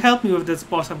 oh, can you help me with this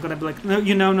boss? I'm gonna be like, no,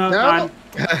 you know, no.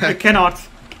 I cannot.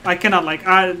 I cannot, like,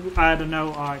 I don't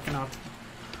know, I cannot.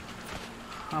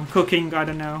 I'm cooking, I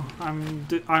don't know.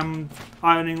 I'm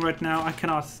ironing right now, I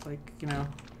cannot, like, you know.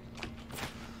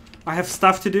 I have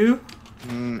stuff to do.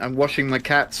 I'm washing my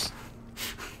cats.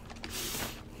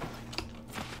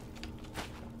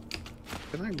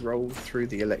 Can I roll through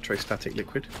the electrostatic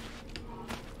liquid?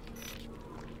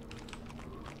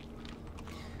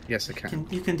 Yes, I can.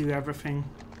 You can do everything.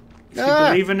 If you Ah!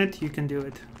 believe in it, you can do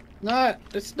it. No,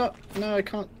 it's not. No, I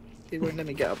can't. It won't let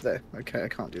me get up there. Okay, I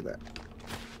can't do that.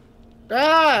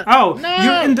 Ah! Oh, no!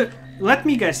 you're in the... Let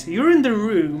me guess. You're in the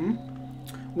room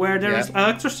where there is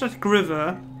electrostatic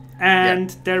river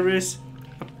and there is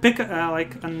a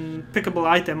pickable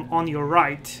item on your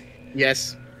right.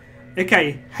 Yes.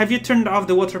 Okay, have you turned off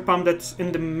the water pump that's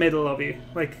in the middle of you?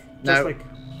 Like, just No. like...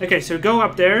 Okay, so go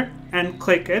up there and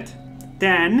click it.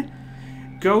 Then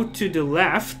go to the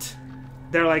left.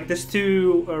 There are like there's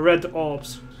 2 red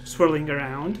orbs swirling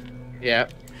around. Yeah.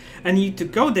 And you need to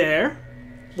go there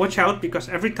watch out, because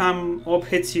every time orb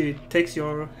hits you, it takes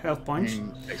your health points.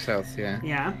 Takes health, yeah.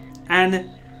 Yeah, and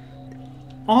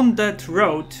on that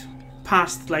road,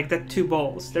 past like that 2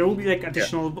 balls, there will be like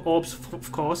additional orbs,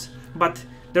 of course, but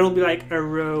there will be like a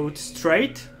road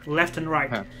straight, left and right.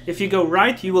 Huh. If you go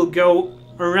right, you will go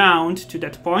around to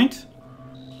that point,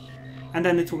 and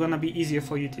then it will gonna be easier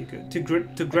for you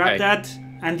to grab that.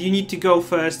 And you need to go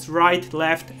first right,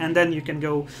 left, and then you can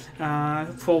go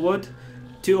forward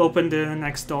to open the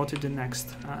next door to the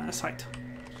next site.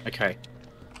 Okay.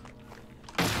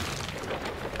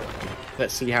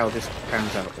 Let's see how this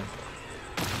pans out then.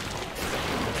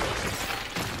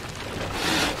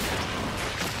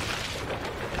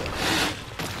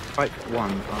 Type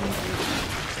 1 on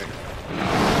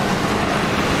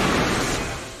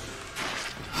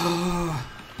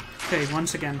Okay,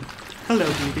 once again. Hello,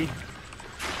 beauty.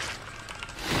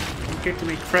 I'm here to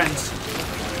make friends.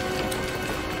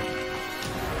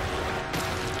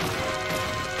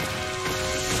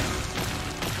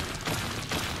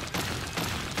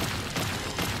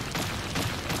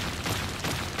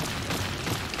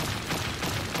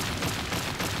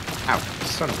 Ow,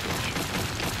 son of a bitch.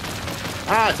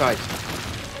 Ah, I died.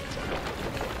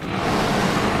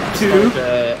 2.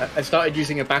 I started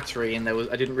using a battery, and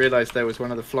I didn't realise there was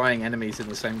one of the flying enemies in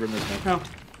the same room as me. Oh.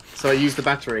 So I used the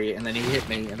battery, and then he hit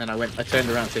me, and then I turned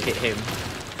around to hit him,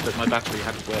 but my battery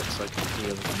hadn't worked, so I couldn't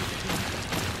heal.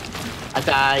 I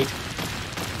died.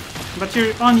 But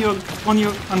you're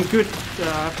on good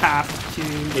path to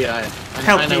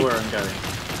help I know me. where I'm going.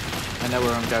 I know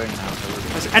where I'm going now. So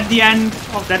Because at the end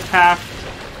of that path,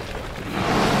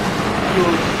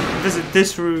 you'll visit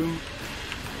this room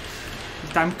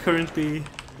that I'm currently.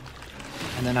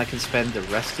 and then I can spend the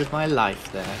rest of my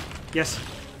life there. Yes.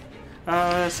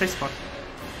 Safe spot.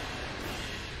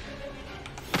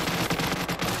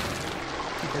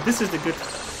 Okay, this is the good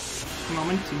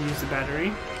moment to use the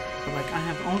battery. But like, I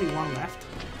have only 1 left.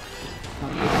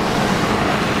 Not good.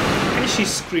 Okay, she's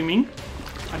screaming.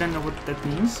 I don't know what that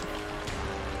means.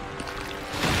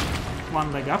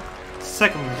 1 leg up.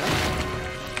 2nd leg up.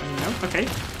 No, okay.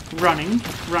 Running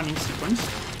sequence.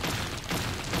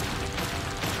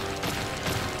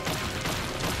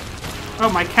 Oh,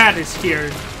 my cat is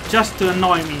here, just to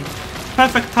annoy me.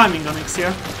 Perfect timing,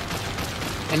 Onyxia.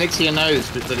 Onyxia knows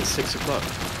that it's 6 o'clock.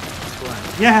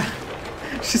 Yeah,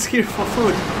 she's here for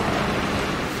food.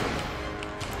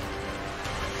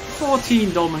 14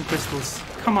 Dolmen crystals.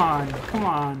 Come on, come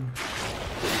on.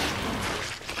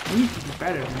 I need to be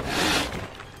better than that.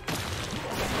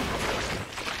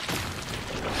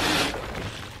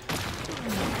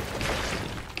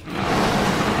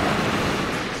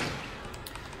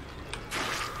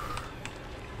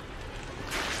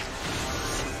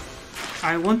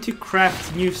 I want to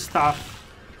craft new stuff.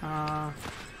 Oh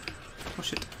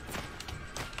shit.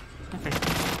 Okay.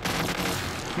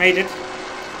 Made it.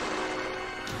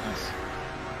 Nice.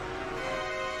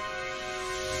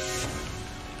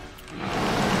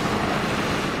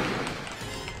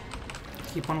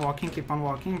 Keep on walking,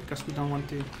 because we don't want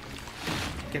to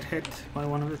get hit by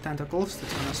one of the tentacles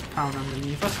that's gonna spawn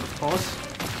underneath us, of course.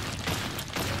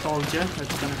 Told you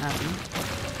that's gonna happen.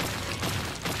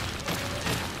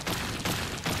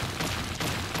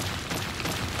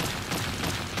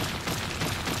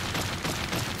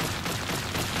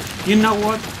 You know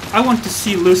what? I want to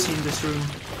see Lucy in this room.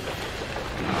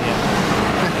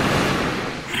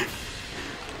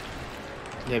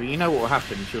 Yeah, but you know what will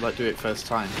happen if you like do it first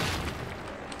time.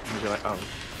 And you'll be like, oh.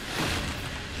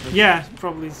 Yeah,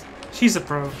 probably. She's a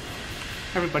pro.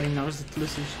 Everybody knows that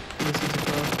Lucy's a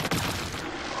pro.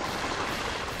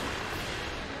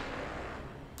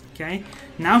 Okay,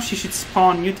 now she should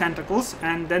spawn new tentacles,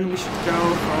 and then we should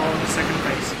go for the 2nd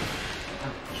phase.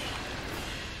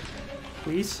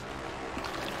 Please.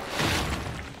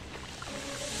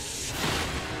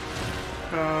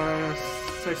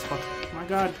 Safe spot. My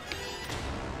god.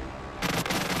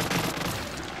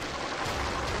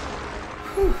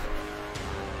 Whew.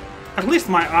 At least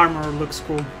my armor looks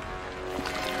cool.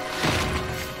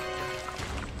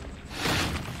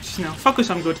 Just, you know,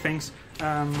 focus on good things.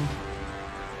 Yeah.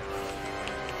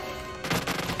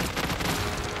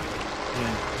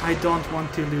 I don't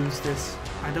want to lose this.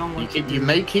 I don't want to. You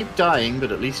may keep dying,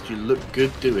 but at least you look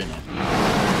good doing it.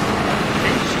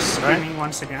 Okay, she's screaming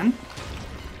once again.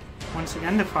 Once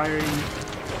again, the fiery.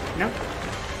 Nope.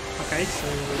 Okay, so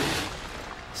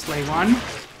slay 1.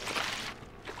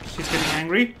 She's getting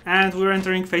angry, and we're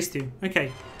entering phase 2.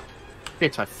 Okay.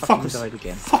 Shit, I fucking Focus. died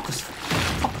again. Focus.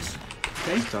 Focus.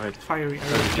 Okay. Died. Fiery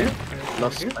arrow here.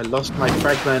 I lost my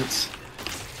fragments.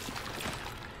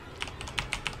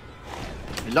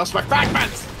 I lost my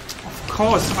fragments! Of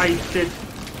course I did.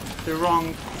 the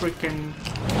wrong freaking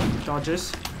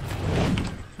dodges.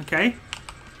 Okay.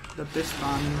 But this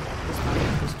time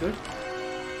it was good.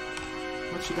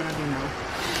 What's she gonna do now?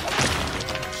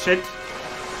 Shit.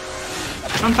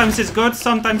 Sometimes it's good,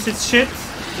 sometimes it's shit.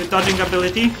 The dodging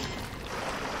ability.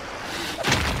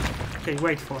 Okay,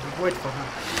 wait for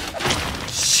her.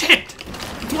 Shit!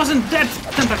 It wasn't that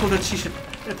tentacle that she should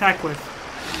attack with.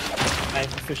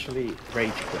 I've officially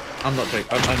rage quit. I'm not joking.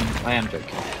 I am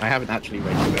joking. I haven't actually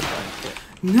rage quit.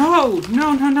 No,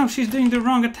 she's doing the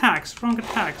wrong attacks.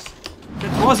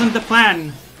 That wasn't the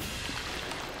plan.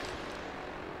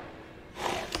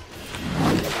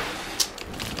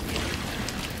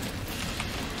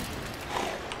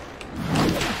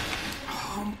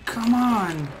 Oh, come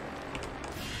on.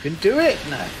 You can do it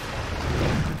now.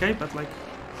 Okay, but like,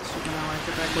 she's gonna like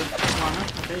attack with one.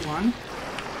 Okay, one.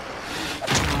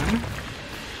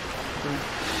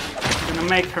 I'm gonna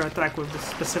make her attack with the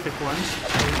specific ones.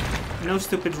 No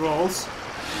stupid rolls.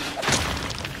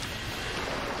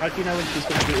 How do you know when she's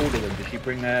going to do all of them? Does she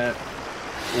bring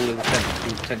all of the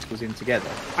tentacles in together?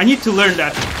 I need to learn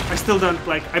that. I still don't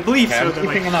like. I believe okay, so. I'm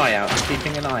keeping an eye out.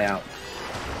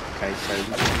 Okay, so.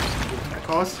 Of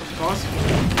course.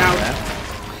 Now.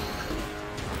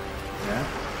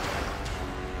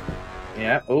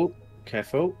 Yeah. Oh,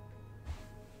 careful.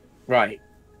 Right.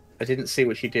 I didn't see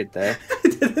what she did there. I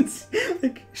didn't see,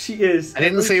 like, she is. I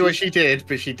didn't see what she did,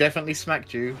 but she definitely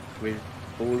smacked you with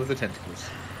all of the tentacles.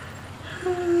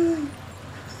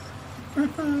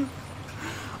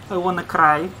 I wanna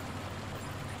cry.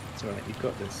 It's alright, you've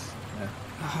got this. Yeah.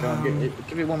 Go on,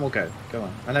 give it one more go. Go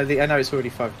on. I know it's already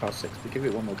 6:05, but give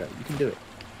it one more go. You can do it.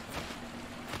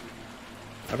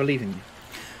 I believe in you.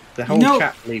 The whole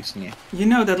chat believes in you. You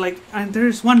know that, like,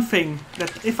 there's one thing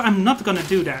that if I'm not gonna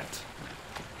do that,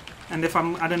 and if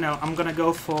I don't know, I'm gonna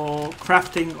go for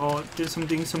crafting or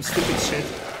doing some stupid shit,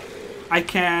 I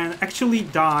can actually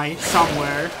die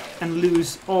somewhere and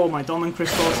lose all my Dolmen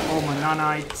crystals, all my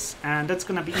nanites, and that's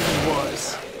gonna be even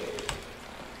worse.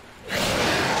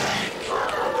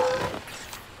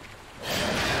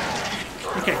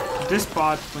 Okay, this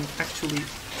part went actually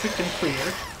freaking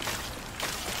clear.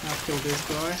 Now kill this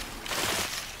guy.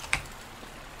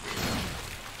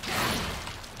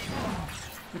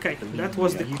 Okay, that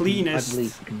was the cleanest. I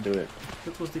believe you can do it.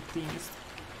 That was the cleanest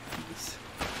piece.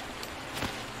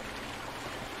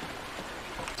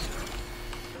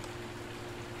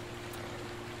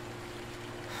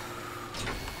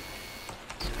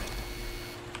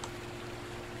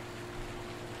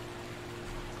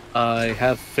 I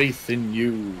have faith in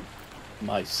you,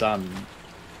 my son.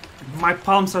 My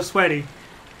palms are sweaty.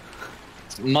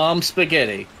 Mom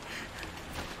spaghetti.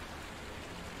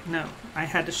 No, I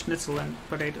had a schnitzel and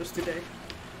potatoes today.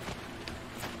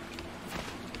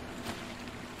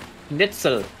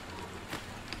 Schnitzel.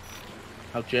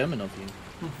 How German of you.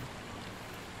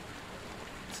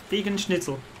 It's vegan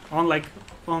schnitzel.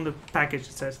 On the package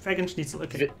it says vegan schnitzel.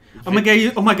 Okay. Oh my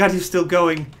god, you're still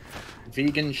going.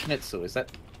 Vegan schnitzel. Is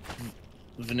that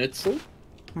Vnitzel?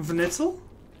 Vnitzel?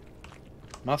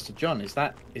 Master John, is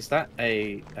that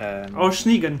a or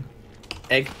Schneegen.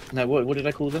 Egg? No, what did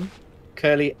I call them?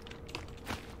 Curly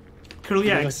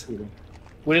eggs.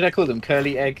 What did I call them?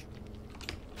 Curly egg?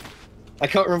 I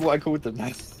can't remember what I called them.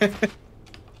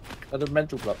 Got a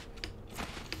mental block.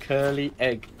 Curly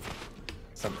egg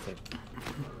something.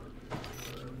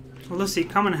 Lucy,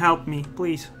 come and help me,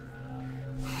 please.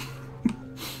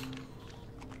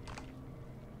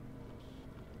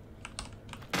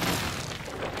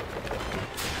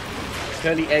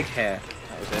 Curly egg hair.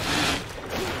 That was it.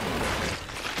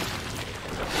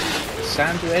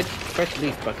 Sandwich, fresh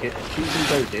leaf bucket, cheesy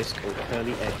dough disc, or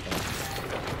curly egg hair.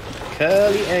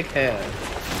 Curly egg hair.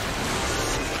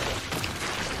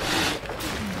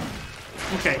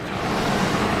 Okay.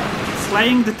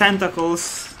 Slaying the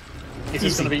tentacles. Is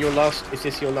this going to be your last? Is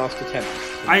this your last attempt?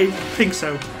 I think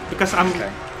so, because I'm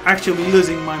actually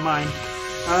losing my mind.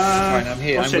 Fine, I'm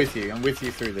here. I'm with you. I'm with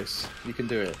you through this. You can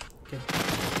do it. Okay.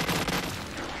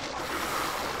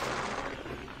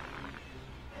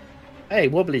 Hey,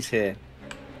 Wobbly's here.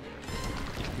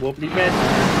 Wobbly Red.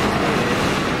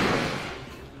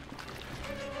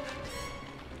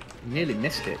 Nearly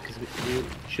missed it because we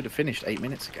should have finished 8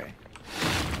 minutes ago.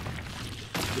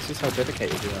 This is how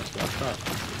dedicated we are to our craft.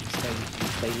 We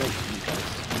stay late for you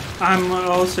guys. I'm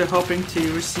also hoping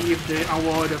to receive the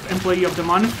award of Employee of the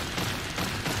Month.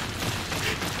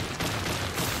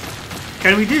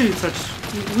 Can we do such?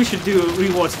 We should do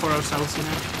rewards for ourselves, you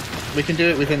know. We can do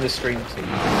it within the stream team.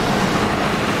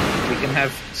 We can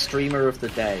have Streamer of the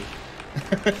Day.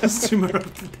 Streamer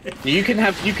of the Day. You can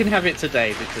have it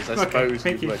today because I suppose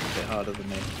you worked a bit harder than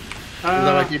me.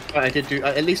 Although I did do.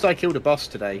 At least I killed a boss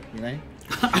today. You know.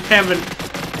 I haven't.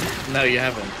 No, you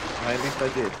haven't. At least I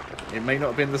did. It may not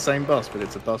have been the same boss, but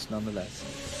it's a boss nonetheless.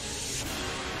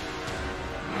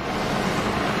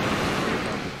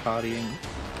 Partying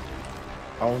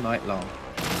all night long.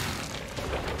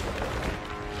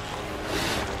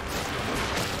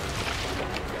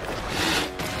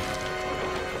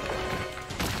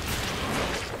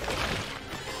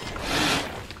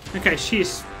 Okay,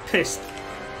 she's pissed.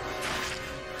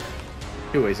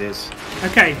 He always is.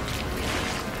 Okay.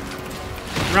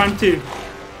 Round 2.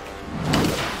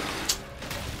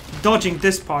 Dodging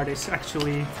this part is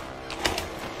actually...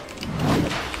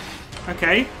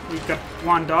 Okay, we've got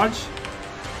one dodge.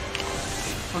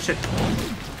 Oh shit.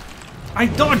 I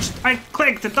dodged! I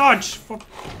clicked the dodge! Of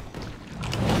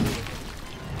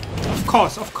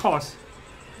course.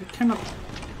 You cannot...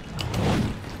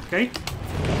 Okay.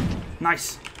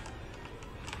 Nice.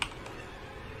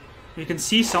 You can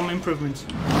see some improvements.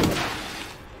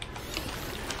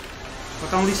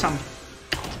 But only some.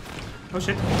 Oh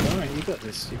shit. Alright, you got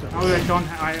this. You got this. Oh, I don't.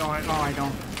 I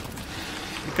don't.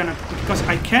 Because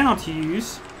I cannot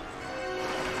use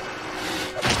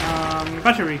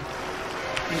battery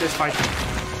in this fight.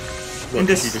 What, in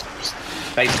this. You just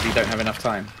basically don't have enough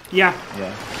time. Yeah.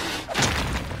 Yeah.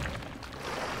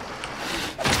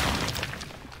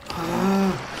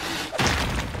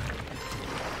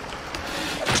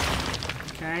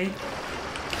 Okay.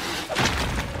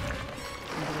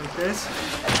 Like this.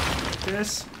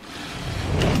 This.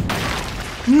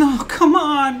 No, come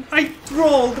on! I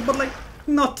rolled, but like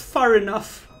not far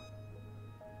enough.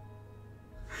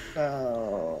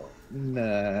 Oh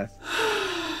no.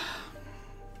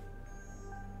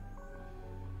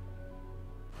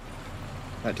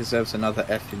 That deserves another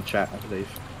F in chat, I believe.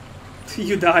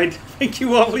 You died. Thank you,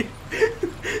 Wally.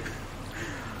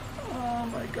 Oh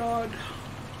my god.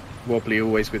 Wobbly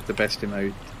always with the best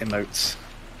emotes.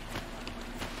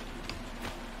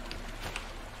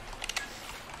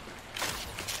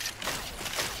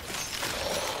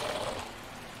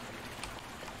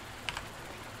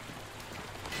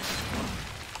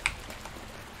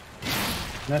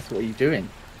 That's what are you doing?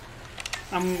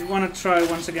 I'm gonna try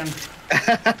once again.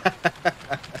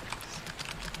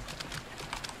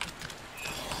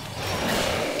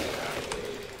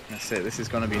 That's it. This is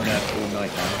gonna be nerfed all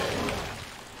night now.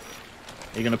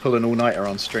 You're gonna pull an all-nighter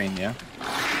on stream, yeah?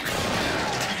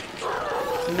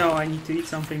 No, I need to eat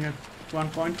something at one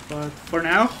point, but for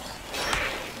now,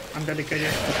 I'm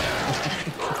dedicated.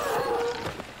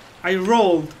 I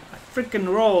rolled. I freaking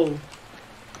rolled.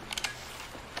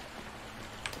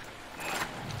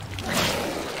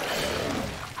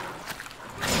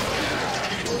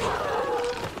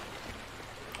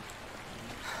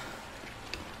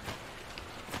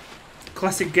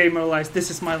 Classic gamer lies.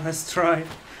 This is my last try.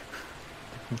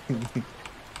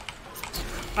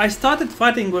 I started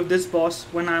fighting with this boss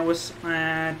when I was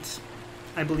at,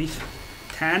 I believe,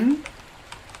 10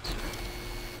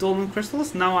 Dolmen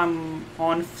crystals. Now I'm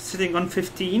sitting on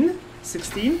 15,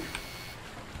 16.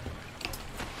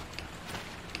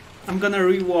 I'm gonna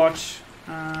rewatch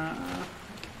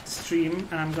stream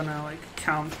and I'm gonna like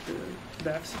count the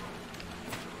deaths.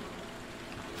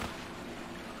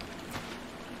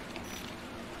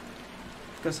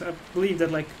 Because I believe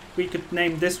that like we could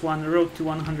name this one Road to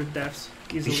 100 Deaths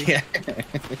easily. Yeah.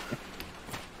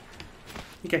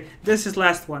 Okay, this is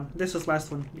last one. This is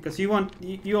last one because you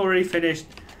already finished.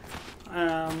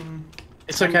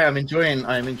 It's okay. I'm enjoying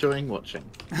watching.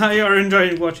 You're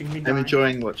enjoying watching me die. I'm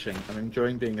enjoying watching. I'm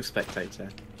enjoying being a spectator.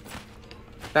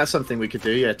 That's something we could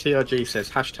do. Yeah. TRG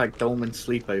says hashtag Dolmen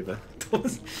sleepover. We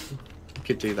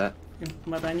could do that.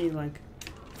 But I need like.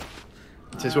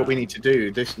 This is what we need to do.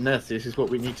 This is what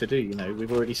we need to do. You know,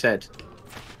 we've already said,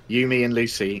 you, me, and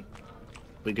Lucy,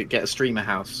 we could get a streamer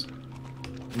house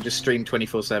and just stream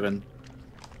 24/7.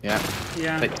 Yeah.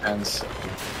 Yeah. Take turns.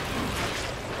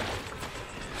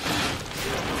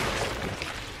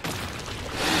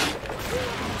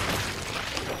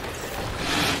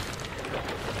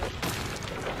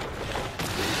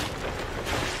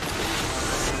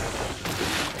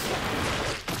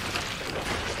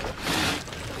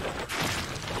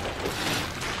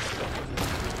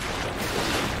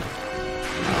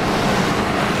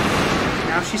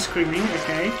 She's screaming,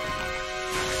 okay.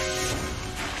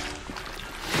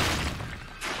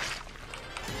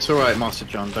 It's alright, Master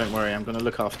John, don't worry, I'm going to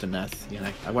look after Neth, you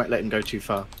know. I won't let him go too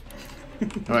far.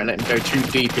 I won't let him go too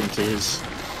deep into his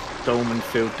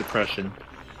Dolmen-filled depression.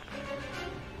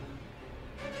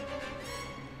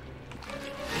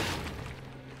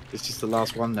 This is the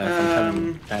last one there, I'm telling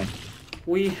you. Okay.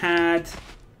 We had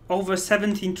over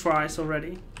 17 tries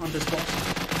already on this boss.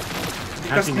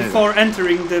 because before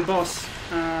entering the boss,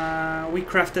 we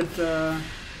crafted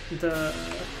the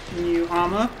new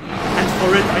armor, and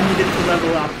for it I needed to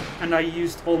level up, and I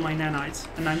used all my nanites,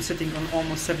 and I'm sitting on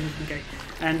almost 17k.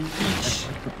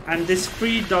 And this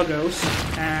 3 doggos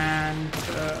and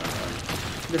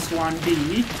this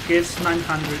 1B gives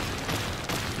 900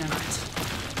 nanites.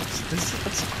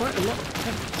 That's quite a lot of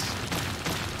points.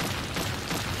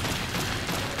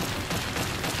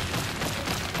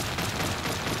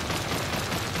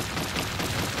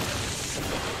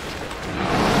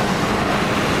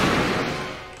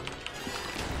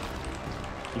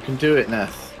 You can do it,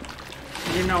 Neth.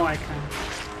 You know I can.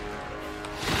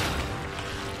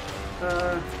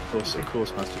 Of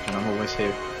course, Master John, I'm always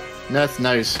here. Neth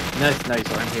knows that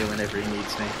I'm here whenever he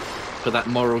needs me. For that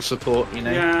moral support, you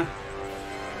know? Yeah.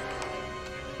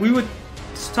 We would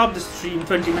stop the stream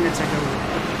 20 minutes ago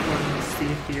when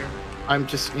Steve here. I'm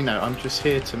just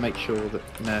here to make sure that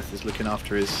Neth is looking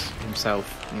after himself,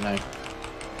 you know.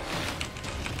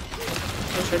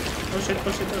 Oh shit, oh shit,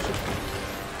 oh shit, oh shit.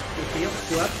 Okay,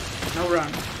 go up, now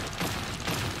run.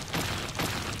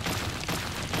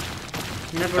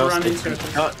 Never run in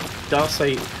circles.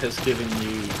 Darcy has given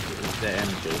you the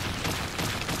energy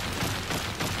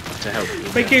to help you.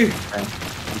 Thank you! Okay.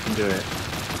 You can do it.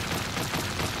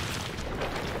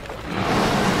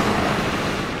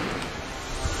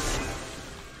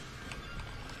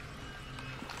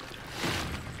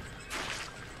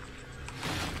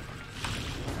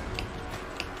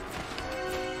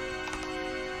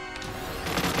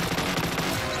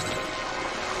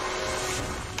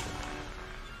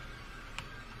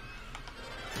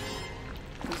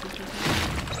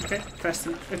 Okay, fast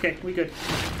enough. Okay, we good.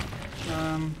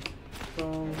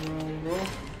 Roll.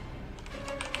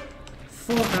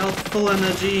 Full health, full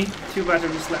energy, 2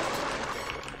 batteries left.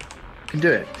 You can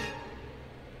do it.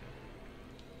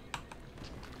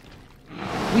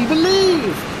 We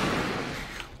believe!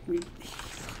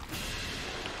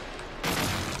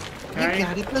 Okay. You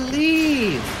gotta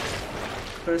believe!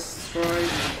 First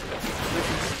strike,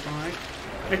 second strike.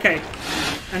 Okay,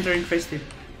 entering phase 2.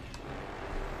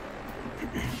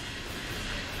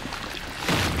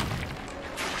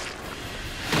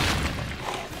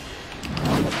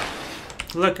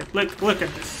 Look at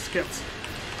this skills.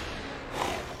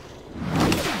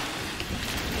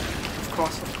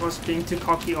 Of course, being too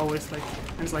cocky always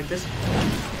ends like this.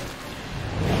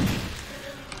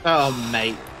 Oh,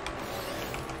 mate.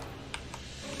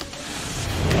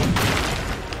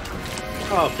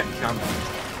 Oh, come on.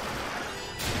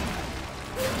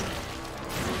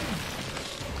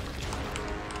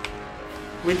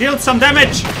 We dealt some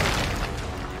damage!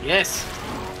 Yes!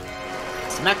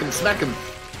 Smack him!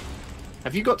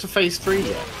 Have you got to phase 3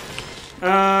 yet?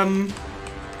 I don't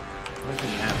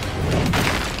think you have.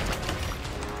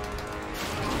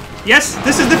 Yes,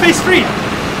 this is the phase 3!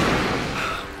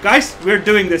 Guys, we're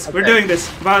doing this, okay. We're doing this.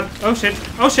 But, oh shit.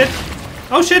 Careful.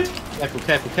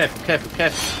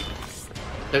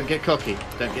 Don't get cocky.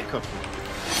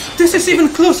 This is even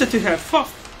closer to her. Fuck.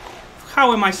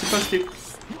 How am I supposed to...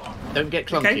 Don't get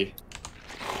clunky.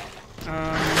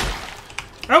 Okay.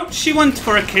 Oh, she went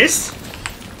for a kiss.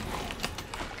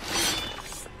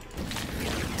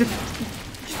 You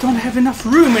don't have enough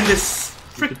room in this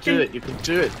freaking... You can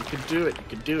do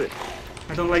it.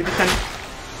 I don't like the tent.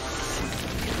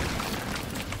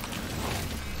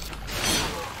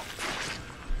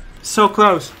 So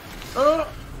close.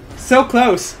 So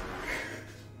close.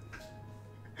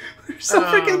 We're so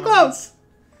freaking close.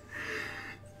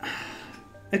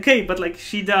 Okay, but like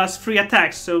she does 3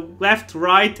 attacks, so left,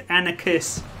 right, and a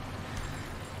kiss.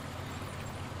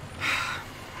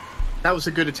 That was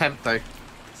a good attempt, though.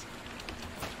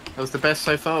 That was the best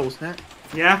so far, wasn't it?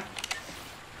 Yeah.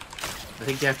 I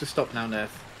think you have to stop now, Nerf.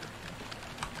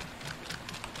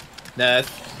 Nerf.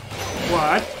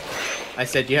 What? I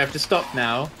said you have to stop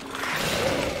now.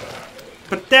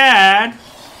 But Dad!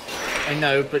 I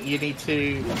know, but you need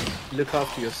to look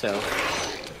after yourself.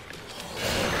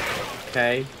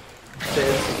 Okay? This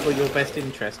is for your best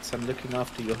interests. I'm looking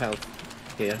after your health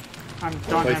here. I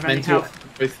don't have any health.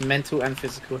 Both mental and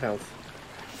physical health.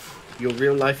 Your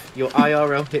real life, your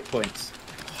IRL hit points.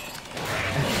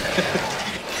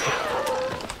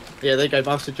 Yeah, there you go.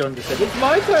 Master John just said, it's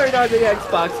my turn on the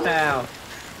Xbox now.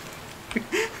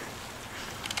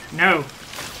 No.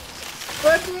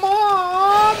 But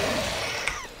Mom!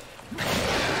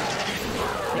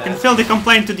 You can fill the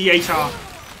complaint to the HR.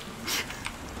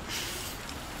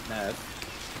 No.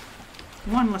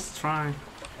 One last try.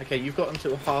 Okay, you've got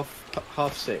until half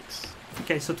 6.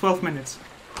 Okay, so 12 minutes.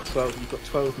 12. You've got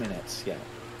 12 minutes. Yeah.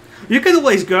 You can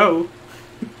always go.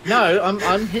 No,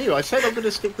 I'm here. I said I'm going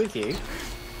to stick with you.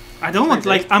 I don't want,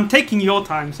 like, I'm taking your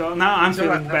time, so now I'm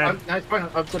feeling bad. It's fine.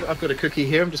 I've got a cookie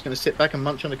here. I'm just going to sit back and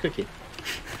munch on a cookie.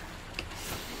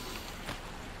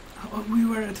 Oh, we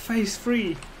were at phase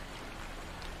 3.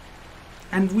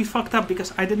 And we fucked up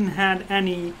because I didn't have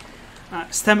any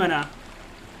stamina.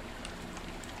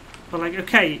 But like,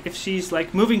 okay, if she's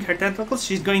like moving her tentacles,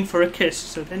 she's going for a kiss.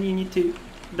 So then you need to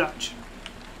dodge.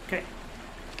 Okay.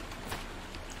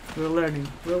 We're learning.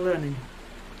 We're learning.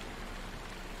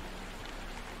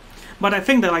 But I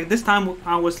think that like this time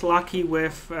I was lucky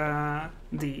with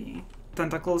the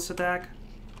tentacles attack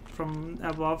from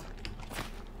above.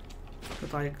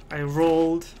 But like I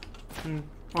rolled, and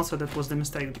also that was the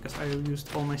mistake because I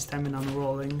used all my stamina on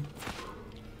rolling.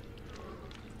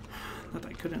 That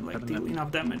I couldn't like deal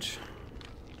enough damage.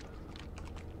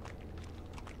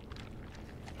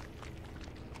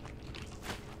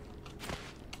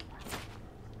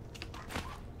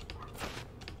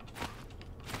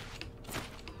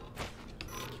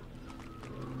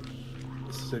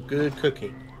 This is a good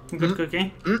cookie. Good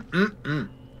cookie?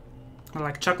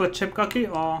 Like chocolate chip cookie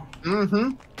or?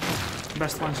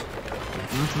 Best ones.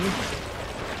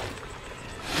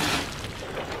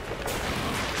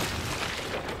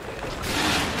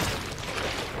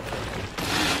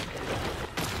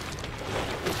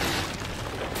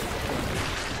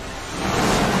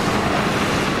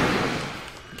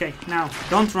 Okay, now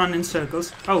don't run in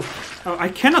circles. Oh, I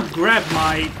cannot grab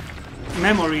my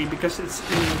memory because it's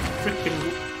in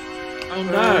freaking. Oh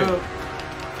no!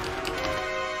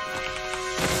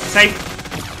 Safe.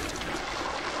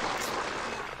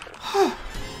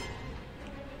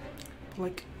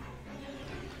 Like,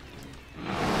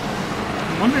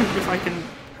 I'm wondering if I can.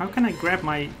 How can I grab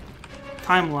my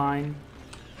timeline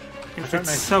if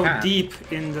it's so deep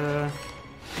in the?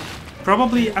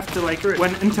 Probably after like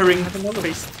when entering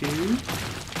phase 2.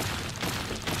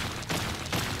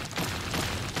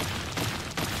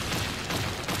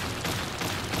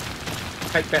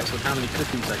 Take bets on how many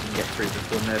cookies I can get through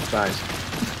before Nerf dies.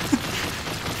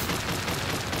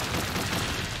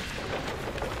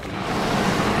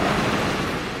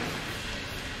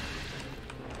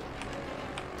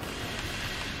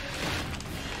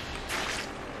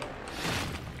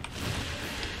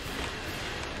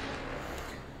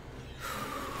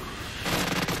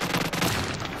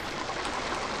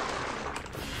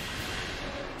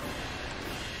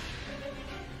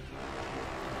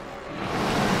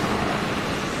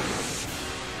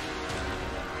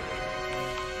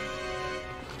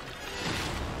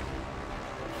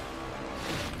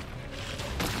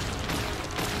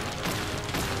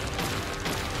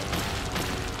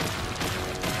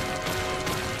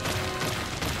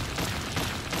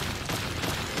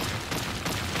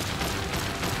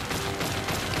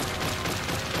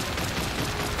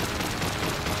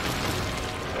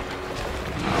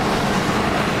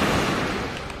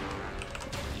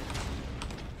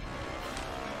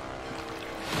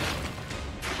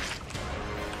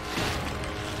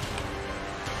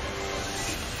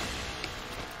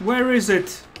 Where is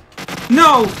it?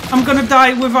 No! I'm gonna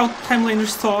die without timeline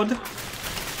restored.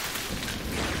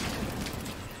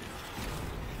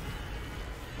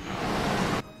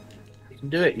 You can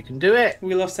do it, you can do it!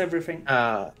 We lost everything.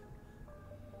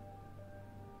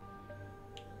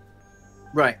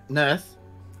 Right, Nerth.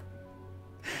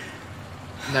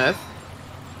 Nerth?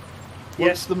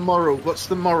 What's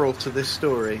the moral to this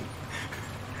story?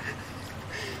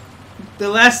 The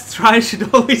last try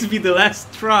should always be the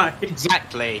last try.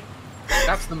 Exactly.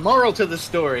 That's the moral to the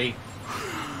story.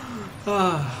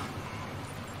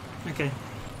 Okay.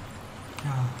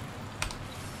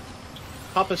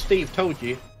 Papa Steve told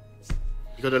you.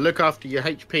 You gotta look after your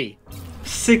HP.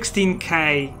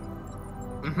 16k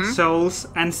souls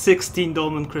and 16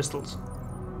 dolmen crystals.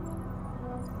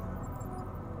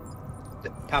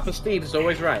 Papa Steve is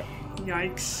always right.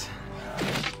 Yikes.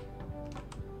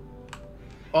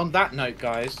 On that note,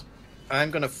 guys, I'm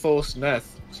gonna force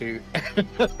Nerth to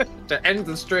to end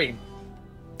the stream.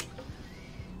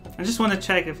 I just want to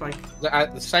check if like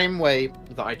The same way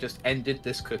that I just ended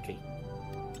this cookie.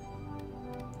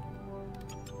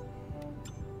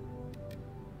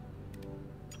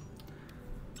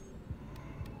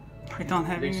 I don't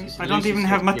have any, Lucy's I don't even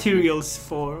have giving materials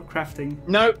for crafting.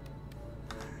 No.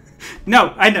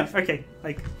 No, I know. Okay,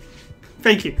 like,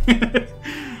 thank you.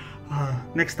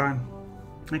 Next time.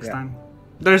 Next time.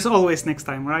 There's always next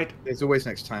time, right? There's always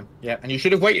next time. Yeah, and you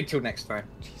should have waited till next time.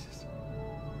 Jesus.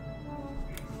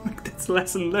 That's a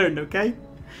lesson learned, okay?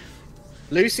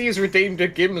 Lucy has redeemed a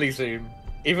Gimli Zoom,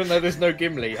 even though there's no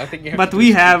Gimli. I think you have. But to we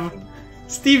do have something.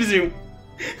 Steve Zoom.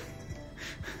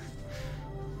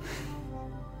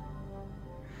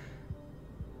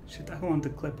 Shit, I want a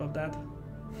clip of that.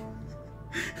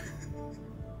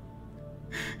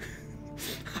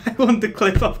 I want the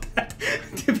clip of that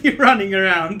to be running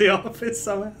around the office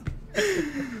somehow.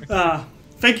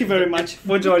 Thank you very much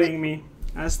for joining me,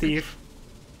 Steve.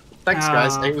 Thanks,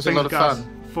 guys. It was a lot of fun.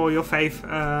 For your faith.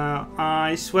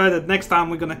 I swear that next time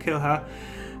we're gonna kill her.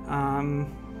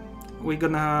 We're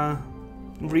gonna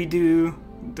redo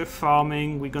the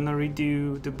farming. We're gonna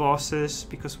redo the bosses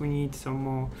because we need some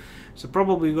more. So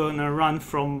probably we're gonna run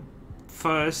from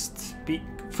first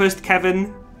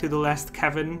Kevin to the last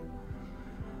Kevin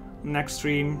next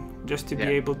stream, just to be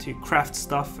able to craft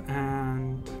stuff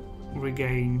and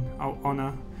regain our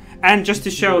honor, and just to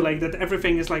show like that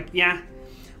everything is like, yeah,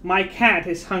 my cat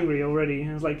is hungry already.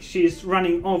 It's like she's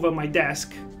running over my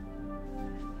desk.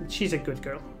 She's a good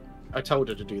girl. I told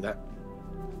her to do that.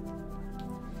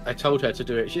 I told her to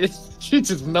do it. She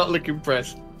does not look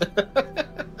impressed.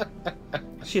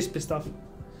 She's pissed off.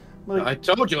 Like, I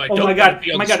told you I oh don't my god!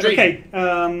 be on Oh my god! stream. Okay,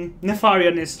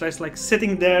 Nefarian is just like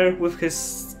sitting there with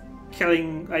his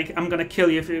killing. Like, I'm gonna kill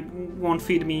you if you won't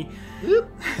feed me.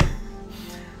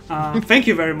 Thank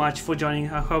you very much for joining.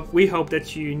 We hope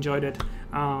that you enjoyed it.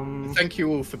 Thank you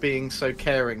all for being so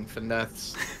caring for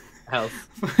Nerth's health.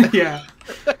 Yeah.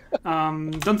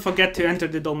 Don't forget to enter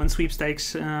the Dolmen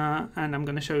sweepstakes, and I'm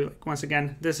gonna show you like, once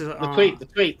again. This is The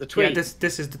tweet. Yeah,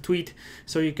 this is the tweet.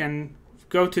 So you can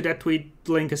go to that tweet.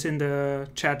 Link is in the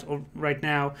chat right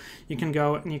now. You can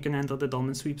go and you can enter the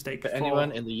Dolmen sweepstake. For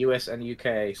anyone in the US and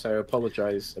UK, so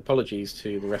apologies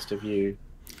to the rest of you.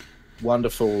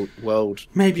 Wonderful world.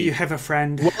 Maybe you have a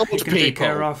friend you can take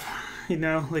care of. You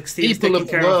know, like Steve's taking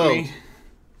care of me.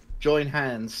 Join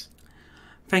hands.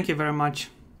 Thank you very much.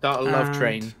 Start a love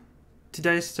train.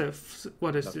 Today's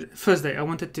Thursday. I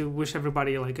wanted to wish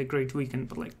everybody like a great weekend,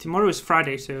 but like tomorrow is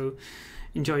Friday, so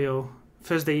enjoy your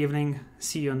Thursday evening.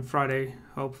 See you on Friday,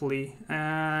 hopefully.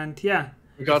 And yeah.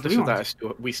 Regardless of that,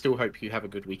 we still hope you have a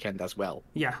good weekend as well.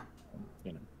 Yeah.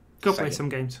 You know, go play some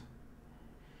games.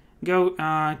 Go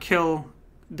kill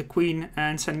the queen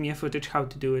and send me a footage how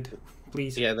to do it,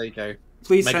 please. Yeah, there you go.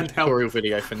 Please Make send a help. tutorial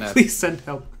video for now. Please send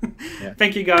help. Yeah.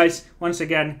 Thank you guys once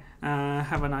again.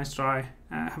 Have a nice try.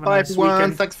 Have a Bye nice everyone.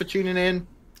 weekend. Thanks for tuning in.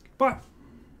 Bye.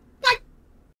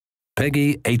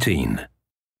 Peggy 18.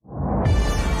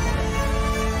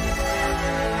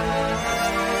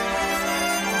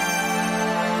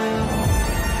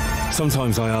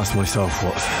 Sometimes I ask myself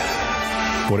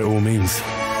what it all means.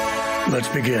 Let's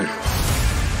begin.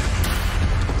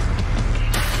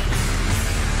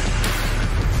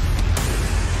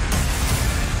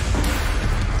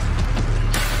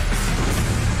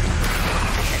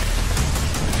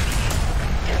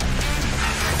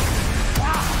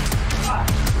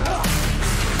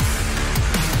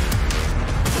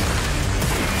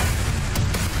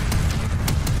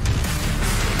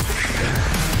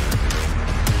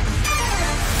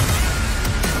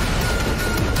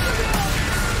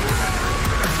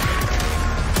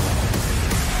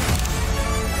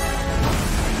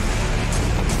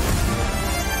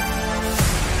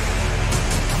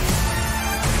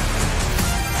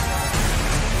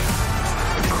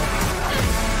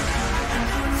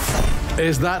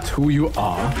 Is that who you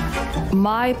are?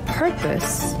 My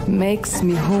purpose makes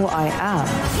me who I am.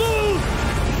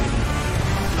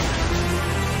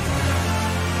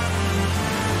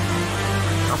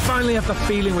 I finally have the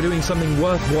feeling we're doing something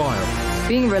worthwhile.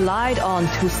 Being relied on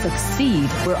to succeed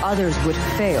where others would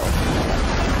fail.